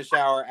shave in the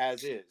shower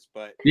as is,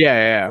 but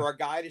yeah. For a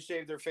guy to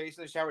shave their face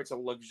in the shower, it's a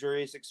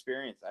luxurious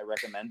experience. I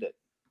recommend it.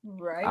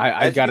 Right.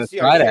 I gotta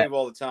try that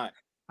all the time.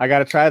 I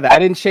gotta try that. I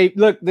didn't shave.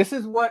 Look, this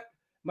is what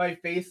my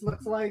face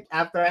looks like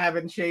after I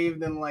haven't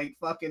shaved in like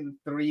fucking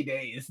 3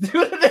 days.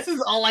 Dude, this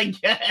is all I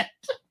get.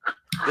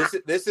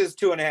 This is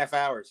 2.5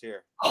 hours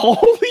here.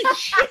 Holy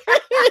shit.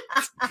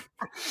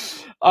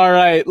 All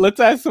right, let's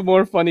ask some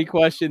more funny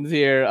questions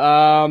here.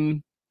 How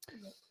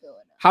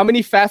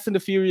many Fast and the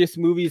Furious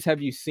movies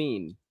have you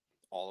seen?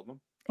 All of them.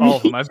 All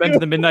of them. I've been to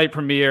the midnight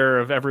premiere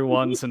of every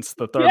one since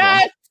the third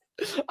one.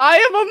 I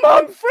am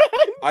among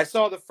friends. I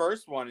saw the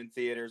first one in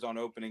theaters on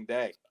opening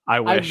day. I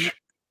wish.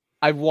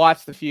 I've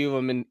watched a few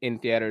of them in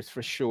theaters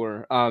for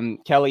sure.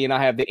 Kelly and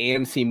I have the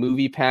AMC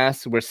Movie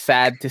Pass. We're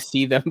sad to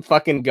see them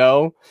fucking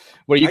go.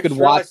 Where you could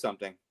watch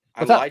something.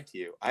 I lied to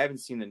you. I haven't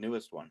seen the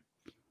newest one.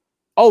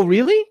 Oh,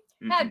 really?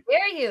 How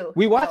dare you?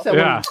 We watched that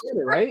one in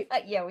theater, right?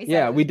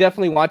 We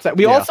definitely watched that.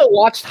 We also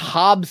watched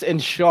Hobbs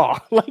and Shaw.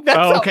 Like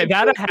that's okay.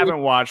 That I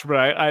haven't watched, but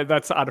I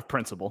that's out of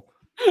principle.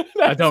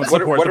 I don't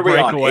support what the are we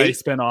on? Breakaway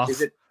spinoff.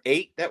 Is it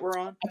 8 that we're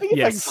on? I think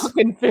it's like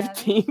fucking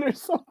 15 or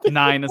something.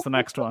 9 is the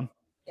next one.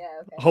 Yeah.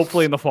 Okay.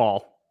 Hopefully in the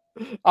fall.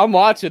 I'm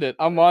watching it.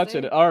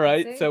 All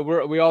right. So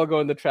we all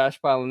go in the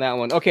trash pile on that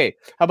one. Okay.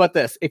 How about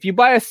this? If you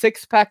buy a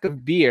 6-pack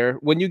of beer,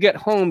 when you get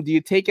home, do you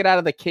take it out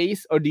of the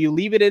case or do you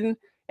leave it in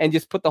and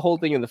just put the whole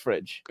thing in the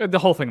fridge? The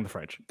whole thing in the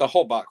fridge. The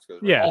whole box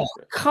goes. Yeah. Oh,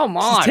 come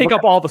on. Just take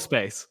up all the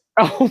space.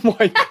 Oh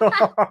my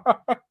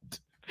god.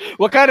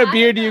 What kind of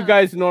beer do you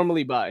guys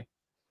normally buy?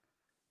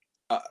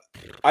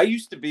 I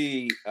used to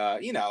be,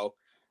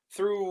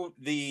 through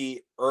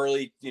the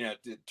early,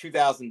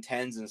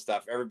 2010s and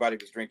stuff, everybody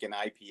was drinking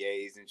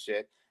IPAs and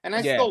shit. And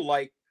I still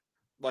like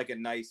a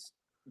nice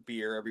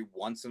beer every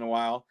once in a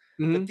while.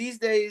 Mm-hmm. But these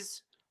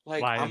days,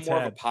 I'm more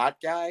of a pot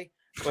guy.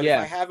 But if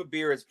I have a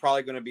beer, it's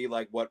probably going to be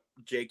like what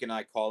Jake and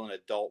I call an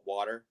adult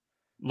water.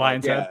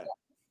 Lion's Head.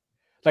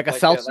 Like a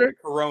seltzer? Like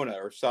a Corona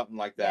or something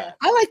like that.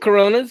 I like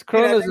Coronas.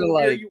 Coronas are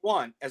like... you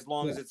want, as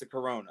long as it's a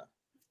Corona.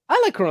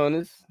 I like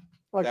Coronas.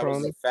 That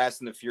was a Fast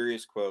and the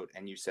Furious quote,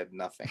 and you said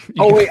nothing.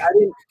 Oh wait,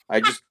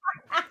 I just.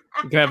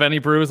 You can have any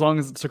brew as long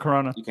as it's a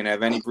Corona. You can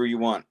have any brew you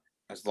want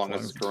as long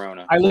as it's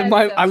Corona. I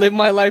live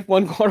my life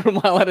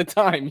 1/4 mile at a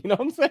time. You know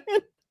what I'm saying?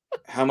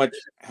 How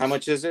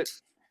much is it?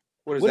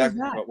 What is that?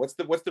 What's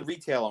the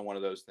retail on one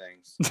of those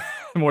things?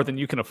 More than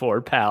you can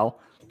afford, pal.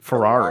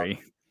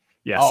 Ferrari.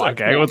 Yes.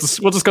 Okay. We'll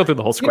just go through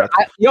the whole script.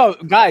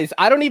 Guys,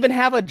 I don't even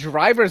have a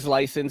driver's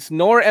license,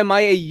 nor am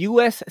I a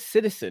U.S.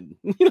 citizen.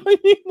 You know what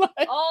I mean?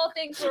 All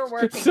things we're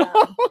working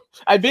on.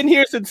 I've been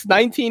here since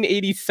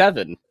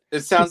 1987.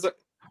 It sounds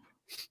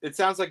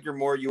like you're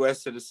more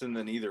U.S. citizen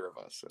than either of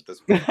us at this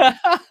point.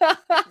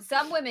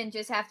 Some women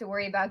just have to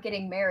worry about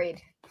getting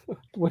married.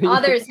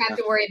 Others have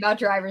to worry about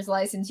driver's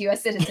license,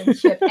 U.S.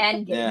 citizenship,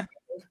 and getting married.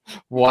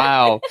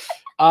 Wow.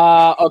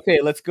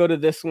 Okay, let's go to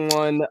this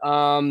one.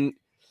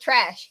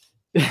 Trash.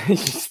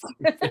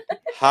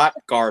 Hot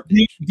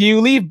garbage. Do you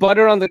leave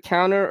butter on the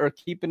counter or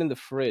keep it in the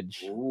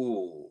fridge?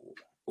 Ooh.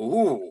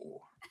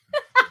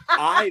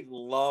 I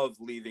love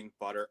leaving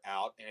butter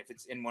out, and if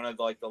it's in one of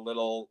the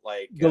little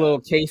little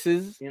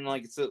cases,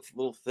 it's a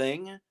little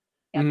thing.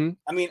 Mm-hmm.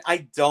 I mean,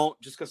 I don't,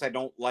 just because I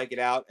don't like it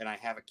out, and I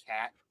have a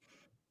cat.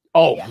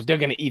 Oh, they're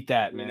gonna eat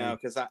that, man.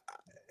 Because I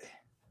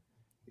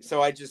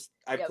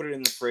put it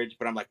in the fridge,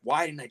 but I'm like,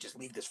 why didn't I just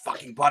leave this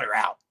fucking butter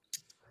out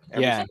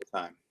every single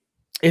time?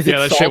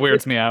 That shit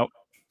weirds me out.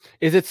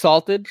 Is it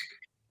salted?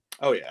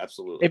 Oh yeah,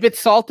 absolutely. If it's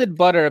salted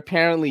butter,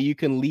 apparently you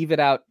can leave it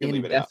out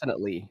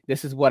indefinitely.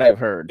 This is what I've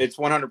heard. It's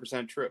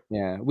 100% true.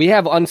 Yeah, we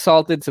have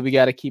unsalted, so we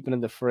got to keep it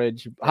in the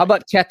fridge. How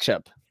about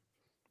ketchup?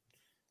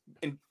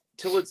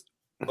 Until it's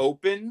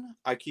open,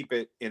 I keep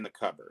it in the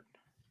cupboard.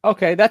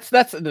 Okay, that's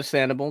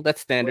understandable. That's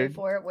standard.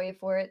 Wait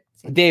for it.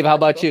 Dave, how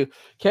about you?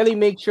 Kelly,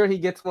 make sure he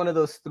gets one of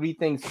those 3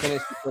 things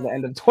finished before the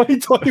end of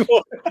 2021.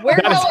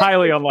 That is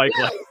highly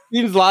unlikely.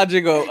 Seems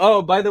logical.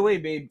 Oh, by the way,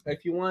 babe,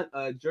 if you want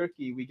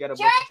jerky, we got a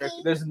bunch of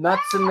jerky. There's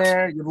nuts in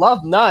there. You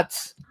love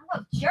nuts. I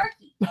love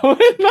jerky.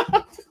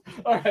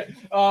 All right.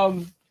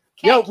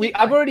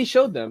 I've already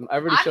showed them.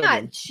 I'm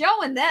not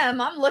showing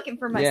them. I'm looking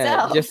for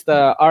myself.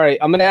 Yeah, all right.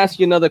 I'm gonna ask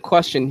you another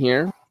question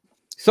here.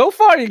 So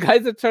far, you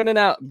guys are turning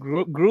out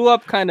grew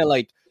up kind of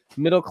like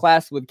middle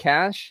class with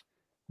cash,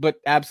 but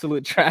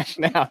absolute trash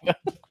now.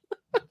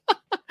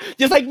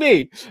 Just like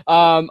me.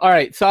 All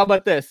right. So how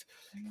about this?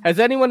 Has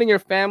anyone in your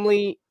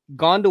family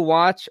gone to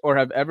watch or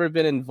have ever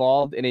been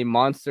involved in a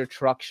monster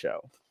truck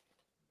show?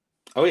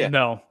 Oh yeah.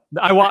 No,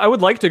 I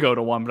would like to go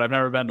to one, but I've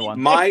never been to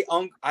one. My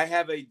uncle, I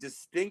have a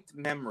distinct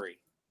memory.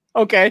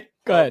 Okay,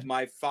 go ahead.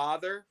 My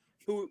father,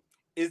 who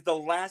is the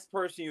last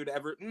person you'd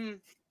ever.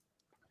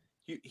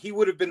 He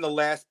would have been the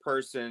last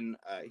person.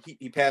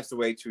 He passed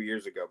away 2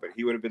 years ago, but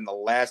he would have been the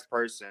last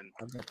person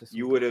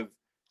you would have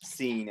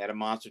seen at a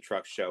monster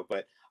truck show.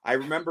 But I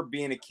remember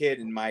being a kid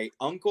and my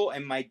uncle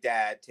and my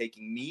dad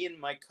taking me and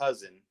my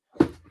cousin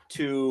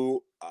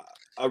to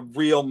a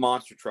real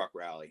monster truck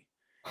rally.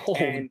 Oh,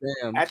 and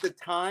damn. At the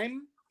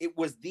time, it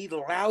was the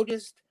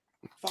loudest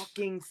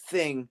fucking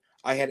thing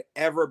I had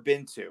ever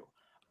been to.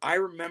 I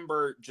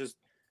remember just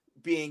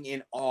being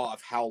in awe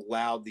of how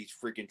loud these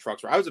freaking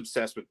trucks were. I was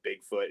obsessed with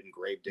Bigfoot and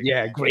Gravedigger.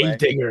 Yeah,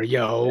 Gravedigger,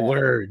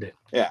 word.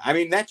 Yeah, I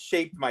mean, that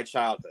shaped my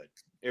childhood.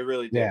 It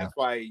really did. Yeah. That's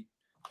why,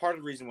 part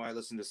of the reason why I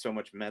listen to so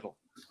much metal.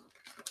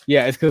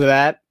 Yeah, it's because of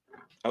that.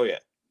 Oh, yeah.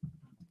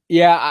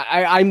 Yeah,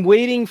 I'm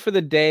waiting for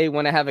the day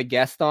when I have a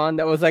guest on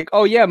that was like,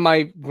 oh, yeah,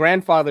 my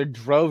grandfather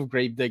drove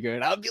Gravedigger.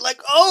 And I'll be like,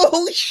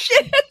 oh,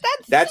 shit.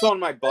 That's on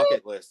my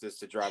bucket list, is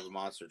to drive a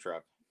monster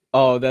truck.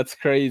 Oh, that's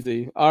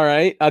crazy. All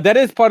right. That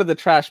is part of the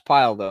trash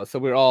pile, though. So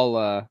we're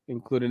all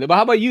included. But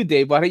how about you,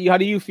 Dave? How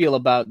do you feel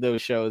about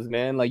those shows,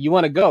 man? Like, you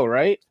want to go,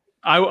 right?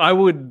 I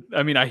would.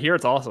 I mean, I hear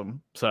it's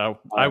awesome, so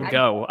I would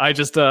go. I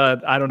just,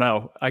 I don't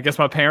know. I guess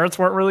my parents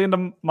weren't really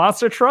into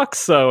monster trucks,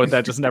 so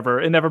that just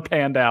never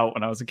panned out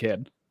when I was a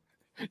kid.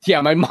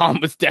 Yeah, my mom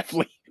was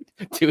definitely,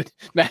 dude.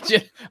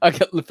 Imagine a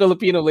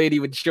Filipino lady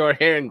with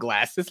short hair and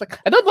glasses. Like,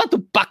 I don't want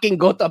to fucking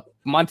go to a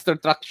monster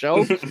truck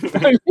show.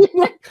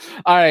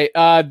 All right,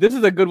 this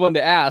is a good one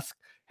to ask.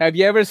 Have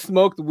you ever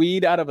smoked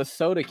weed out of a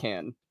soda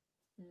can?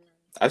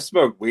 I've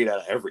smoked weed out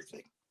of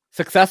everything.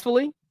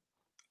 Successfully?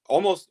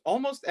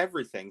 Almost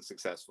everything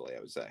successfully, I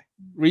would say.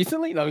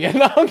 Recently? No, yeah,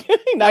 no, I'm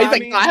kidding. No, he's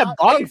like, I have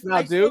bongs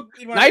now, dude.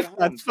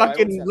 Knifenuts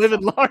fucking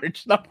living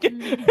large. No, I'm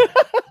kidding.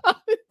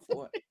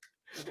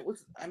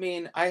 I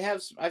mean,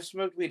 I've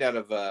smoked weed out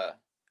of a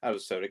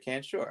soda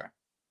can, sure.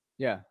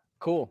 Yeah,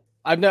 cool.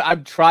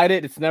 I've tried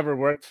it. It's never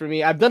worked for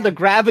me. I've done the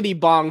gravity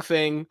bong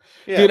thing,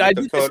 dude. I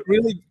did this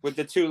really with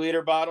the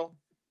 2-liter bottle.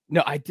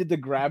 No, I did the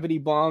gravity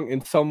bong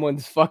in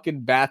someone's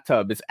fucking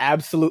bathtub. It's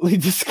absolutely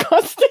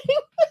disgusting.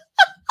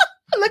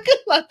 Look at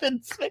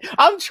London's face.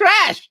 I'm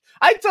trash.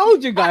 I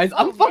told you guys,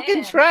 I'm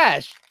fucking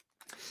trash.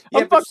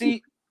 Yeah, but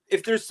see,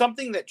 if there's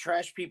something that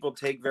trash people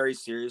take very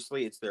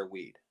seriously, it's their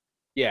weed.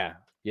 Yeah.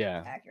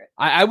 Accurate.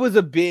 I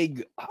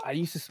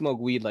used to smoke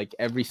weed like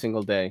every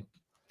single day.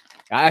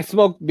 I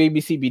smoke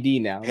baby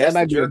CBD now. Pass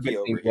the jerky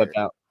over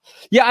here.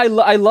 Yeah, I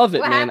love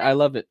it, man. I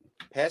love it.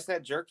 Pass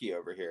that jerky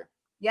over here.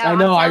 Yeah, I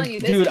know.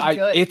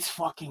 It's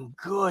fucking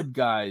good,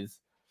 guys.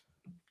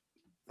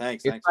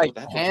 Thanks. It's like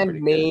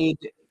handmade,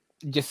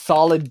 just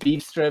solid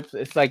beef strips.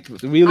 It's like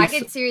really. I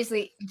could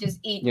seriously just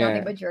eat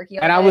nothing but jerky.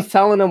 And I was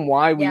telling them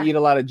why we eat a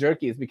lot of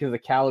jerky is because the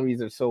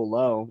calories are so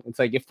low. It's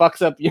like it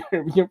fucks up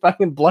your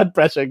fucking blood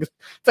pressure. It's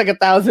like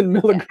 1,000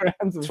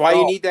 milligrams. That's why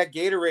you need that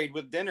Gatorade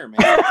with dinner, man.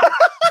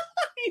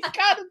 He's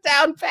got it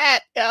down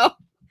pat, yo.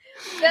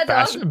 That's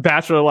awesome.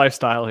 Bachelor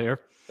lifestyle here.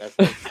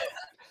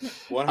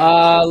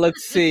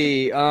 Let's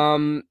see.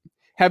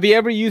 Have you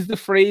ever used the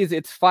phrase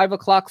 "It's 5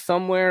 o'clock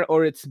somewhere"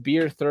 or "It's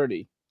beer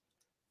 30"?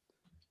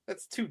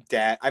 That's too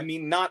I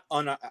mean, not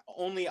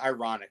only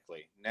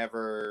ironically.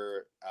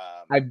 Never.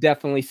 I've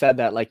definitely said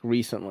that like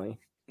recently.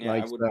 Yeah,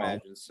 like, I would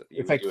imagine. So.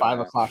 It's like 5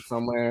 o'clock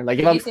somewhere. Like,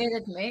 did you say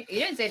that to me?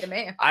 You didn't say it to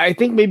me. I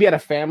think maybe at a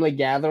family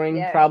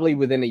gathering, probably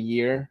within a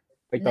year.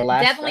 Like the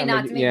last. Definitely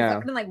not to me. Yeah.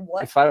 I've been like,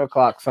 what? It's 5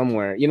 o'clock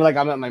somewhere. You know, like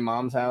I'm at my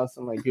mom's house.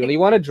 I'm like, you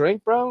want a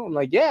drink, bro? I'm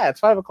like, yeah, it's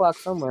 5 o'clock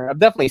somewhere. I've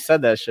definitely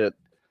said that shit.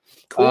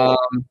 Cool.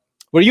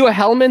 Were you a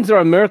Hellman's or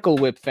a Miracle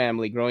Whip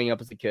family growing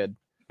up as a kid?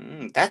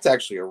 That's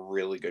actually a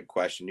really good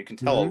question. You can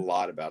tell a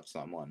lot about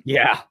someone.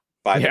 Yeah.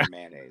 By their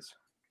mayonnaise.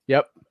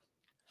 Yep.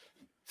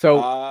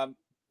 So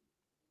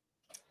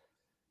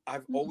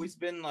I've always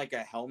been like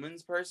a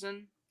Hellman's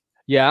person.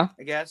 Yeah.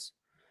 I guess.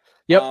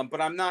 Yep.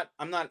 But I'm not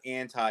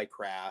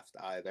anti-Kraft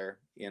either,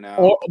 you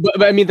know.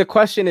 But I mean, the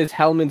question is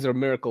Hellman's or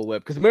Miracle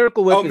Whip, because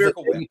Miracle Whip is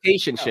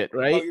imitation shit,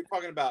 right? Oh,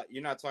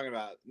 you're not talking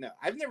about. No,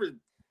 I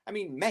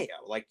mean mayo.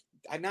 Like,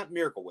 I'm not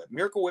Miracle Whip.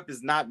 Miracle Whip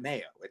is not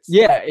mayo.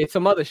 It's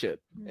some other shit.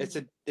 It's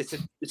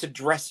a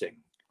dressing.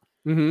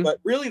 Mm-hmm. But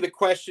really, the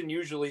question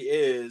usually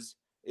is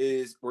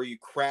were you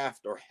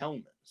Kraft or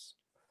Hellman's?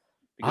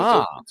 Because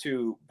those are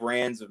two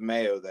brands of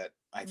mayo that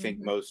I think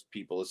most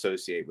people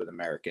associate with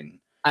American.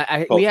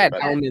 We had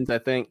Hellman's. I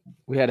think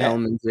we had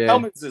Hellman's. Yeah.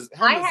 Hellman's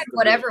I had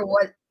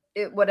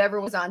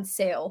whatever was on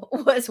sale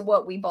was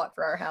what we bought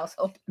for our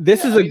household.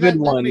 This is a good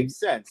one. That makes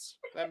sense.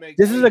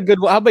 This is a good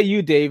one. How about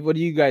you, Dave? What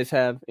do you guys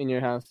have in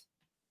your house?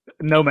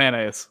 No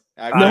mayonnaise.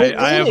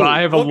 I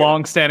have a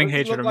long-standing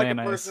hatred of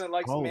mayonnaise.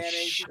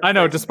 I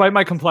know, despite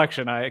my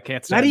complexion, I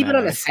can't stand. Not even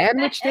mayonnaise. on a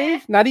sandwich,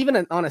 Dave. Not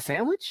even on a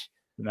sandwich.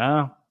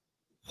 No.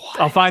 What?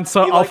 I'll find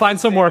some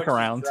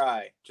workarounds.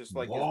 Just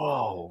like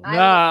whoa.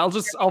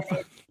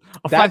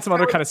 I'll find some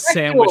other kind of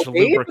sandwich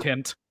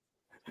lubricant,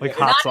 like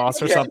hot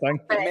sauce or something.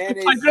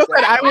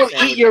 I will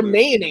eat your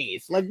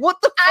mayonnaise. Like what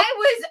the? I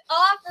was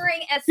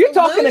offering a solution. You're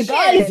talking to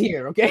guys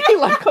here, okay?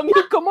 Like come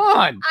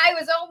on. I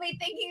was only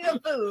thinking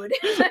of food.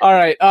 All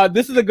right,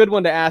 this is a good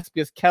one to ask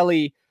because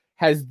Kelly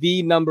has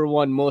the number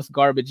one most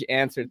garbage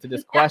answer to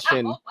this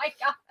question. Oh my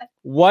god!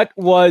 What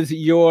was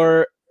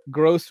your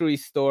grocery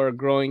store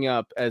growing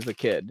up as a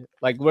kid?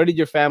 Like, where did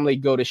your family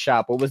go to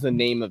shop? What was the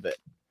name of it?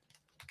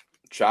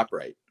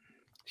 ShopRite.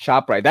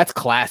 ShopRite. That's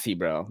classy,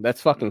 bro.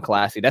 That's fucking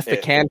classy. That's the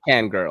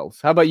can girls.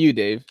 How about you,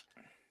 Dave?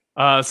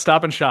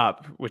 Stop and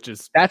Shop, which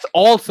is that's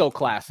also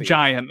classy.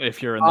 Giant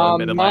if you're in the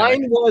mid-Atlantic.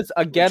 Mine was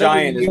a Ghetto.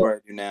 Giant is where I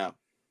do now.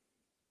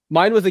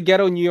 Mine was a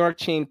ghetto New York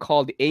chain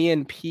called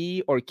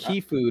A&P or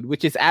Key Food,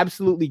 which is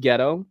absolutely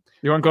ghetto.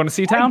 You weren't going to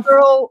C-Town? My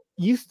girl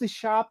used to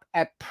shop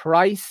at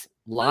Price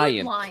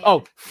Lion.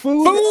 Oh,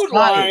 Food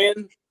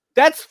Lion.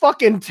 That's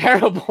fucking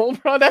terrible,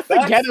 bro. That's the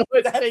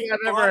ghettoest thing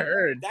I've ever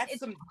heard. That's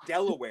some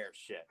Delaware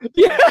shit.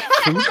 Yeah.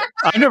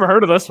 I've never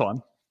heard of this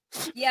one.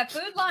 Yeah,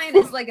 Food Lion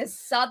is like a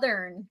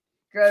southern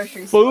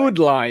grocery store. Food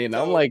Lion.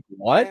 I'm like,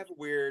 what? I have a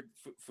weird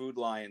Food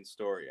Lion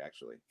story,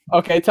 actually.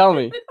 Okay, tell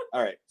me.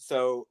 All right,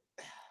 so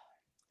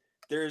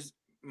there's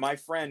my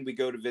friend. We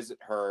go to visit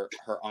her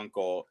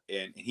uncle,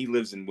 and he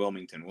lives in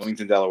Wilmington,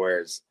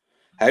 Delaware.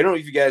 I don't know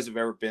if you guys have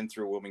ever been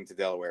through Wilmington,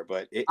 Delaware,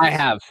 but I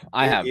have.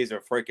 It is a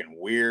freaking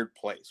weird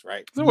place,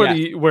 right? Is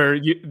it where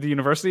the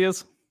university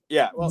is?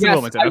 Yeah. Well, yes,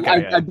 Wilmington.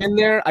 Okay, I've been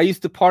there. I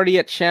used to party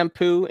at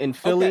Shampoo in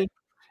Philly,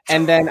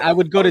 and then I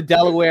would go to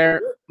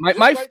Delaware.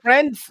 My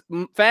friend's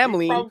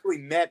family probably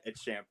met at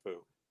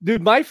Shampoo.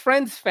 Dude, my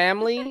friend's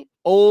family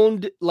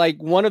owned like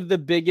one of the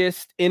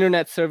biggest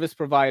internet service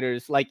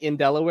providers like in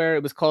Delaware.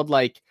 It was called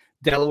like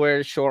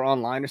Delaware Shore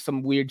Online or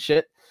some weird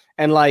shit.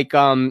 And like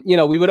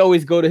we would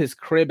always go to his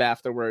crib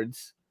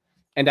afterwards.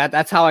 And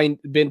that's how I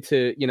been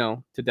to,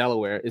 to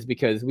Delaware, is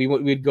because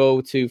we'd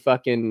go to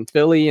fucking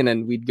Philly and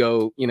then we'd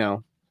go,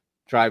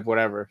 drive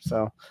whatever.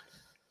 So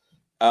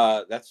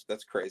that's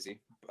crazy.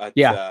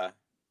 But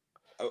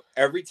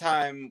every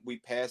time we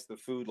pass the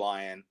Food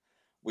Lion,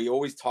 we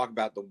always talk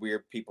about the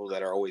weird people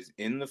that are always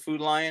in the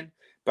Food Lion,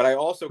 but I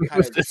also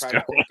kind of try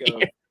to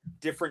think of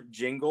different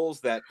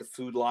jingles that the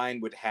Food Lion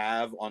would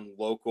have on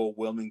local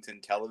Wilmington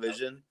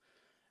television.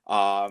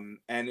 And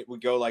it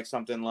would go like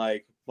something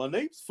like, "My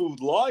name's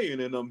Food Lion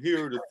and I'm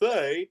here to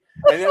say,"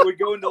 and then it would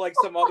go into like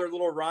some other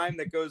little rhyme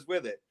that goes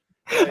with it.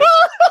 Like,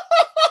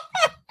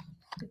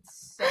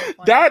 it's so funny.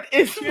 That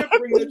is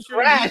bring the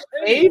trash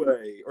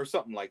anyway, or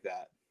something like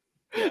that.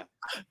 Yeah.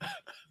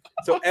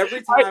 So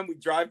every time we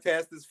drive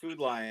past this Food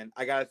Lion,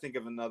 I gotta think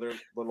of another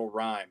little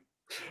rhyme.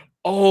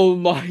 Oh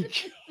my God.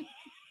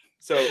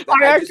 So go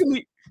ahead.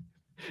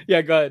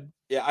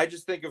 Yeah, I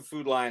just think of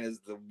Food Lion as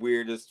the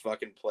weirdest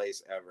fucking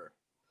place ever.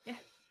 Yeah.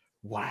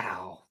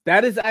 Wow.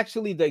 That is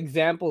actually the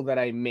example that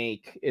I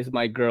make is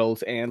my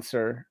girl's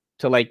answer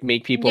to like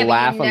make people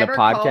laugh on the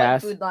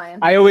podcast.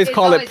 I always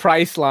call it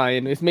Price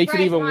Lion. It makes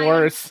it even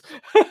worse.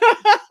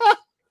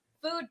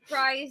 Food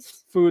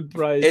price.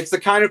 It's the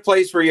kind of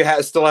place where you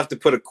still have to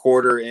put a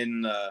quarter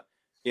in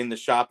the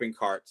shopping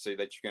cart so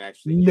that you can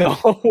actually. No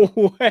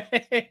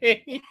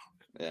way.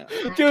 Yeah,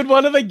 dude.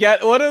 One of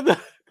the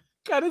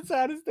kind of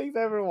saddest things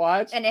I ever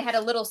watched. And it had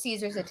a Little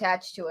Caesars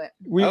attached to it.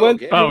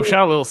 Shout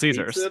out Little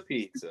Caesars.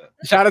 Pizza.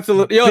 Shout out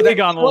to big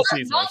on Little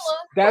Caesars.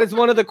 That is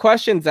one of the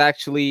questions.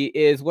 Actually,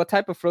 is what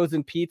type of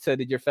frozen pizza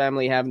did your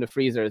family have in the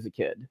freezer as a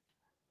kid?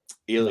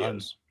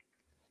 Elio's.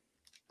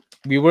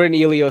 We were an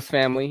Elios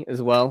family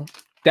as well.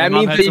 That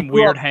means had some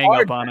weird hang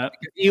up on it.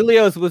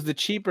 Elios was the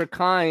cheaper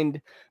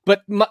kind,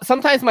 but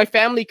sometimes my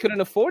family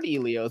couldn't afford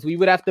Elios. We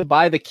would have to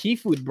buy the Key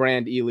Food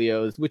brand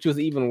Elios, which was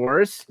even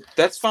worse.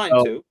 That's fine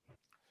too.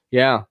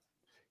 Yeah.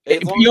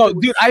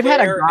 Dude, I've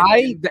had a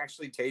guy that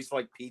actually tastes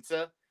like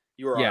pizza.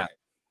 You were all right.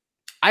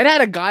 I'd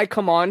had a guy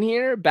come on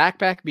here,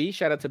 Backpack B.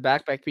 Shout out to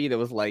Backpack B. That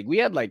was like, we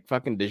had like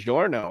fucking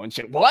DiGiorno and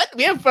shit. What?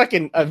 We have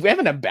fucking we have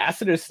an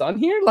ambassador's son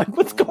here. Like,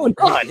 what's going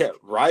on? Yeah,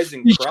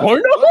 rising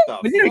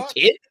DiGiorno when you're a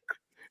kid.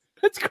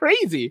 That's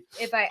crazy.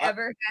 If I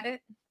ever had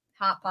it,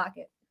 Hot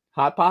Pocket.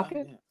 Hot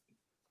Pocket? Yeah.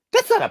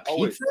 That's not a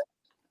pizza.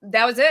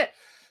 That was it.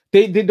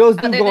 Those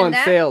do go on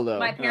sale though.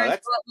 My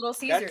parents bought Little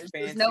Caesars.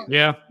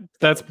 Yeah,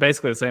 that's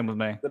basically the same with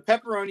me. The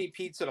pepperoni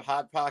pizza at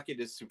Hot Pocket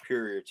is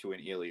superior to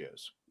an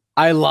Elio's.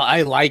 I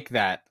like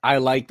that. I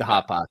like the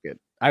Hot Pocket.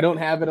 I don't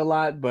have it a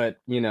lot, but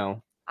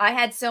I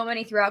had so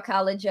many throughout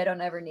college. I don't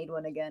ever need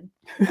one again.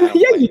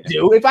 Yeah, you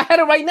do. If I had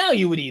it right now,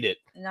 you would eat it.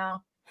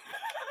 No.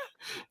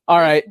 All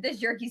right. This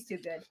jerky's too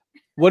good.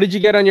 What did you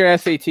get on your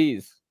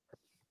SATs?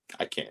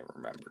 I can't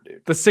remember,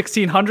 dude. The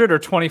 1600 or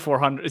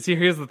 2400? See,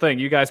 here's the thing.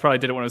 You guys probably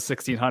did it when it was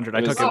 1600.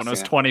 I took it when it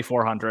was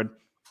 2400.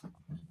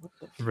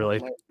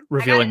 Really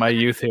revealing my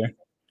youth here.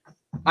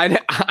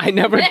 I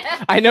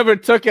never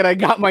took it. I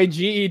got my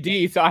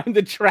GED, so I'm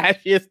the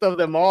trashiest of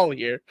them all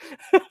here.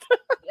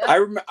 I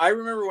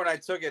remember when I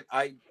took it.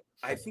 I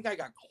think I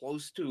got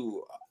close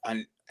to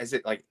is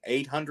it like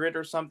 800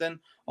 or something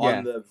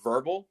on the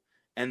verbal,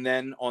 and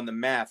then on the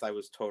math I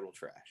was total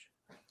trash.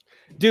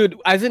 Dude,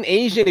 as an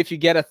Asian, if you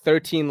get a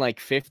 13 like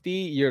 50,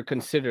 you're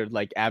considered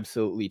like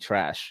absolutely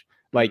trash.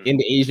 Like in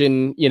the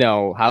Asian,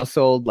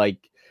 household, like.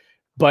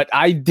 But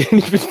I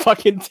didn't even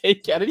fucking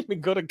take it. I didn't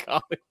even go to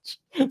college.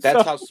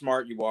 That's how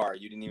smart you are.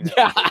 You didn't even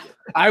have to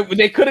take it.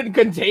 They couldn't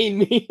contain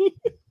me.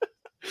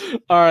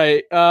 All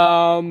right.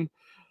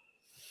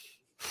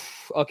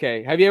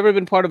 Okay. Have you ever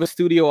been part of a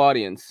studio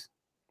audience?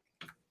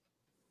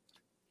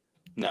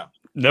 No.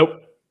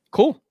 Nope.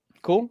 Cool.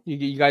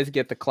 You guys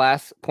get the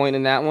class point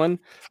in that one.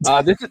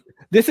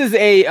 This is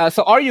a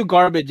so Are You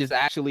Garbage is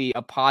actually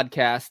a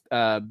podcast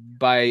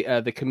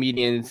by the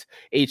comedians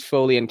H.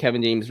 Foley and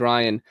Kevin James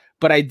Ryan.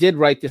 But I did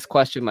write this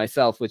question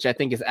myself, which I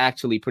think is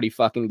actually pretty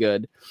fucking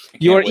good.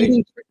 You are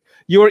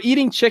You are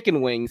eating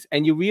chicken wings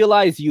and you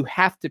realize you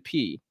have to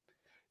pee.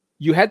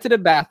 You head to the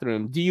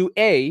bathroom. Do you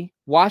A,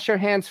 wash your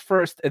hands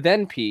first,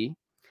 then pee?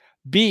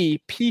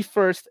 B, pee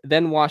first,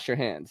 then wash your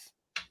hands?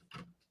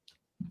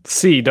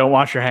 C, don't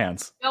wash your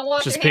hands. Don't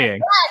wash just your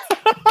peeing.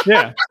 Hands.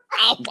 Yeah.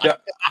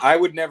 I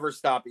would never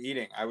stop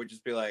eating. I would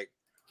just be like,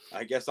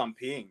 I guess I'm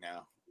peeing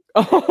now.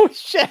 Oh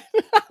shit!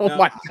 Oh No,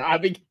 my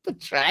god! We get the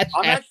trash.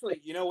 I'm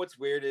actually, you know what's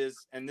weird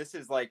is, and this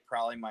is like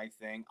probably my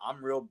thing.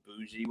 I'm real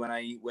bougie when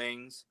I eat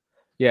wings.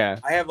 Yeah.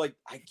 I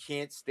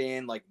can't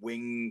stand like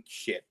wing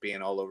shit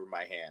being all over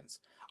my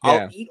hands. Yeah.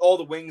 I'll eat all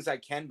the wings I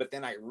can, but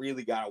then I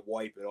really gotta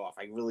wipe it off.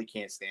 I really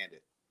can't stand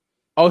it.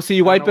 Oh, so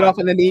you wipe it off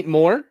and then eat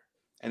more?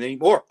 And then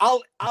eat more. I'm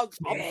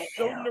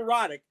so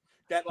neurotic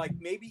that like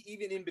maybe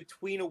even in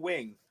between a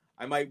wing,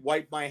 I might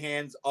wipe my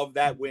hands of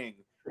that wing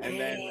and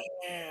then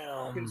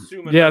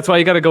consume it. Yeah, that's why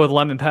you got to go with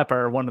lemon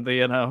pepper, one of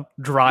the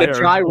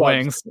drier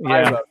wings.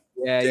 Yeah.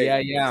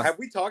 Have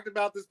we talked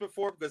about this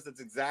before? Because that's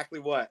exactly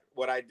what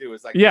I do.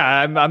 Is like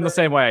I'm the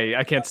same way.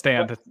 I can't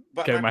stand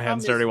getting my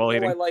hands dirty while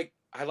eating.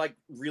 I like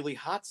really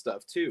hot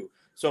stuff too.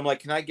 So I'm like,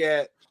 can I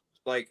get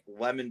like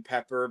lemon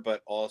pepper,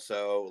 but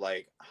also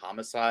like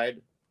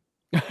homicide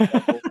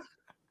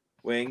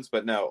wings?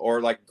 But no,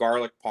 or like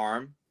garlic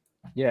parm.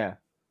 Yeah.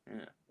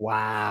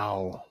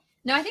 Wow.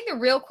 No, I think the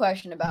real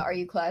question about are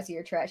you classy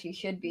or trashy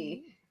should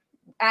be,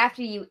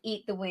 after you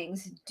eat the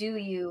wings, do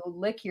you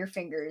lick your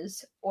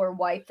fingers or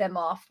wipe them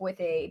off with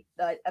a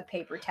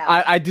paper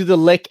towel? I do the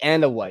lick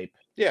and a wipe.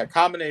 Yeah, a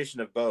combination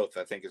of both,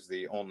 I think, is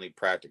the only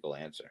practical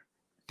answer.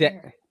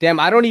 Damn,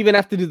 I don't even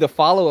have to do the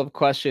follow-up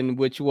question,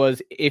 which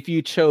was, if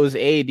you chose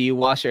A, do you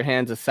wash your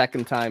hands a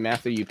second time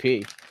after you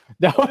pee?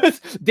 That was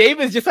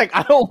Dave is just like,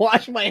 I don't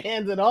wash my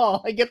hands at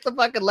all. I get the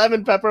fucking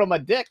lemon pepper on my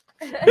dick.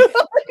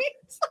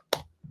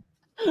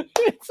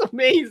 It's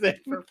amazing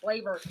for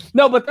flavor.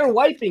 No, but they're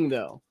wiping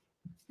though.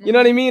 You know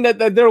what I mean?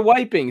 That they're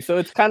wiping, so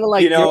it's kind of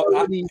like,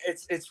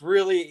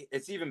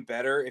 it's even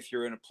better if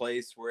you're in a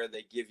place where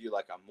they give you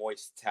like a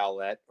moist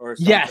towelette or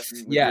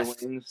something.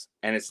 Yes.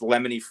 And it's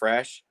lemony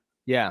fresh.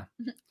 Yeah.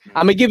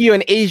 I'm gonna give you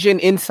an Asian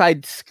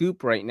inside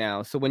scoop right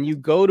now. So when you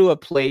go to a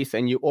place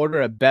and you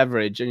order a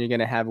beverage and you're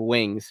gonna have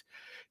wings,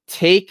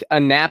 take a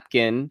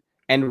napkin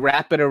and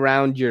wrap it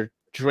around your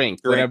drink.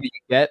 Whatever you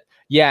get.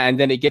 Yeah, and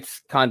then it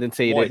gets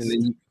condensated, moist. And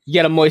then you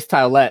get a moist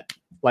towelette,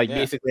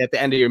 basically at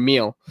the end of your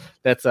meal.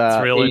 That's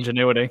real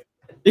ingenuity.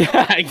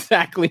 Yeah,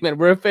 exactly, man.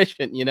 We're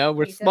efficient, you know.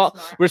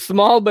 We're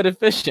small but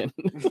efficient.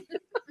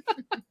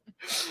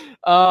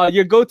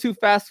 Your go-to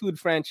fast food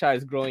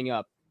franchise growing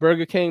up: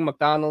 Burger King,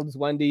 McDonald's,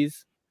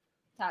 Wendy's,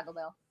 Taco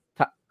Bell,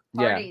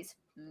 Hardee's.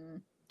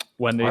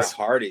 Wendy's.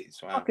 Hardee's.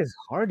 Wow. What the fuck is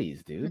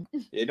Hardee's, dude?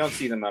 You don't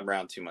see them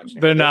around too much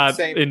anymore. They're not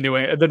in New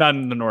England. They're not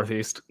in the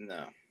Northeast.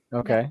 No.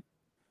 Okay.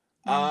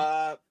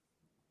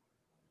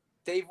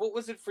 Dave, what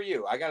was it for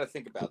you? I got to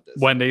think about this.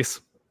 Wendy's.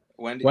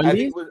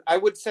 I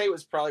would say it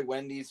was probably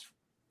Wendy's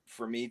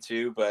for me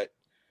too, but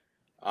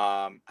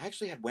I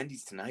actually had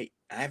Wendy's tonight.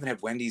 I haven't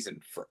had Wendy's in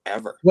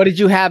forever. What did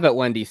you have at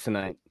Wendy's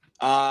tonight?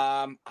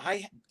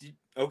 Okay.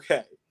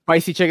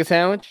 Spicy chicken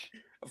sandwich?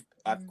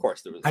 Of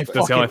course there was. That's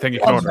the only thing you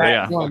can order,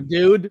 yeah.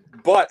 Dude.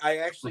 But I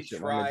actually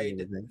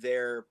tried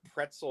their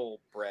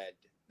pretzel bread.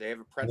 They have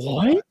a pretzel.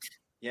 What? Bread.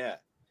 Yeah.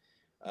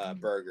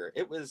 Burger.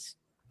 It was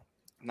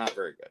not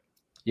very good.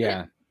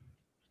 Yeah.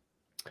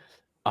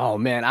 Oh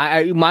man,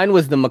 mine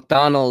was the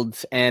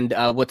McDonald's, and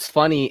what's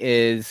funny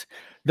is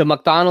the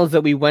McDonald's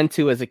that we went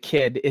to as a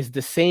kid is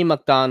the same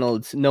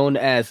McDonald's known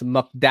as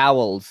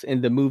McDowell's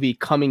in the movie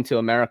Coming to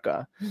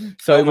America.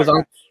 So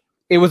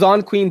it was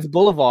on Queens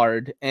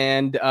Boulevard,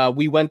 and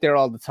we went there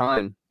all the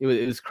time. It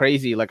was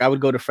crazy. Like I would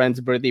go to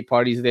friends' birthday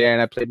parties there,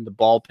 and I played in the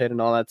ball pit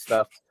and all that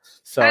stuff.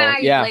 So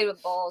you played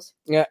with balls.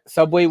 Yeah,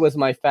 Subway was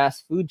my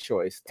fast food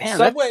choice. Damn,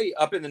 Subway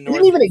up in the north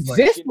didn't even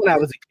exist when I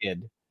was a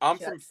kid. I'm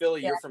from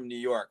Philly. You're from New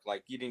York.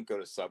 Like you didn't go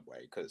to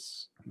Subway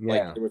because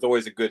there was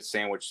always a good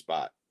sandwich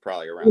spot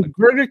probably around.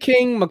 Burger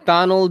King,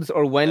 McDonald's,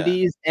 or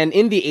Wendy's, and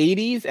in the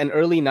 80s and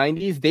early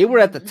 90s, they were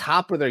at the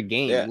top of their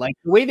game. Yeah. Like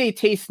the way they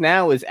taste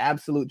now is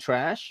absolute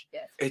trash.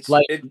 Yes. It's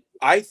like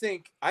I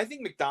think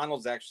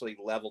McDonald's actually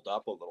leveled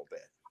up a little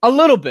bit. A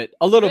little bit.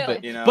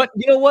 You know? But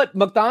you know what?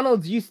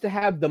 McDonald's used to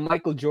have the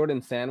Michael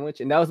Jordan sandwich,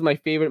 and that was my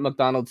favorite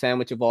McDonald's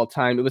sandwich of all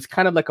time. It was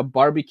kind of like a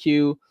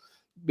barbecue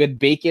with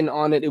bacon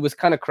on it. It was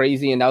kind of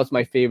crazy, and that was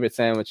my favorite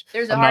sandwich.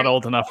 I'm not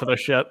old enough for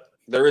this shit.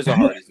 There is a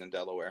Hardee's in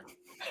Delaware.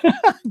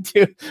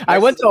 Dude, I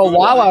went to a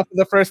Wawa for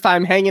the first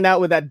time hanging out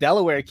with that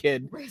Delaware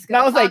kid. And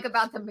I was like,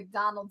 about the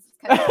McDonald's.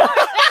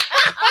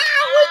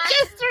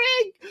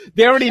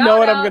 They already know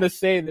what I'm gonna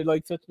say. They're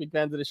like such big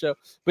fans of the show.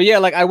 But yeah,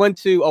 like I went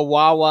to a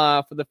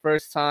Wawa for the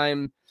first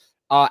time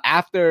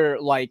after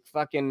like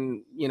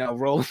fucking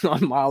rolling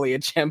on Molly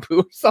and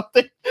shampoo or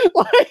something.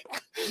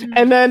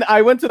 And then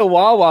I went to the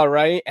Wawa,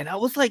 right? And I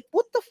was like,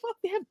 what the fuck?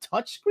 They have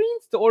touch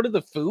screens to order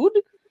the food?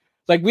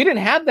 Like we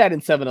didn't have that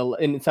in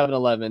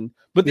 7-Eleven.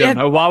 But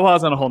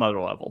Wawa's on a whole nother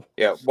level.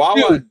 Yeah,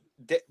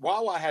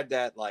 Wawa had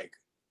that like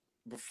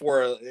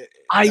before.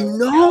 I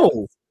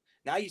know.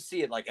 Now you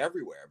see it like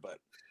everywhere, but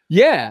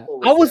Yeah,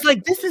 I was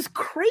like, this is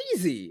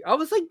crazy. I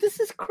was like,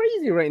 this is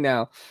crazy right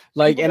now.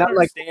 Like, People and I'm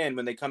like, understand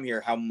when they come here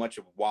how much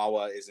of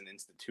Wawa is an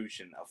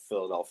institution of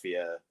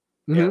Philadelphia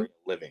area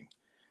living.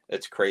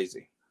 It's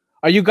crazy.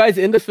 Are you guys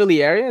in the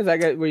Philly area? Is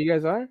that where you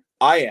guys are?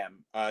 I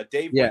am.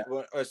 Dave. Yeah.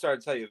 Sorry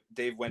to tell you,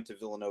 Dave went to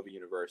Villanova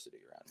University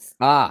around here.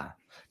 Ah,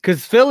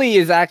 because Philly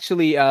is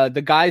actually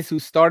the guys who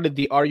started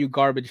the Are You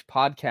Garbage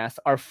podcast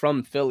are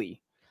from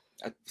Philly.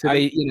 So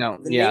they, you know,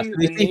 they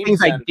say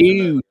things like,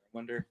 dude.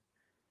 Wonder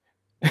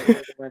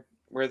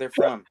where they're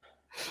from.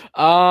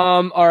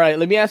 All right,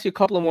 let me ask you a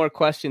couple of more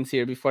questions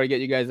here before I get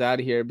you guys out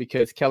of here,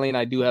 because Kelly and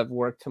I do have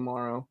work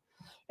tomorrow,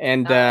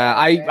 and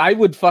I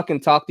would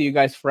fucking talk to you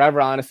guys forever.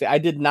 Honestly, I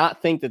did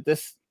not think that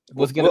this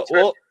was gonna.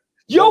 What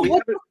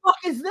the fuck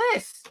is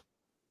this?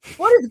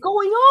 What is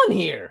going on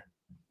here?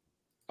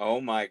 Oh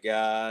my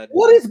god!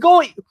 What is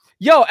going?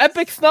 Yo,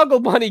 Epic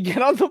Snuggle Bunny,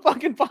 get on the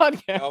fucking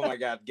podcast. Oh my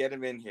god, get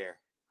him in here.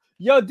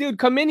 Yo, dude,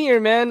 come in here,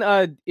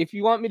 man. If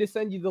you want me to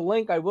send you the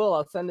link, I will.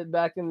 I'll send it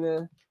back in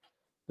the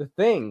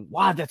thing.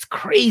 Wow, that's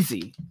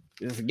crazy.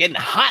 It's getting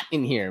hot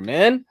in here,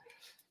 man.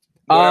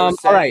 All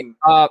right.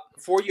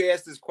 Before you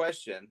ask this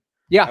question,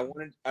 yeah,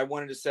 I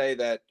wanted to say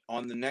that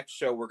on the next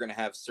show we're going to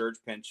have Serge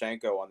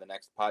Panchenko on the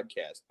next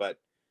podcast, but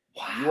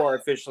you are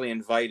officially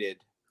invited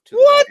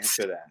to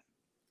answer that.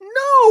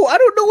 No, I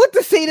don't know what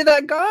to say to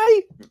that guy.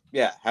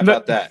 Yeah, how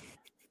about that?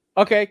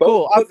 Okay,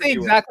 cool. I'll say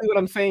exactly what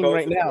I'm saying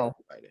right now.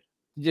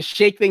 Just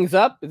shake things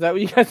up. Is that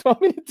what you guys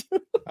want me to do?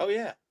 Oh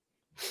yeah.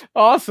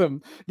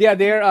 Awesome. Yeah,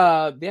 they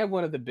have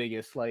one of the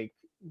biggest like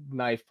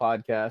knife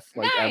podcasts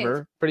like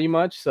ever, pretty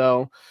much.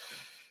 So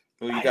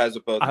well, you guys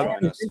will both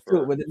join us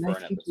for an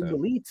episode.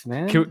 Deletes,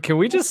 man. Can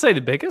we just say the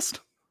biggest?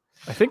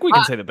 I think we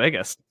can say the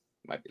biggest.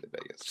 Might be the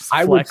biggest.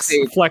 I would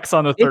say flex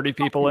on the 30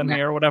 people in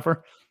here or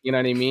whatever. You know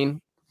what I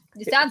mean?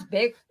 It sounds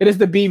big. It is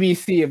the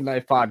BBC of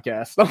knife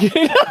podcasts.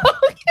 Okay.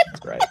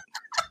 That's right.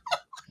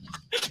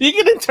 You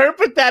can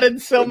interpret that in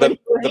so many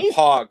ways. The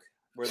POG.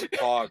 We're the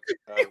POG.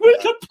 We're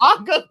the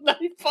POG of knife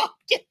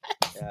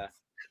podcast. Yeah.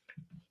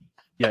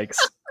 Yikes.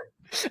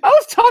 I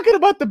was talking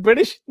about the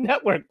British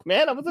network,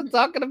 man. I wasn't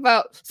talking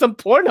about some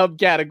Pornhub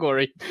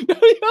category. You know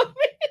what I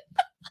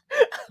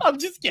mean? I'm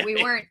just kidding.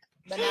 We weren't,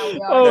 but now we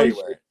are. Oh, you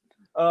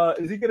were.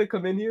 Is he gonna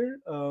come in here?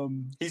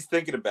 He's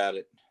thinking about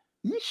it.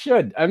 You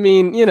should. I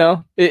mean, you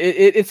know,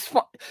 it's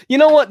fun. You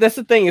know what? That's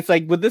the thing. It's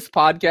like with this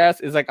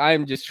podcast, is like I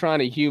am just trying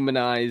to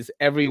humanize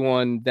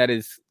everyone that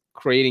is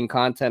creating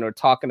content or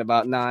talking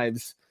about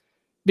knives,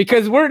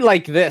 because we're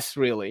like this,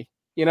 really.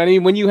 You know what I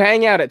mean? When you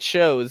hang out at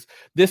shows,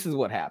 this is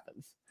what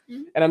happens,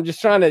 and I'm just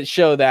trying to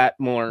show that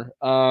more.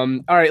 All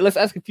right, let's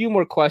ask a few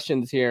more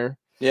questions here.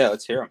 Yeah,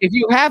 let's hear them. If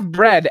you have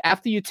bread,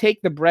 after you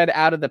take the bread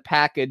out of the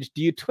package,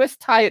 do you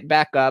twist tie it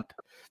back up?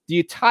 Do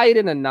you tie it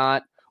in a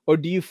knot? Or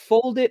do you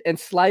fold it and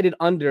slide it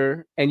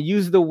under and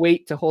use the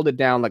weight to hold it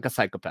down like a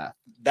psychopath?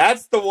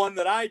 That's the one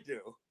that I do.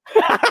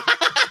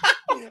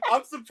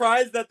 I'm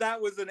surprised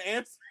that was an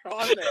answer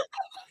on there.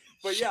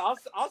 But yeah,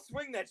 I'll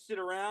swing that shit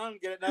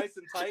around, get it nice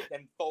and tight,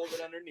 and fold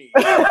it underneath.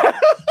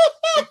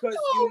 Because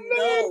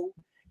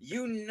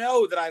you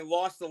know that I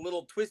lost the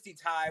little twisty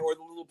tie or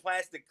the little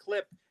plastic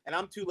clip, and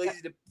I'm too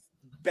lazy to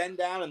bend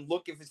down and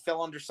look if it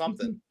fell under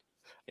something.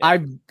 Yeah.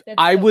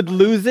 I would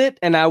lose it,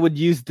 and I would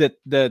use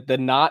the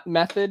knot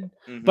method,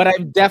 but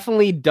I've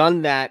definitely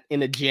done that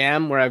in a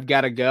jam where I've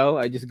got to go.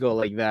 I just go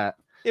like that.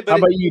 Yeah, how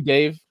about you,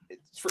 Dave?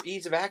 It's for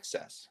ease of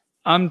access.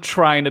 I'm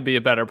trying to be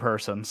a better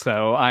person,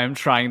 so I'm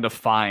trying to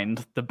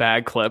find the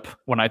bag clip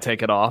when I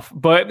take it off.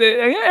 But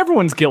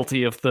everyone's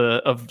guilty of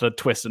the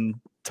twist and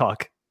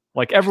tuck.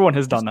 Like everyone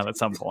has done that at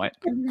some point.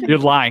 You're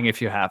lying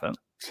if you haven't.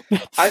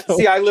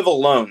 I live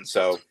alone,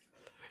 so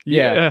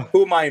yeah.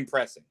 Who am I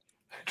impressing?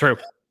 True.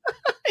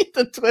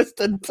 The twist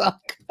and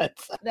tuck.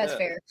 That's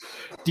fair.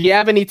 Do you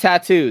have any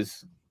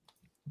tattoos?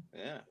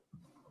 Yeah.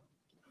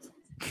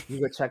 You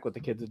go check what the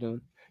kids are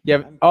doing.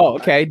 Yeah. Oh,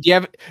 okay. Do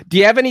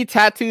you have any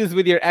tattoos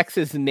with your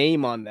ex's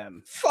name on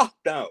them? Fuck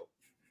no.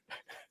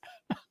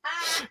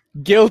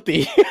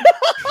 Guilty.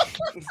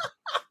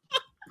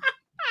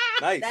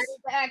 Nice. That is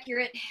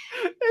accurate.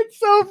 It's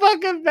so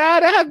fucking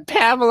bad. I have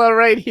Pamela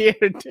right here,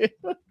 dude.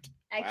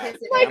 I kiss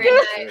it every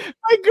night.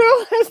 My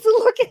girl has to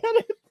look at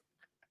it.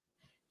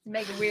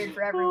 Make it weird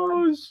for everyone.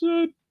 Oh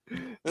shit!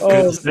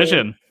 Good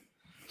decision.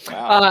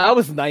 Wow. I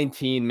was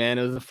 19, man.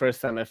 It was the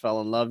first time I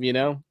fell in love, you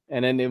know.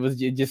 And then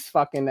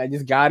I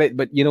just got it.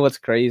 But you know what's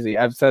crazy?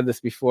 I've said this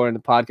before in the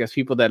podcast.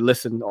 People that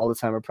listen all the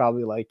time are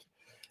probably like,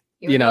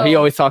 he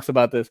always talks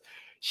about this.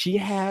 She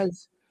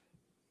has,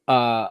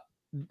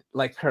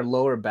 like her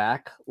lower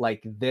back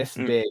like this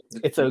big.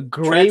 It's a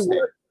gray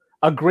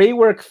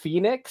work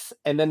phoenix,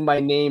 and then my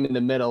name in the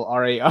middle,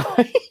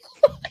 RAI.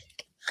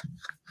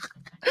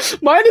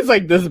 Mine is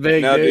like this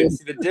big. No, dude,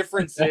 see, the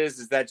difference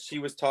is that she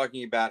was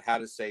talking about how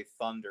to say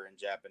thunder in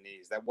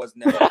Japanese. That was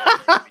never.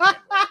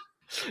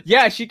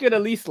 Yeah, she could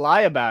at least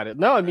lie about it.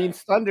 No, it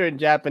means thunder in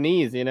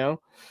Japanese, you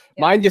know.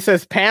 Yeah. Mine just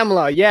says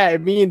Pamela. Yeah,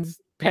 it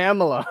means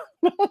Pamela.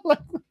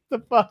 What the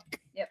fuck?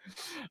 Yep.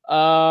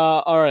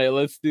 All right,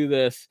 let's do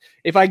this.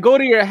 If I go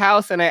to your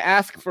house and I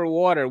ask for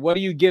water, what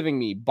are you giving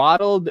me?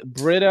 Bottled,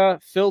 Brita,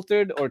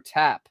 filtered, or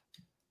tap?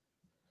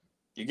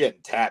 You're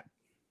getting tap.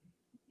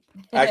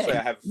 Actually,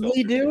 I have a filter.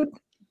 Really, dude?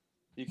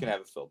 You can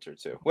have a filter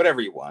too.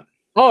 Whatever you want.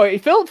 Oh,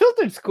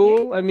 filtered's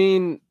cool. I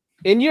mean,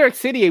 in New York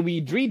City, we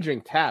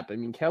drink tap. I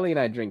mean, Kelly and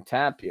I drink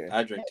tap here.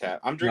 I drink tap.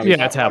 I'm drinking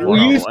tap. We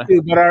used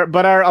to,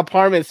 but our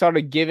apartment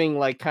started giving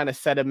like kind of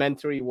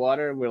sedimentary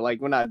water. We're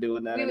like, we're not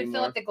doing that anymore. We would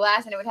fill up the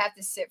glass and it would have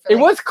to sit for. It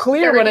was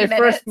clear when I minutes.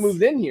 First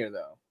moved in here,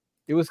 though.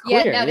 It was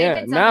clear.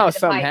 Yeah. Now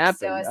something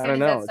happened. So I don't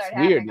know. It's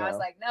weird now. I was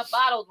like, no,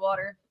 bottled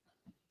water.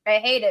 I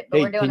hate it, but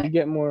we're doing it. Can you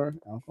get more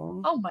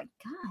alcohol? Oh my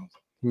god.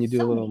 Can you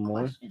do a little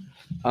more?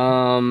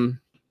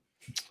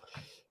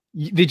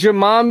 Did your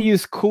mom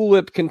use Cool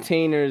Whip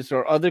containers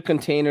or other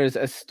containers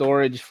as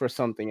storage for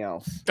something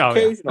else? Oh,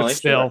 yeah.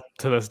 Still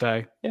to this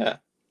day. Yeah.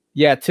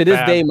 Yeah, to this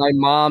day, my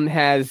mom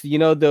has,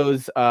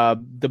 those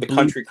the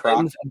country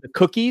crops, the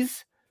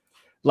cookies,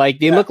 like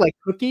they look like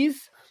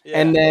cookies,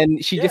 and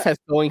then she just has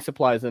sewing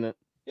supplies in it.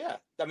 Yeah,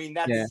 I mean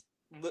that's.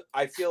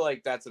 I feel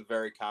like that's a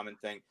very common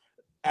thing.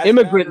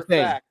 Immigrant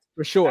thing,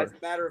 for sure. As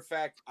a matter of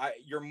fact,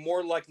 you're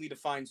more likely to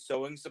find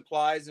sewing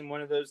supplies in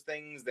one of those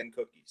things than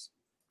cookies.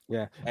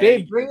 Yeah,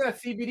 babe, bring a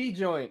CBD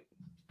joint.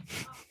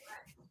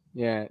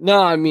 Yeah,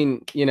 no, I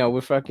mean, we're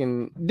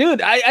fucking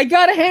dude. I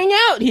gotta hang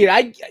out here.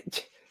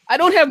 I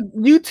don't have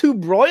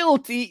YouTube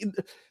royalty.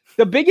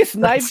 The biggest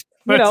knife,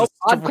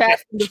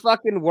 podcast in the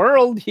fucking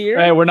world here.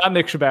 Hey, we're not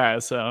Nick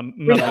Shabazz, so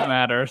nothing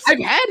matters. I've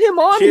had him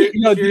on here.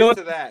 Cheers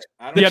to that.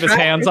 He had his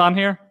hands on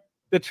here.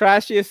 The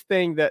trashiest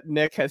thing that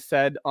Nick has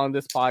said on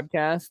this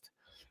podcast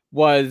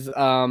was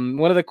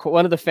one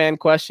of the fan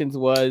questions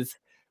was,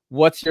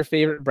 "What's your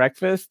favorite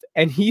breakfast?"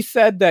 And he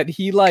said that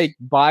he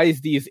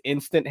buys these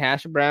instant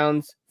hash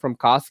browns from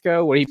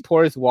Costco where he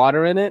pours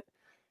water in it.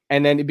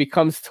 And then it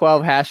becomes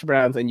 12 hash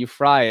browns and you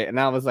fry it. And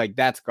I was like,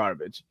 that's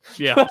garbage.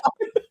 Yeah.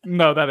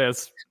 No, that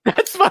is.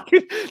 That's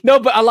fucking... No,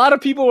 but a lot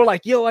of people were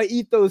like, yo, I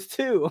eat those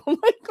too. I'm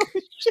like, oh,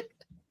 shit.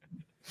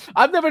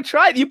 I've never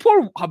tried. You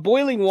pour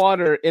boiling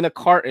water in a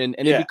carton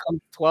and it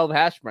becomes 12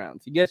 hash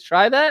browns. You guys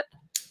try that?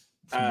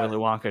 Some Willy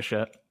Wonka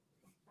shit.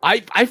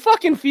 I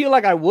fucking feel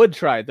like I would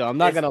try it, though. I'm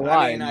not going to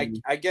lie.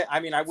 I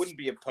mean, I wouldn't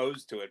be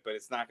opposed to it, but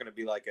it's not going to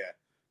be like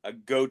a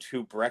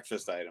go-to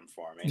breakfast item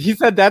for me. He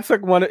said that's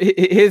like one of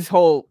his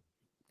whole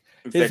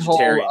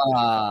theory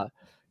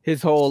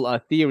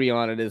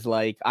on it is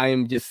like I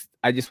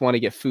just want to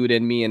get food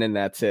in me and then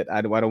that's it.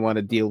 I don't want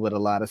to deal with a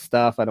lot of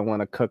stuff. I don't want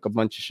to cook a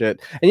bunch of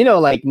shit. And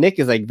like Nick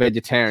is like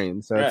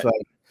vegetarian, so it's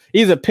like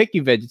he's a picky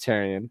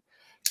vegetarian.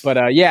 But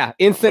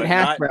instant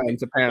hash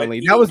browns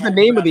apparently. That was the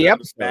name of the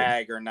episode.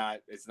 Bag or not,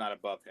 it's not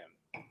above him.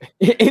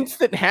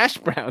 Instant hash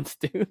browns,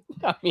 dude.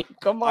 I mean,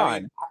 come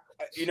on.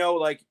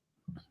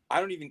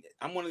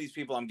 I'm one of these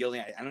people. I'm guilty.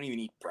 I don't even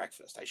eat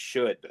breakfast. I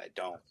should, but I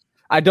don't.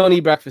 I don't eat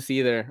breakfast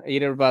either. I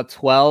eat at about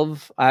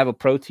 12. I have a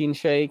protein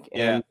shake,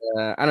 and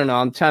I don't know.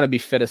 I'm trying to be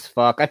fit as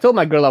fuck. I told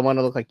my girl I want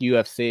to look like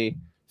UFC,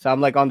 so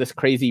I'm like on this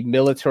crazy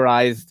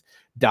militarized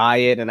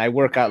diet, and I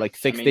work out like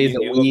 6 days a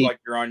week. You look like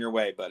you're on your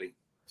way, buddy.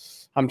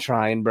 I'm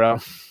trying, bro.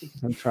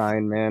 I'm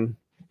trying, man.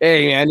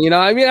 Hey, man,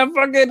 I'm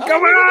fucking.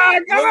 Come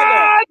on.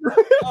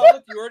 Oh,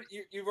 look,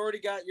 you've already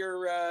got your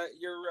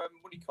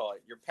what do you call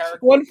it? Your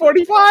paracord.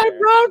 145,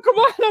 bro. Come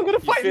on, I'm gonna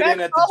fight fit in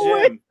at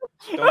the gym.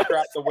 Don't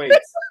drop the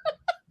weights.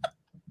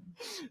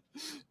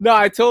 No,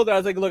 I told her, I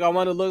was like, look, I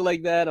want to look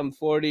like that. I'm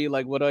 40.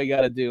 Like, what do I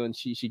got to do? And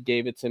she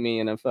gave it to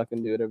me, and I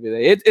fucking do it every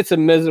day. It's a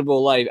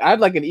miserable life. I have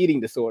like an eating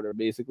disorder,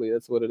 basically.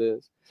 That's what it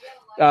is.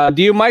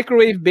 Do you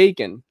microwave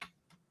bacon?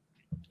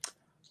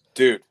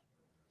 Dude,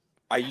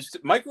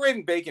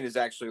 microwaving bacon is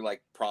actually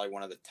like probably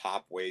one of the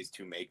top ways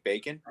to make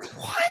bacon.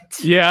 What?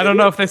 Yeah, I don't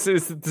know if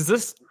does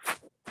this...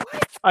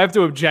 I have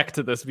to object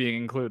to this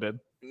being included.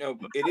 No,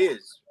 it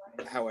is.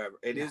 However,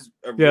 it is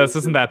this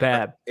isn't that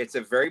bad. It's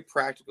a very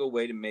practical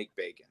way to make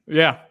bacon.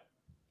 Yeah.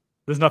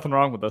 There's nothing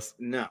wrong with this.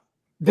 No.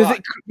 Does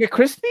it get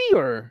crispy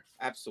or?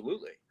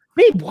 Absolutely.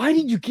 Babe, why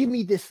did you give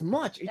me this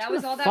much? It's that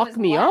was all that fuck was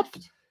me left.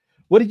 up.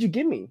 What did you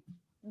give me?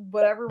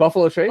 Whatever.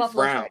 Buffalo Trace?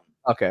 Brown.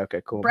 Okay,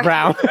 cool.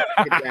 Brown.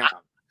 Brown.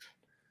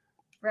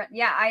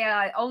 Yeah,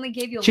 I only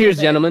gave you a Cheers,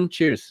 gentlemen.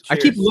 Cheers. I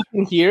keep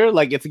looking here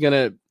like it's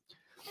gonna...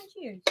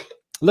 Cheers.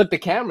 Look, the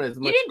camera is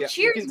much... You didn't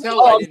cheers you can me.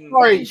 tell I didn't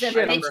rehearse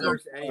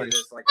any of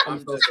this. Like,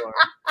 I'm just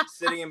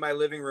sitting in my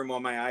living room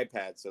on my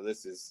iPad, so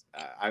this is...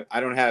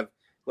 I don't have...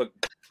 Look,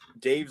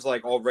 Dave's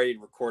like all ready to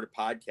record a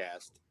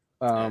podcast.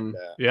 I'm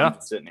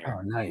sitting here.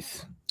 Oh,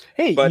 nice.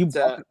 Hey, but, you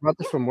brought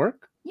this from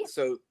work? Yeah.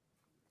 So,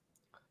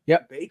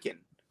 bacon.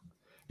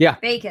 Yeah.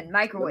 Bacon,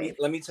 microwave.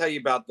 Let me tell you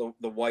about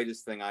the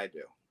whitest thing I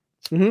do.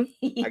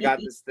 Mm-hmm. I got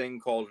this thing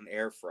called an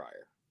air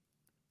fryer.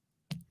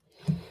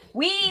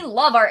 We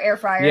love our air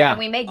fryer and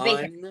we make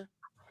bacon.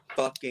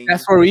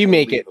 That's where we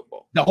make it.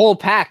 The whole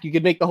pack. You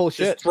could make the whole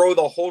shit. Just throw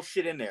the whole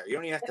shit in there. You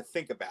don't even have to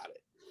think about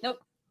it.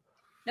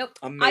 Nope.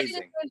 Amazing. I do the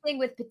same thing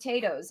with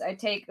potatoes. I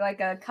take like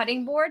a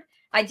cutting board.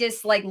 I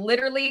just like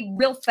literally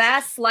real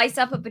fast slice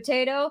up a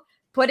potato,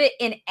 put it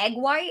in egg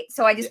white.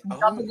 So I just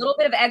dump a little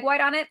bit of egg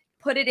white on it,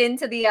 put it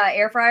into the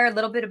air fryer, a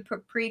little bit of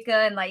paprika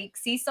and like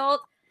sea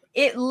salt.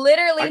 It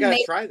literally I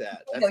gotta try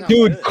that.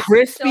 Dude, good.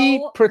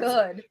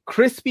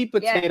 crispy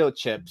potato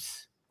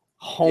chips.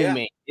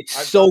 Homemade. Yeah,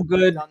 it's so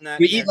good.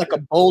 We eat like a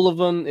bowl of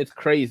them. It's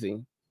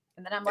crazy.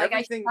 And then I'm like,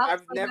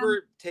 I've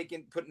never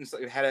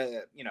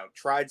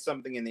tried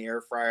something in the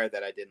air fryer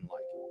that I didn't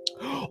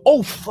like.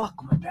 Oh fuck,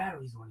 my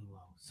battery's running low.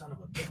 Son of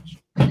a bitch.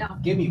 No.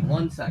 Give me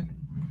 1 second.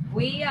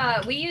 We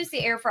use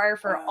the air fryer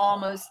for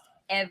almost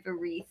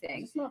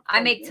everything.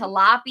 I make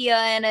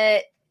tilapia in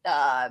it,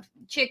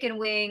 chicken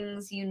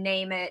wings, you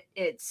name it.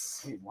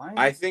 It's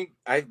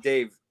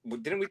Dave,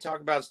 didn't we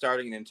talk about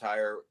starting an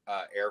entire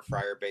air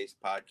fryer based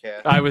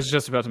podcast? I was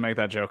just about to make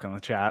that joke in the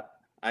chat.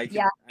 I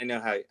know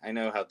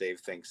how Dave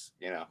thinks,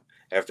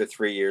 after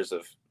 3 years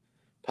of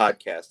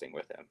podcasting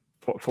with him.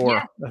 Four,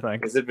 I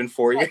think. Has it been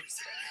 4 years?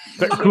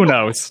 Who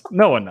knows?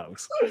 No one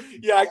knows.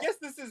 Yeah, I guess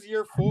this is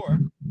year 4.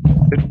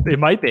 It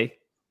might be.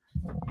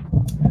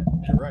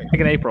 You're right. I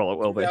think in April it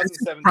will be. This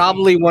is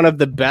probably one of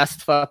the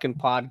best fucking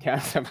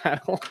podcasts I've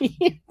had all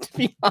year, to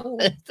be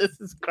honest. This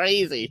is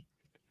crazy.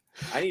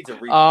 I need to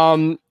read.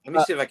 Let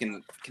me see if I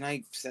can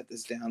I set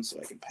this down so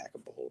I can pack a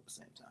bowl at the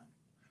same time?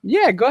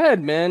 Yeah, go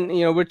ahead, man.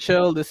 We're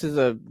chill. This is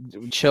a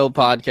chill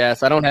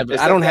podcast. I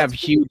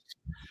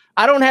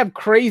don't have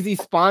crazy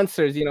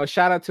sponsors.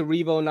 Shout out to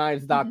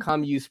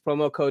RevoKnives.com. Use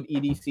promo code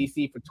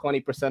EDCC for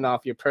 20%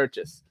 off your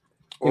purchase.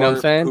 You know what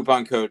I'm saying?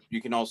 Coupon code.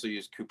 You can also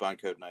use coupon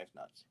code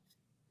Knifenuts.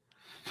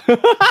 There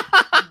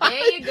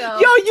you go.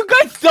 Yo, you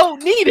guys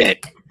don't need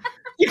it.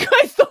 You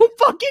guys don't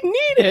fucking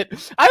need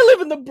it. I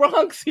live in the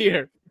Bronx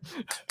here.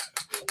 You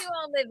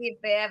won't live here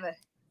forever.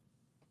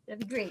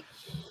 That'd be great.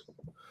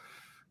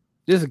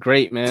 This is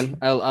great, man.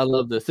 I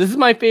love this. This is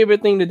my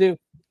favorite thing to do.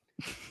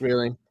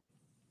 Really.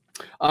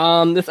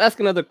 Let's ask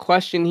another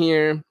question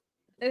here.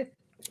 I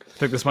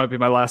think this might be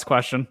my last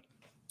question.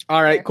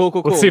 All right, cool.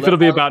 Let's see if it'll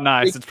be about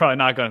knives. It's probably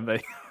not going to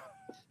be.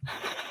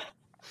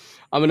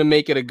 I'm going to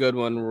make it a good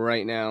one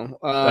right now.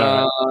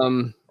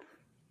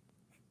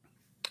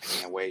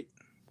 Can't wait.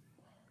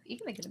 You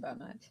can make it about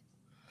knives.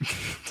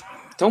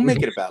 Don't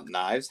make it about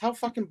knives. How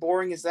fucking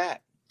boring is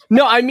that?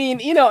 No, I mean,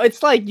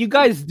 it's like you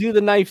guys do the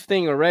knife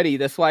thing already.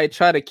 That's why I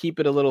try to keep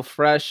it a little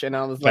fresh. And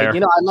I was like,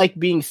 I like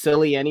being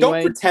silly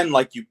anyway. Don't pretend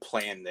like you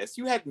planned this.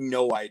 You had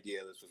no idea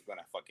this was going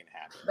to fucking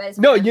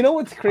happen. No, you know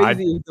what's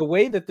crazy? The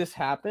way that this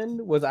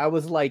happened was I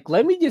was like,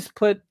 let me just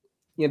put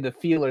the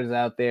feelers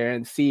out there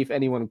and see if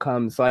anyone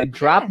comes. So I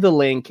dropped the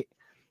link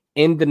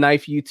in the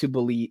Knife YouTube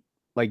Elite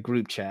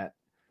group chat.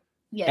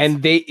 Yes.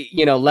 And they,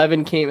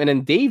 Levin came and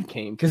then Dave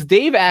came because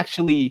Dave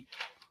actually.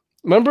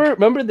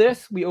 Remember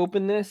this? We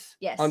opened this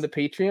on the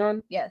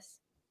Patreon. Yes.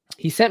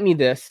 He sent me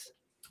this.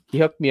 He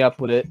hooked me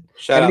up with it.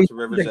 Shout out to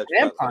Rivers Edge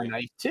Vampire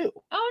knife too.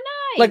 Oh,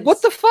 nice. Like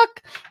what the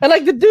fuck? And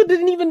the dude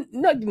didn't even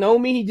know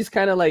me. He just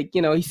kind of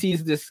he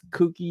sees this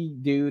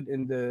kooky dude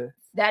in the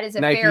Knife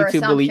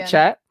YouTube Elite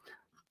chat.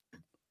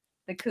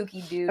 The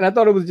kooky dude. And I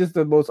thought it was just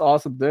the most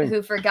awesome thing.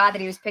 Who forgot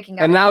that he was picking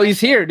up. And now he's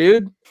here,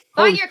 dude.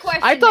 Find your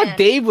question. I thought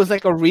Dave was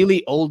a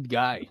really old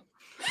guy.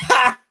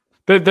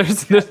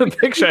 There's a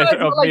picture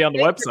of me on the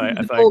website.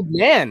 I think. Old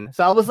man.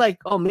 So I was like,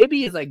 oh,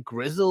 maybe he's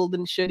grizzled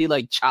and shit.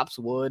 He chops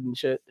wood and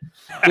shit.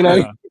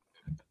 That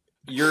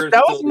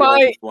was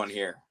my one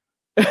here.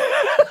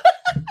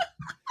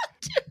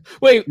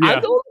 Wait,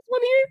 I'm the oldest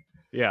one here?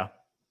 Yeah.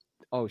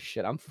 Oh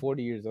shit, I'm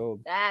 40 years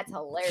old. That's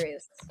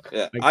hilarious.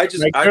 Yeah, my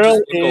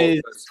girl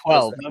is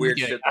 12. Weird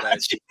shit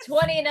that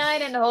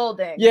 29 and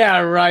holding. Yeah,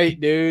 right,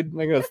 dude.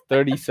 My girl's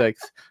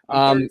 36.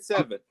 I'm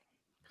 37.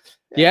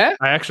 Yeah?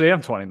 I actually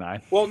am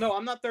 29. Well, no,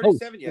 I'm not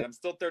 37 yet. I'm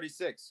still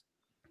 36.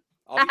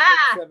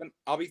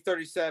 I'll be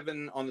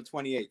 37 on the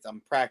 28th.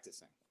 I'm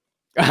practicing.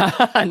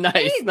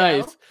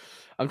 Nice.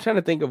 I'm trying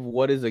to think of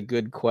what is a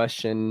good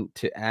question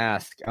to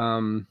ask.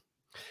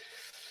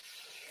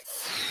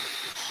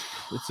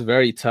 It's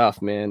very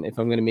tough, man. If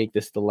I'm going to make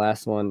this the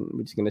last one,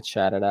 we're just going to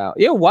chat it out.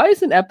 Yeah, why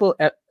isn't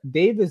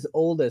Dave is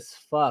old as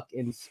fuck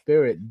in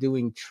spirit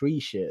doing tree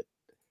shit?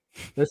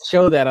 Let's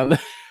show that on the...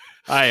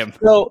 I am.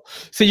 So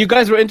you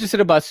guys were interested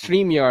about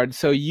StreamYard.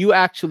 So you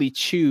actually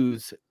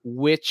choose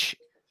which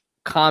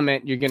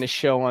comment you're going to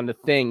show on the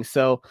thing.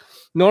 So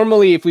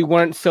normally if we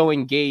weren't so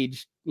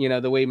engaged,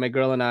 the way my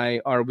girl and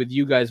I are with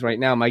you guys right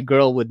now, my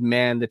girl would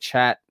man the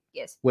chat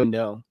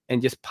window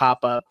and just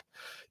pop up.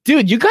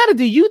 Dude, you got to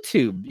do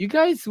YouTube. You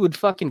guys would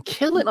fucking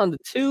kill it on the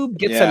tube,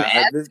 get some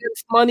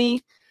AdSense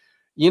money.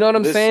 You know what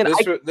I'm saying?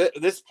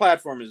 This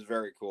platform is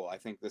very cool. I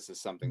think this is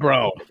something,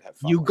 bro.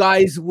 You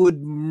guys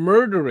would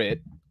murder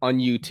it on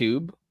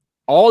YouTube.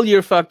 All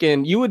your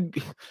fucking,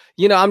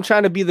 I'm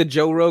trying to be the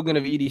Joe Rogan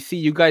of EDC.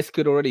 You guys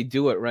could already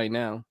do it right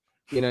now.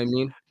 You know what I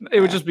mean?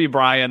 It would just be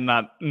Brian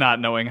not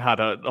knowing how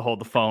to hold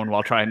the phone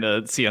while trying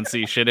to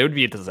CNC shit. It would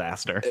be a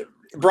disaster.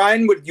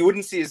 Brian you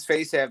wouldn't see his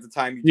face half the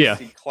time. You just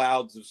see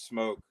clouds of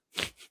smoke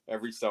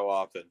every so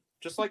often,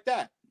 just like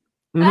that.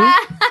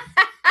 Mm-hmm.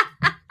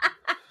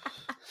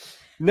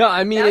 No,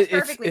 I mean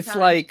it's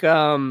like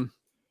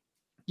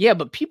Yeah,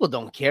 but people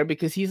don't care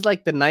because he's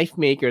like the knife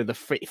maker, the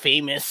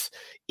famous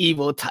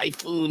Evo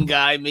Typhoon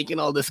guy making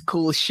all this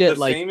cool shit.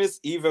 The famous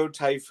Evo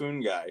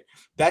Typhoon guy.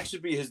 That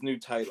should be his new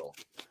title.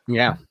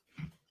 Yeah.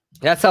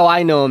 That's how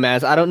I know him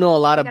as. I don't know a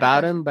lot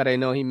about him, but I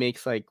know he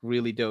makes like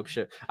really dope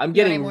shit. I'm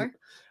getting more.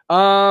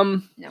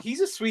 No.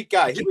 He's a sweet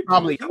guy. He would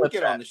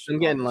get on the show. I'm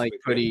getting like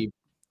pretty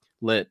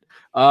lit.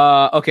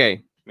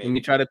 Okay. Maybe. Let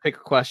me try to pick a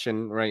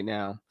question right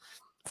now.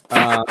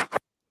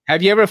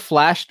 Have you ever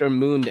flashed or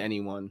mooned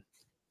anyone?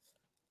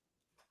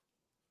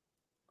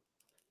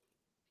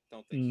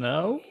 Don't think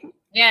no.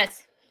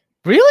 Yes.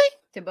 Really?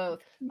 To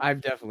both.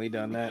 I've definitely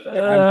done that.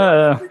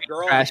 I'm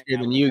crashier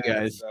than you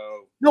guys.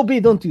 So. No, B,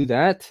 don't do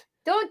that.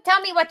 Don't tell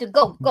me what to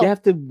go. You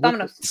have to.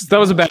 That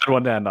was a bad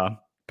one to end on.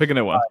 Pick a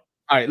new one.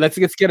 All right, let's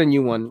get a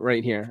new one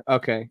right here.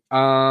 Okay.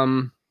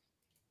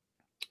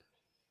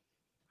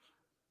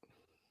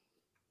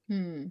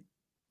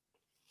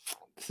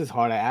 This is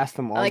hard. I asked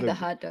them all. I like the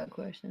hot dog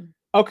question.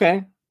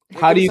 Okay.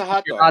 How do you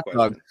cook your hot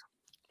dogs?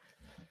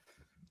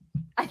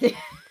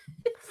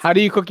 How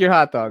do you cook your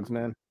hot dogs,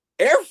 man?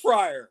 Air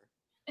fryer.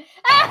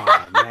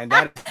 Oh, man,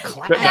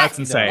 that's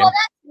insane. Well,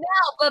 that's now,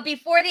 but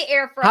before the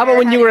air fryer. How about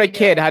when you were a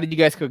kid? How did you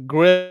guys cook?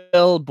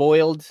 Grilled,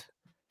 boiled,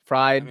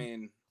 fried? I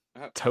mean,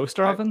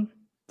 toaster oven?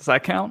 Does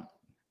that count?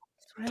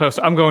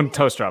 Toaster. I'm going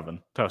toaster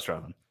oven. Toaster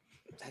oven.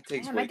 That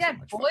takes my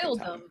dad boiled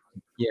them.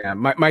 Yeah,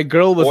 my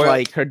girl was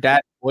like, her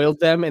dad boiled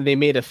them and they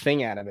made a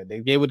thing out of it.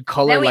 They would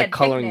color like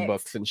coloring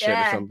books and shit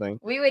or something.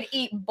 We would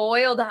eat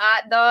boiled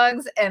hot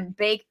dogs and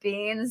baked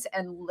beans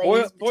and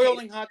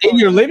boiling hot dogs in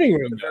your living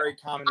room. Very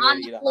common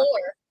on the floor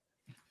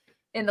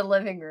in the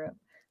living room.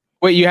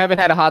 Wait, you haven't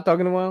had a hot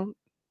dog in a while?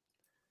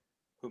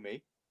 Who,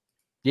 me?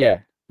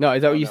 Yeah. No,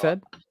 is that what you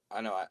said? I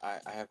know. I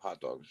have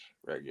hot dogs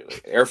regularly.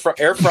 Air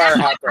fryer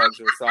hot dogs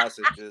with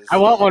sausages. I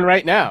want one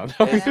right now.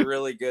 It's a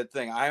really good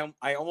thing.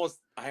 I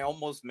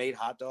almost made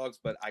hot dogs,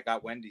 but I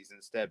got Wendy's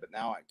instead. But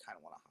now I kind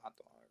of want a hot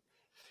dog.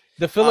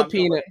 The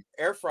Filipino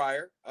air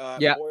fryer.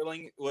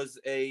 Boiling was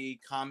a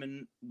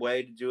common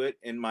way to do it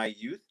in my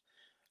youth.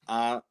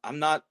 I'm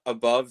not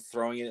above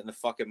throwing it in the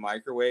fucking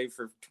microwave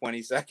for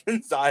 20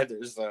 seconds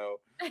either. So,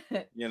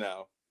 you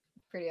know.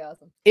 Pretty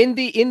awesome. In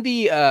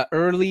the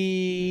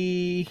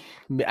early,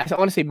 I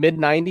want to say mid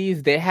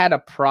 90s, they had a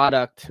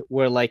product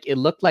where like it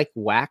looked like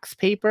wax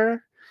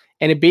paper,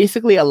 and it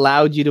basically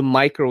allowed you to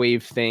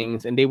microwave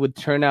things, and they would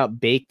turn out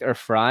baked or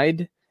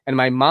fried. And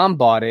my mom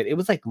bought it. It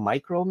was like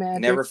Micro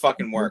Magic. Never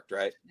fucking worked,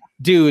 right?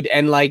 Dude,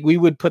 and like we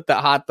would put the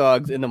hot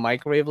dogs in the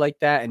microwave like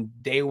that, and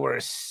they were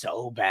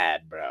so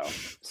bad, bro.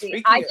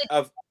 Speaking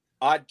of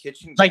odd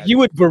kitchen, like you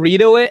would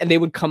burrito it, and they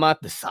would come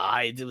out the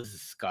sides. It was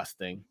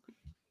disgusting.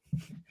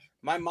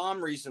 My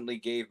mom recently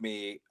gave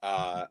me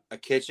a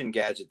kitchen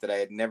gadget that I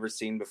had never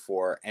seen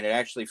before, and it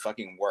actually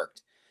fucking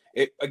worked.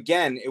 It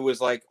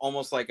was like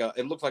almost like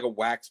it looked like a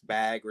wax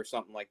bag or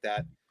something like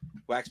that,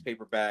 wax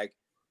paper bag.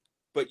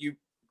 But you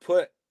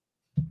put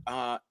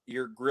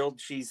your grilled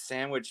cheese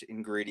sandwich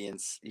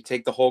ingredients. You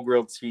take the whole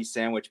grilled cheese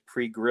sandwich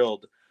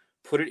pre-grilled,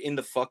 put it in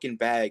the fucking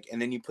bag,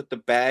 and then you put the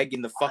bag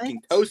in the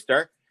fucking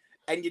toaster,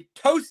 and you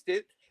toast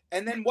it,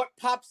 and then what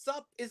pops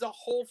up is a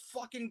whole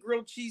fucking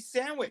grilled cheese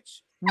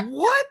sandwich.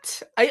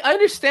 What? I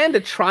understand the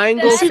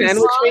triangle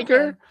sandwich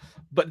maker,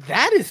 but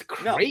that is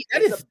crazy. No,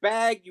 that is a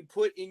bag you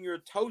put in your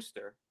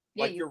toaster,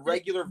 like your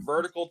regular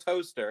vertical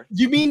toaster.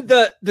 You mean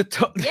the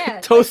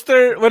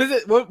toaster? What is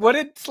it? What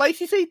did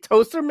Slicey say?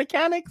 Toaster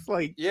mechanics?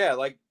 Like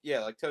like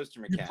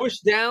toaster mechanics. You push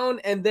down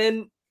and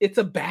then it's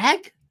a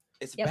bag.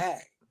 It's a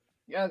bag.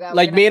 Oh, God,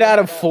 like made out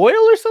of foil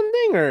or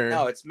something, or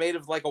no? It's made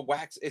of like a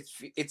wax.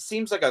 It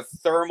seems like a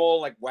thermal,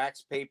 like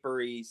wax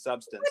papery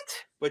substance.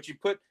 What? But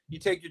you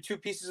take your two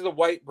pieces of the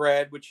white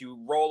bread, which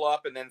you roll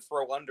up and then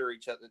throw under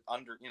each other.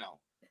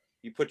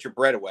 You put your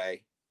bread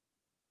away.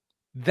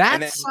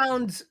 That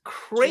sounds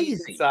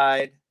crazy.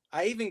 Inside,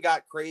 I even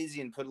got crazy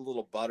and put a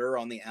little butter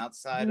on the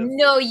outside.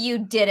 No, you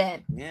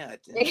didn't. Yeah, I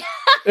did.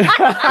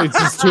 It's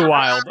just too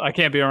wild. I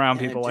can't be around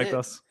people like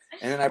this.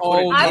 And then I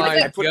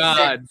put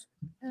God.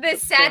 The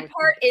sad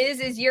part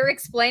is you're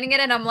explaining it,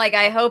 and I'm like,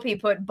 I hope he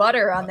put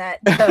butter on that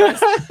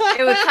toast.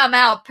 It would come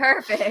out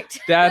perfect.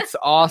 That's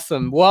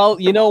awesome. Well,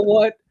 you know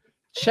what?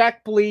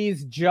 Check,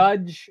 please,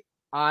 Judge.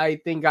 I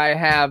think I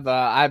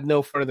have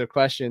no further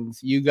questions.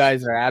 You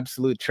guys are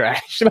absolute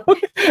trash.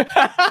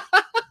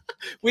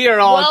 We are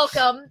all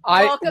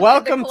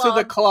welcome to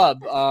the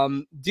club.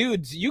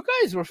 Dudes, you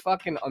guys were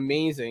fucking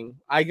amazing.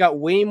 I got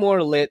way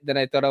more lit than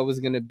I thought I was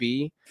gonna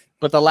be.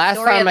 But the last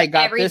time I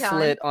got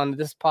lit on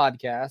this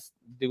podcast,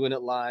 doing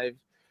it live,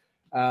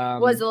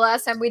 was the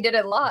last time we did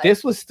it live.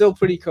 This was still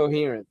pretty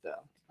coherent,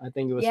 though. I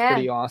think it was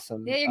pretty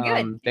awesome. Yeah, you're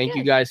good. Thank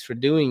you guys for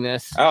doing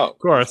this. Oh, of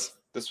course.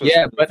 This was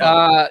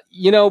but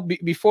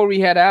before we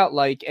head out,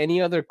 like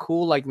any other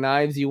cool like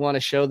knives you want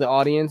to show the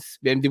audience?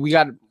 And we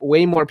got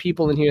way more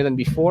people in here than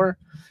before.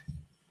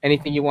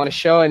 Anything you want to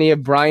show? Any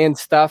of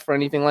Brian's stuff or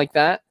anything like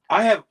that?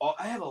 I have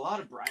a lot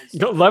of Brian's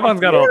stuff. Levon's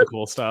got all the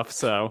cool stuff,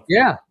 so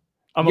yeah.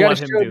 I'm gonna let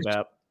him do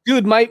that.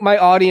 Dude, my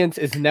audience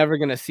is never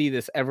gonna see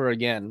this ever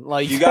again.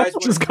 Like, you guys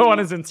just go on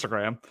his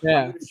Instagram.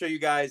 Yeah, I'm gonna show you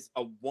guys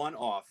a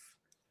one-off.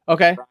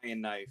 Okay.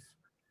 Brian knife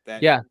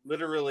that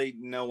literally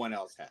no one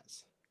else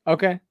has.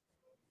 Okay.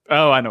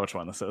 Oh, I know which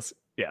one this is.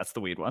 Yeah, it's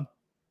the weed one.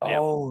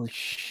 Oh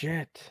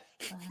shit.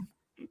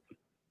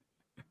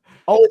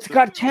 Oh, it's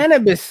got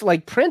cannabis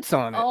like prints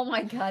on it. Oh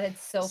my god,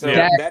 it's so So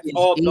funny. that's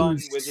all done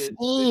with it.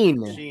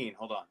 Machine.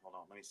 Hold on.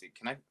 Let me see.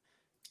 Can I?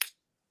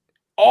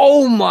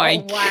 Oh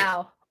my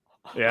wow.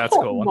 Yeah, that's a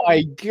cool one. Oh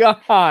my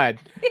god.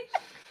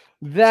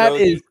 That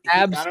is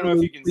I don't know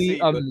if you can absolutely see,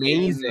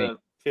 amazing. But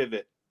the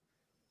pivot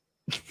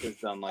is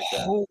done like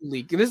that.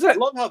 Holy, I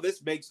love how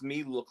this makes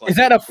me look like. Is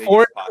that a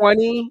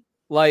 420?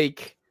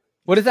 Like,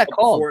 what is that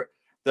called?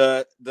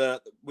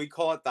 We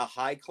call it the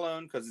high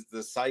clone because it's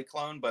the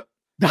cyclone, but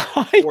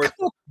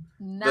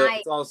Nice.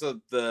 it's also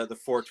the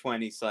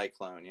 420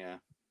 cyclone. Yeah,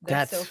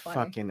 that's so funny.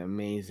 fucking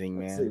amazing,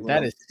 man.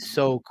 That is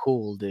so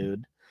cool,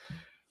 dude.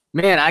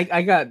 Man,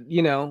 I got,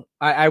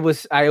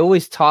 I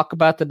always talk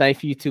about the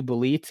Knife YouTube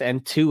elites,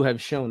 and 2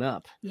 have shown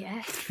up.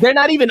 Yes. They're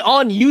not even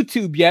on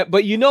YouTube yet,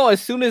 but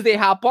as soon as they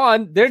hop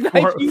on, they're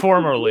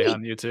formerly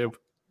on YouTube.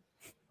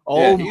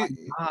 Oh my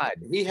god.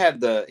 He had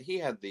the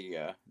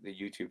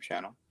YouTube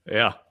channel.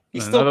 Yeah.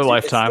 Another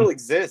lifetime. It still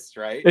exists,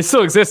 right? It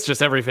still exists,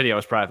 just every video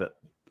is private.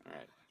 All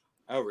right.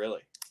 Oh, really?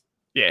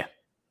 Yeah.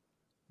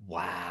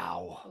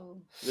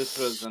 Wow. This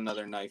was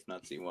another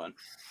Knifenutsy one.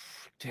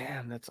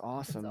 Damn, that's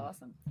awesome. That's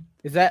awesome.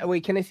 Is that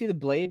wait? Can I see the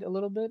blade a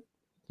little bit?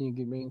 Can you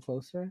get me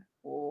closer?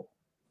 Oh.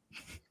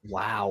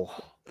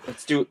 Wow.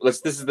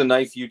 This is the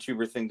knife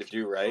YouTuber thing to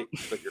do, right?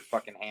 Put your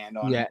fucking hand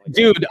on it. Yeah,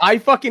 dude, I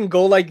fucking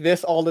go like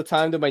this all the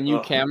time to my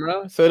new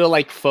camera, so it'll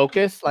like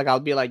focus. Like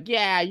I'll be like,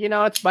 yeah,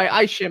 it's my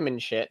Ishim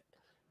and shit.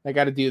 I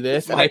got to do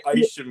this. It's my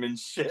Ishim and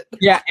shit.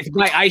 Yeah, it's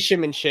my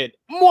Ishim and shit.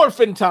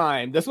 Morphin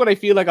time. That's what I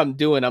feel like I'm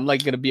doing. I'm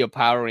like gonna be a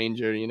Power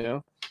Ranger,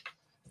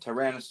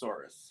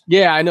 Tyrannosaurus.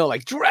 Yeah, I know,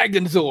 like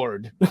Dragon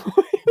Zord.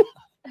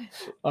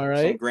 All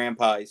right. Some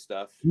grandpa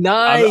stuff.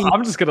 Nice.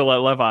 I'm just gonna let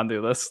Levon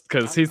do this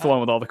because he's the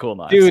one with all the cool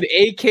knives. Dude,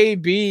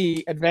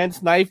 AKB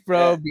Advanced Knife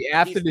Bro. Be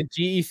after the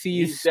GECs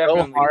he's so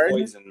definitely hard.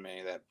 Poisoned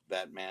me,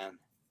 that man.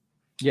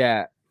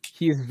 Yeah,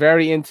 he's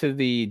very into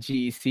the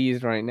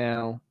GECs right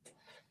now.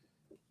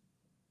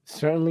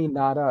 Certainly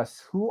not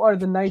us. Who are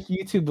the Knife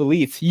YouTube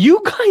elites?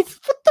 You guys,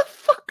 what the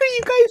fuck are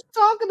you guys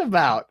talking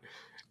about?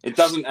 It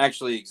doesn't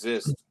actually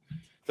exist.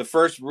 The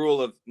first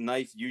rule of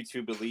Knife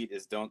YouTube elite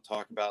is don't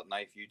talk about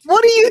Knife YouTube.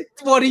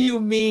 What do you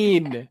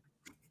mean?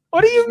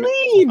 What do you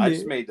mean? I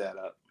just made that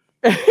up.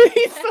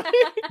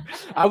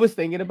 I was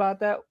thinking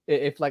about that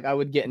if like I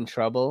would get in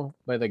trouble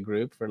by the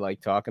group for like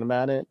talking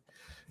about it,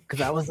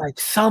 because I was like,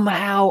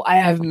 somehow I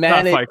have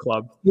managed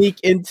to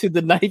sneak into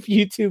the Knife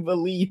YouTube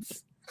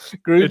elites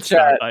group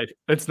chat.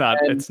 It's not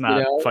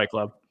Fight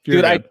Club.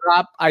 Dude,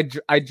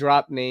 I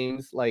drop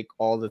names like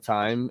all the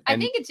time. I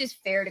think it's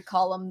just fair to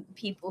call them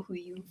people who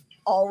you've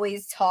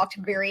always talked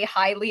very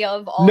highly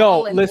of.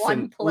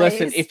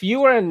 Listen. If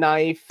you are a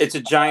knife, it's a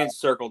giant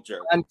circle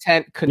jerk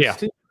content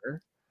consumer.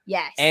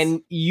 Yes.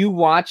 And you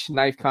watch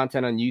knife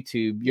content on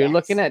YouTube, you're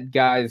looking at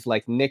guys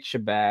like Nick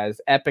Shabazz,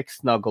 Epic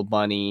Snuggle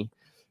Bunny,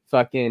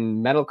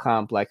 fucking Metal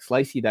Complex,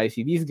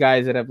 SliceyDicey, these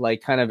guys that have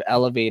like kind of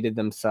elevated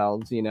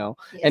themselves, Yes.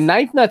 And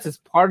Knifenuts is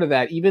part of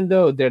that, even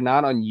though they're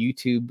not on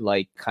YouTube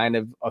like kind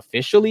of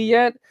officially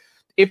yet.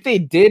 If they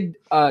did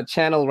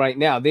channel right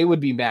now, they would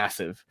be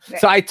massive. Right.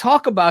 So I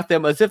talk about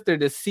them as if they're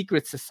this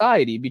secret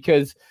society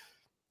because,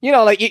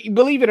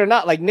 believe it or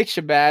not, like Nick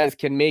Shabazz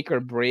can make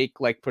or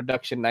break like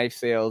production knife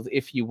sales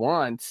if he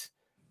wants.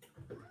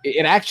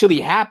 It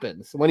actually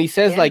happens when he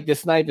says like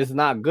this knife is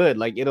not good.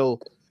 Like it'll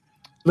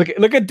look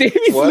at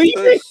Davey's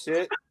leaving.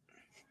 Shit?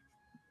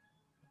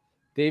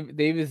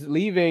 Dave is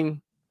leaving.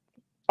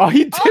 Oh,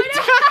 he did.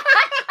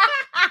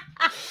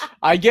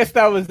 I guess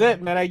that was it,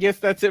 man. I guess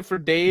that's it for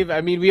Dave. I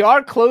mean, we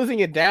are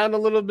closing it down a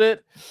little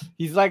bit.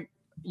 He's like,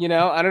 I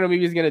don't know, maybe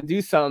he's gonna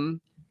do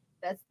something.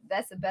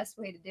 That's the best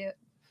way to do it.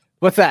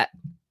 What's that?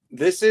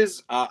 This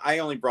is I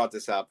only brought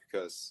this out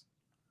because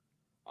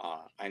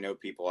I know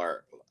people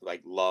are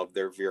like love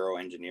their Vero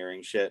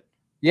engineering shit.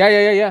 Yeah,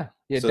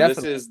 so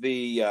definitely. This is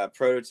the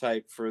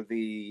prototype for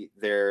the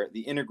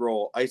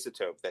integral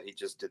isotope that he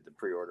just did the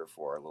pre-order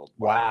for a little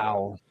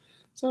while ago.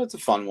 So it's a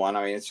fun one.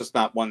 I mean, it's just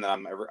not one that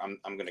I'm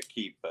going to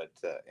keep, but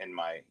in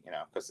my,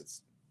 because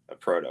it's a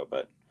proto,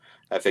 but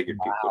I figured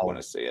people would want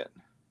to see it.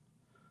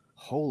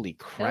 Holy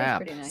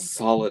crap. Nice.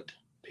 Solid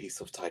piece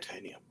of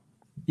titanium.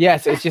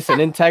 Yes, it's just an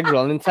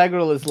integral. An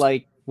integral is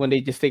like when they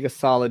just take a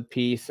solid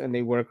piece and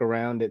they work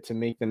around it to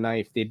make the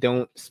knife. They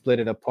don't split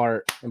it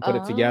apart and put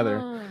it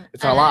together.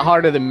 It's a lot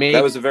harder to make.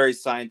 That was a very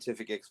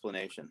scientific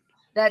explanation.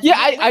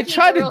 I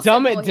tried to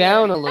dumb it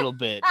down a little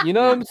bit. You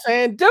know what I'm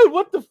saying? Dude,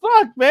 what the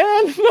fuck,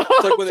 man?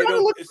 It's like when they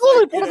don't look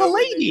cool in front of the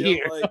lady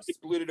here. Like,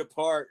 split it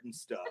apart and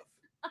stuff.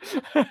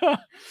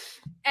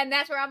 And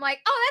that's where I'm like,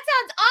 oh, that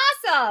sounds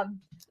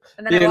awesome.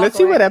 And then let's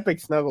see what Epic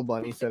Snuggle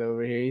Bunny said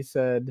over here. He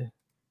said,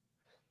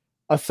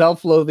 a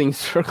self-loathing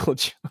circle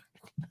jerk.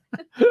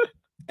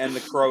 And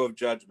the Crow of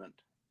Judgment.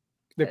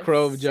 The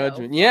Crow of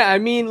Judgment. Yeah, I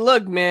mean,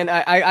 look, man,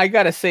 I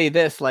gotta say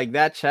this. Like,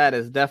 that chat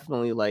is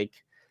definitely like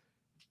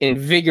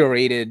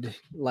invigorated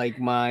like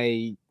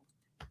my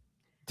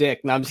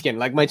dick. No, I'm just kidding.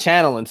 Like my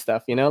channel and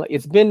stuff, you know?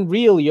 It's been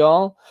real,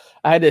 y'all.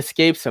 I had to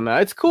escape somehow.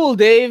 It's cool,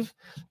 Dave.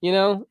 You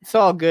know, it's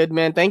all good,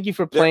 man. Thank you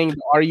for playing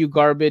the Are You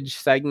Garbage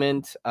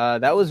segment.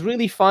 That was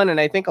really fun, and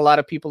I think a lot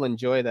of people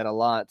enjoy that a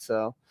lot.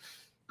 So,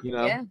 you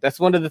know, that's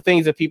one of the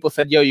things that people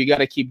said, yo, you got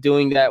to keep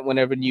doing that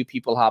whenever new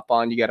people hop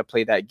on. You got to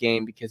play that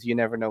game because you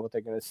never know what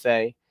they're going to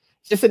say.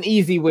 It's just an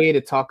easy way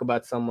to talk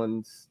about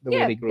someone's the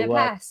way they grew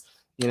up.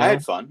 You know? I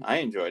had fun. I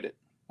enjoyed it.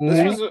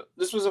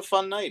 This was a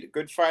fun night. A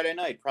good Friday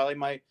night. Probably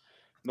my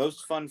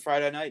most fun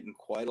Friday night in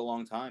quite a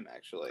long time,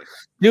 actually.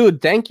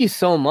 Dude, thank you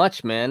so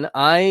much, man.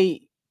 I'm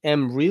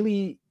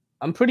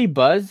pretty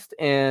buzzed,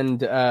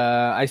 and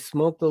I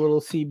smoked a little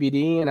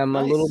CBD, and I'm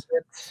a little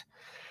bit.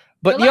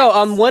 But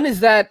when is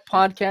that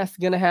podcast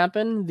gonna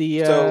happen?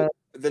 So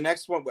the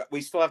next one,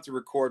 we still have to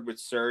record with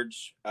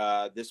Serge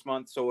this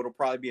month, so it'll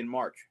probably be in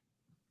March.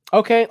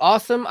 Okay,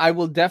 awesome. I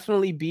will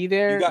definitely be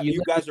there.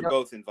 You guys are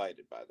both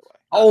invited, by the way.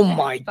 Oh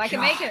my god! If I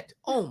can make it.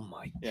 Oh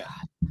my god!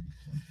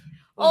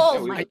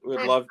 Oh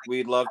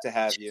we'd love to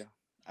have you.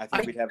 I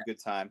think we'd have a good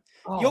time.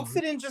 You'll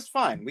fit in just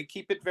fine. We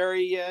keep it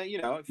very,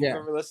 if you've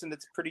ever listened,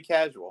 it's pretty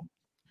casual.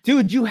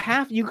 Dude, you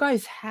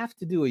guys have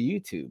to do a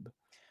YouTube.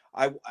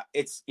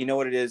 It's you know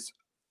what it is.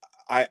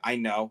 I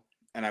know,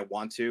 and I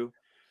want to.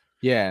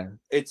 Yeah.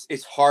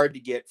 It's hard to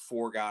get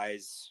 4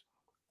 guys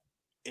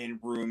in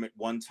room at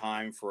one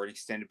time for an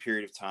extended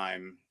period of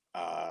time,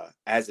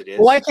 as it is.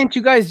 Why can't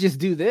you guys just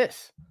do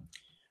this?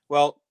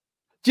 Well,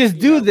 just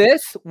do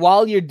this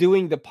while you're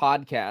doing the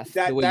podcast.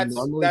 That's do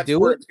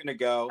where it. It's gonna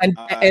go.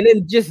 And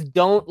then just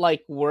don't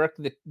like work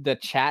the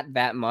chat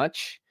that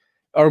much,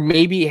 or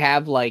maybe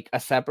have like a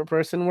separate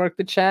person work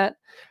the chat,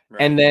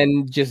 and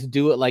then just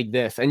do it like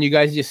this, and you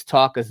guys just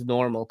talk as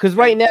normal. Because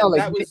now,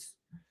 like that was,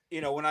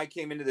 when I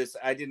came into this,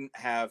 I didn't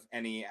have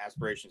any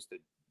aspirations to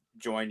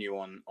join you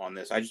on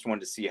this. I just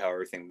wanted to see how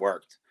everything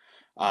worked,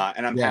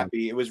 and I'm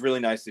happy. It was really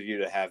nice of you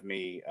to have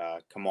me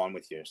come on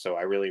with you, so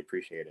I really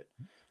appreciate it.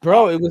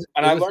 Bro,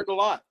 I learned a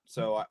lot,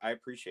 so I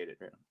appreciate it.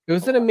 It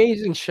was an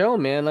amazing show,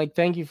 man. Like,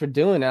 thank you for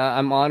doing it.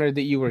 I'm honored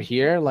that you were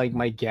here. Like,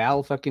 my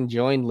gal fucking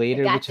joined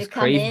later, which is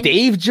crazy.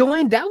 Dave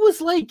joined. That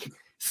was like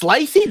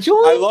Slicey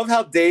joined. I love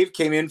how Dave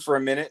came in for a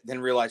minute, then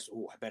realized,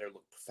 oh, I better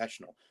look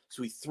professional.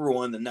 So he threw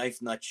on the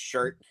Knifenuts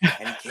shirt,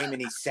 and he came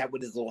in. He sat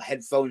with his little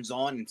headphones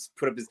on and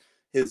put up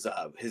his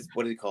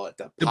what do you call it?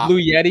 The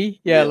Blue Yeti.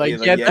 Yeah, like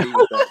Yeti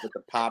with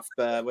the pop.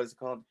 What is it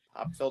called?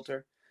 Pop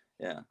filter.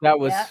 Yeah, that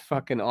was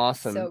fucking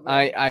awesome. So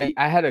I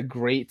had a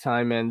great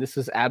time, man. This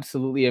was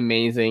absolutely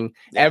amazing.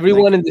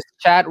 Everyone in this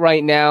chat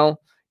right now,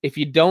 if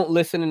you don't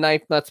listen to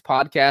Knifenuts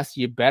podcast,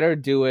 you better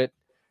do it.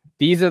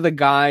 These are the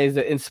guys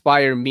that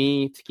inspire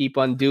me to keep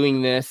on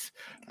doing this.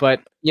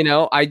 But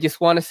I just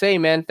want to say,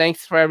 man,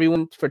 thanks for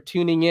everyone for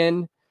tuning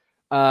in.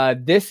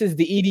 This is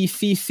the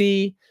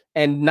EDCC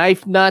and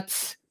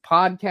Knifenuts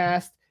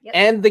podcast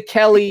and the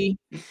Kelly.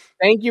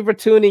 Thank you for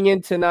tuning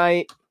in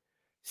tonight.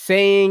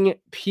 Saying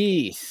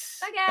peace.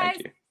 Bye, guys.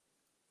 Thank you.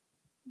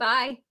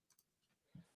 Bye.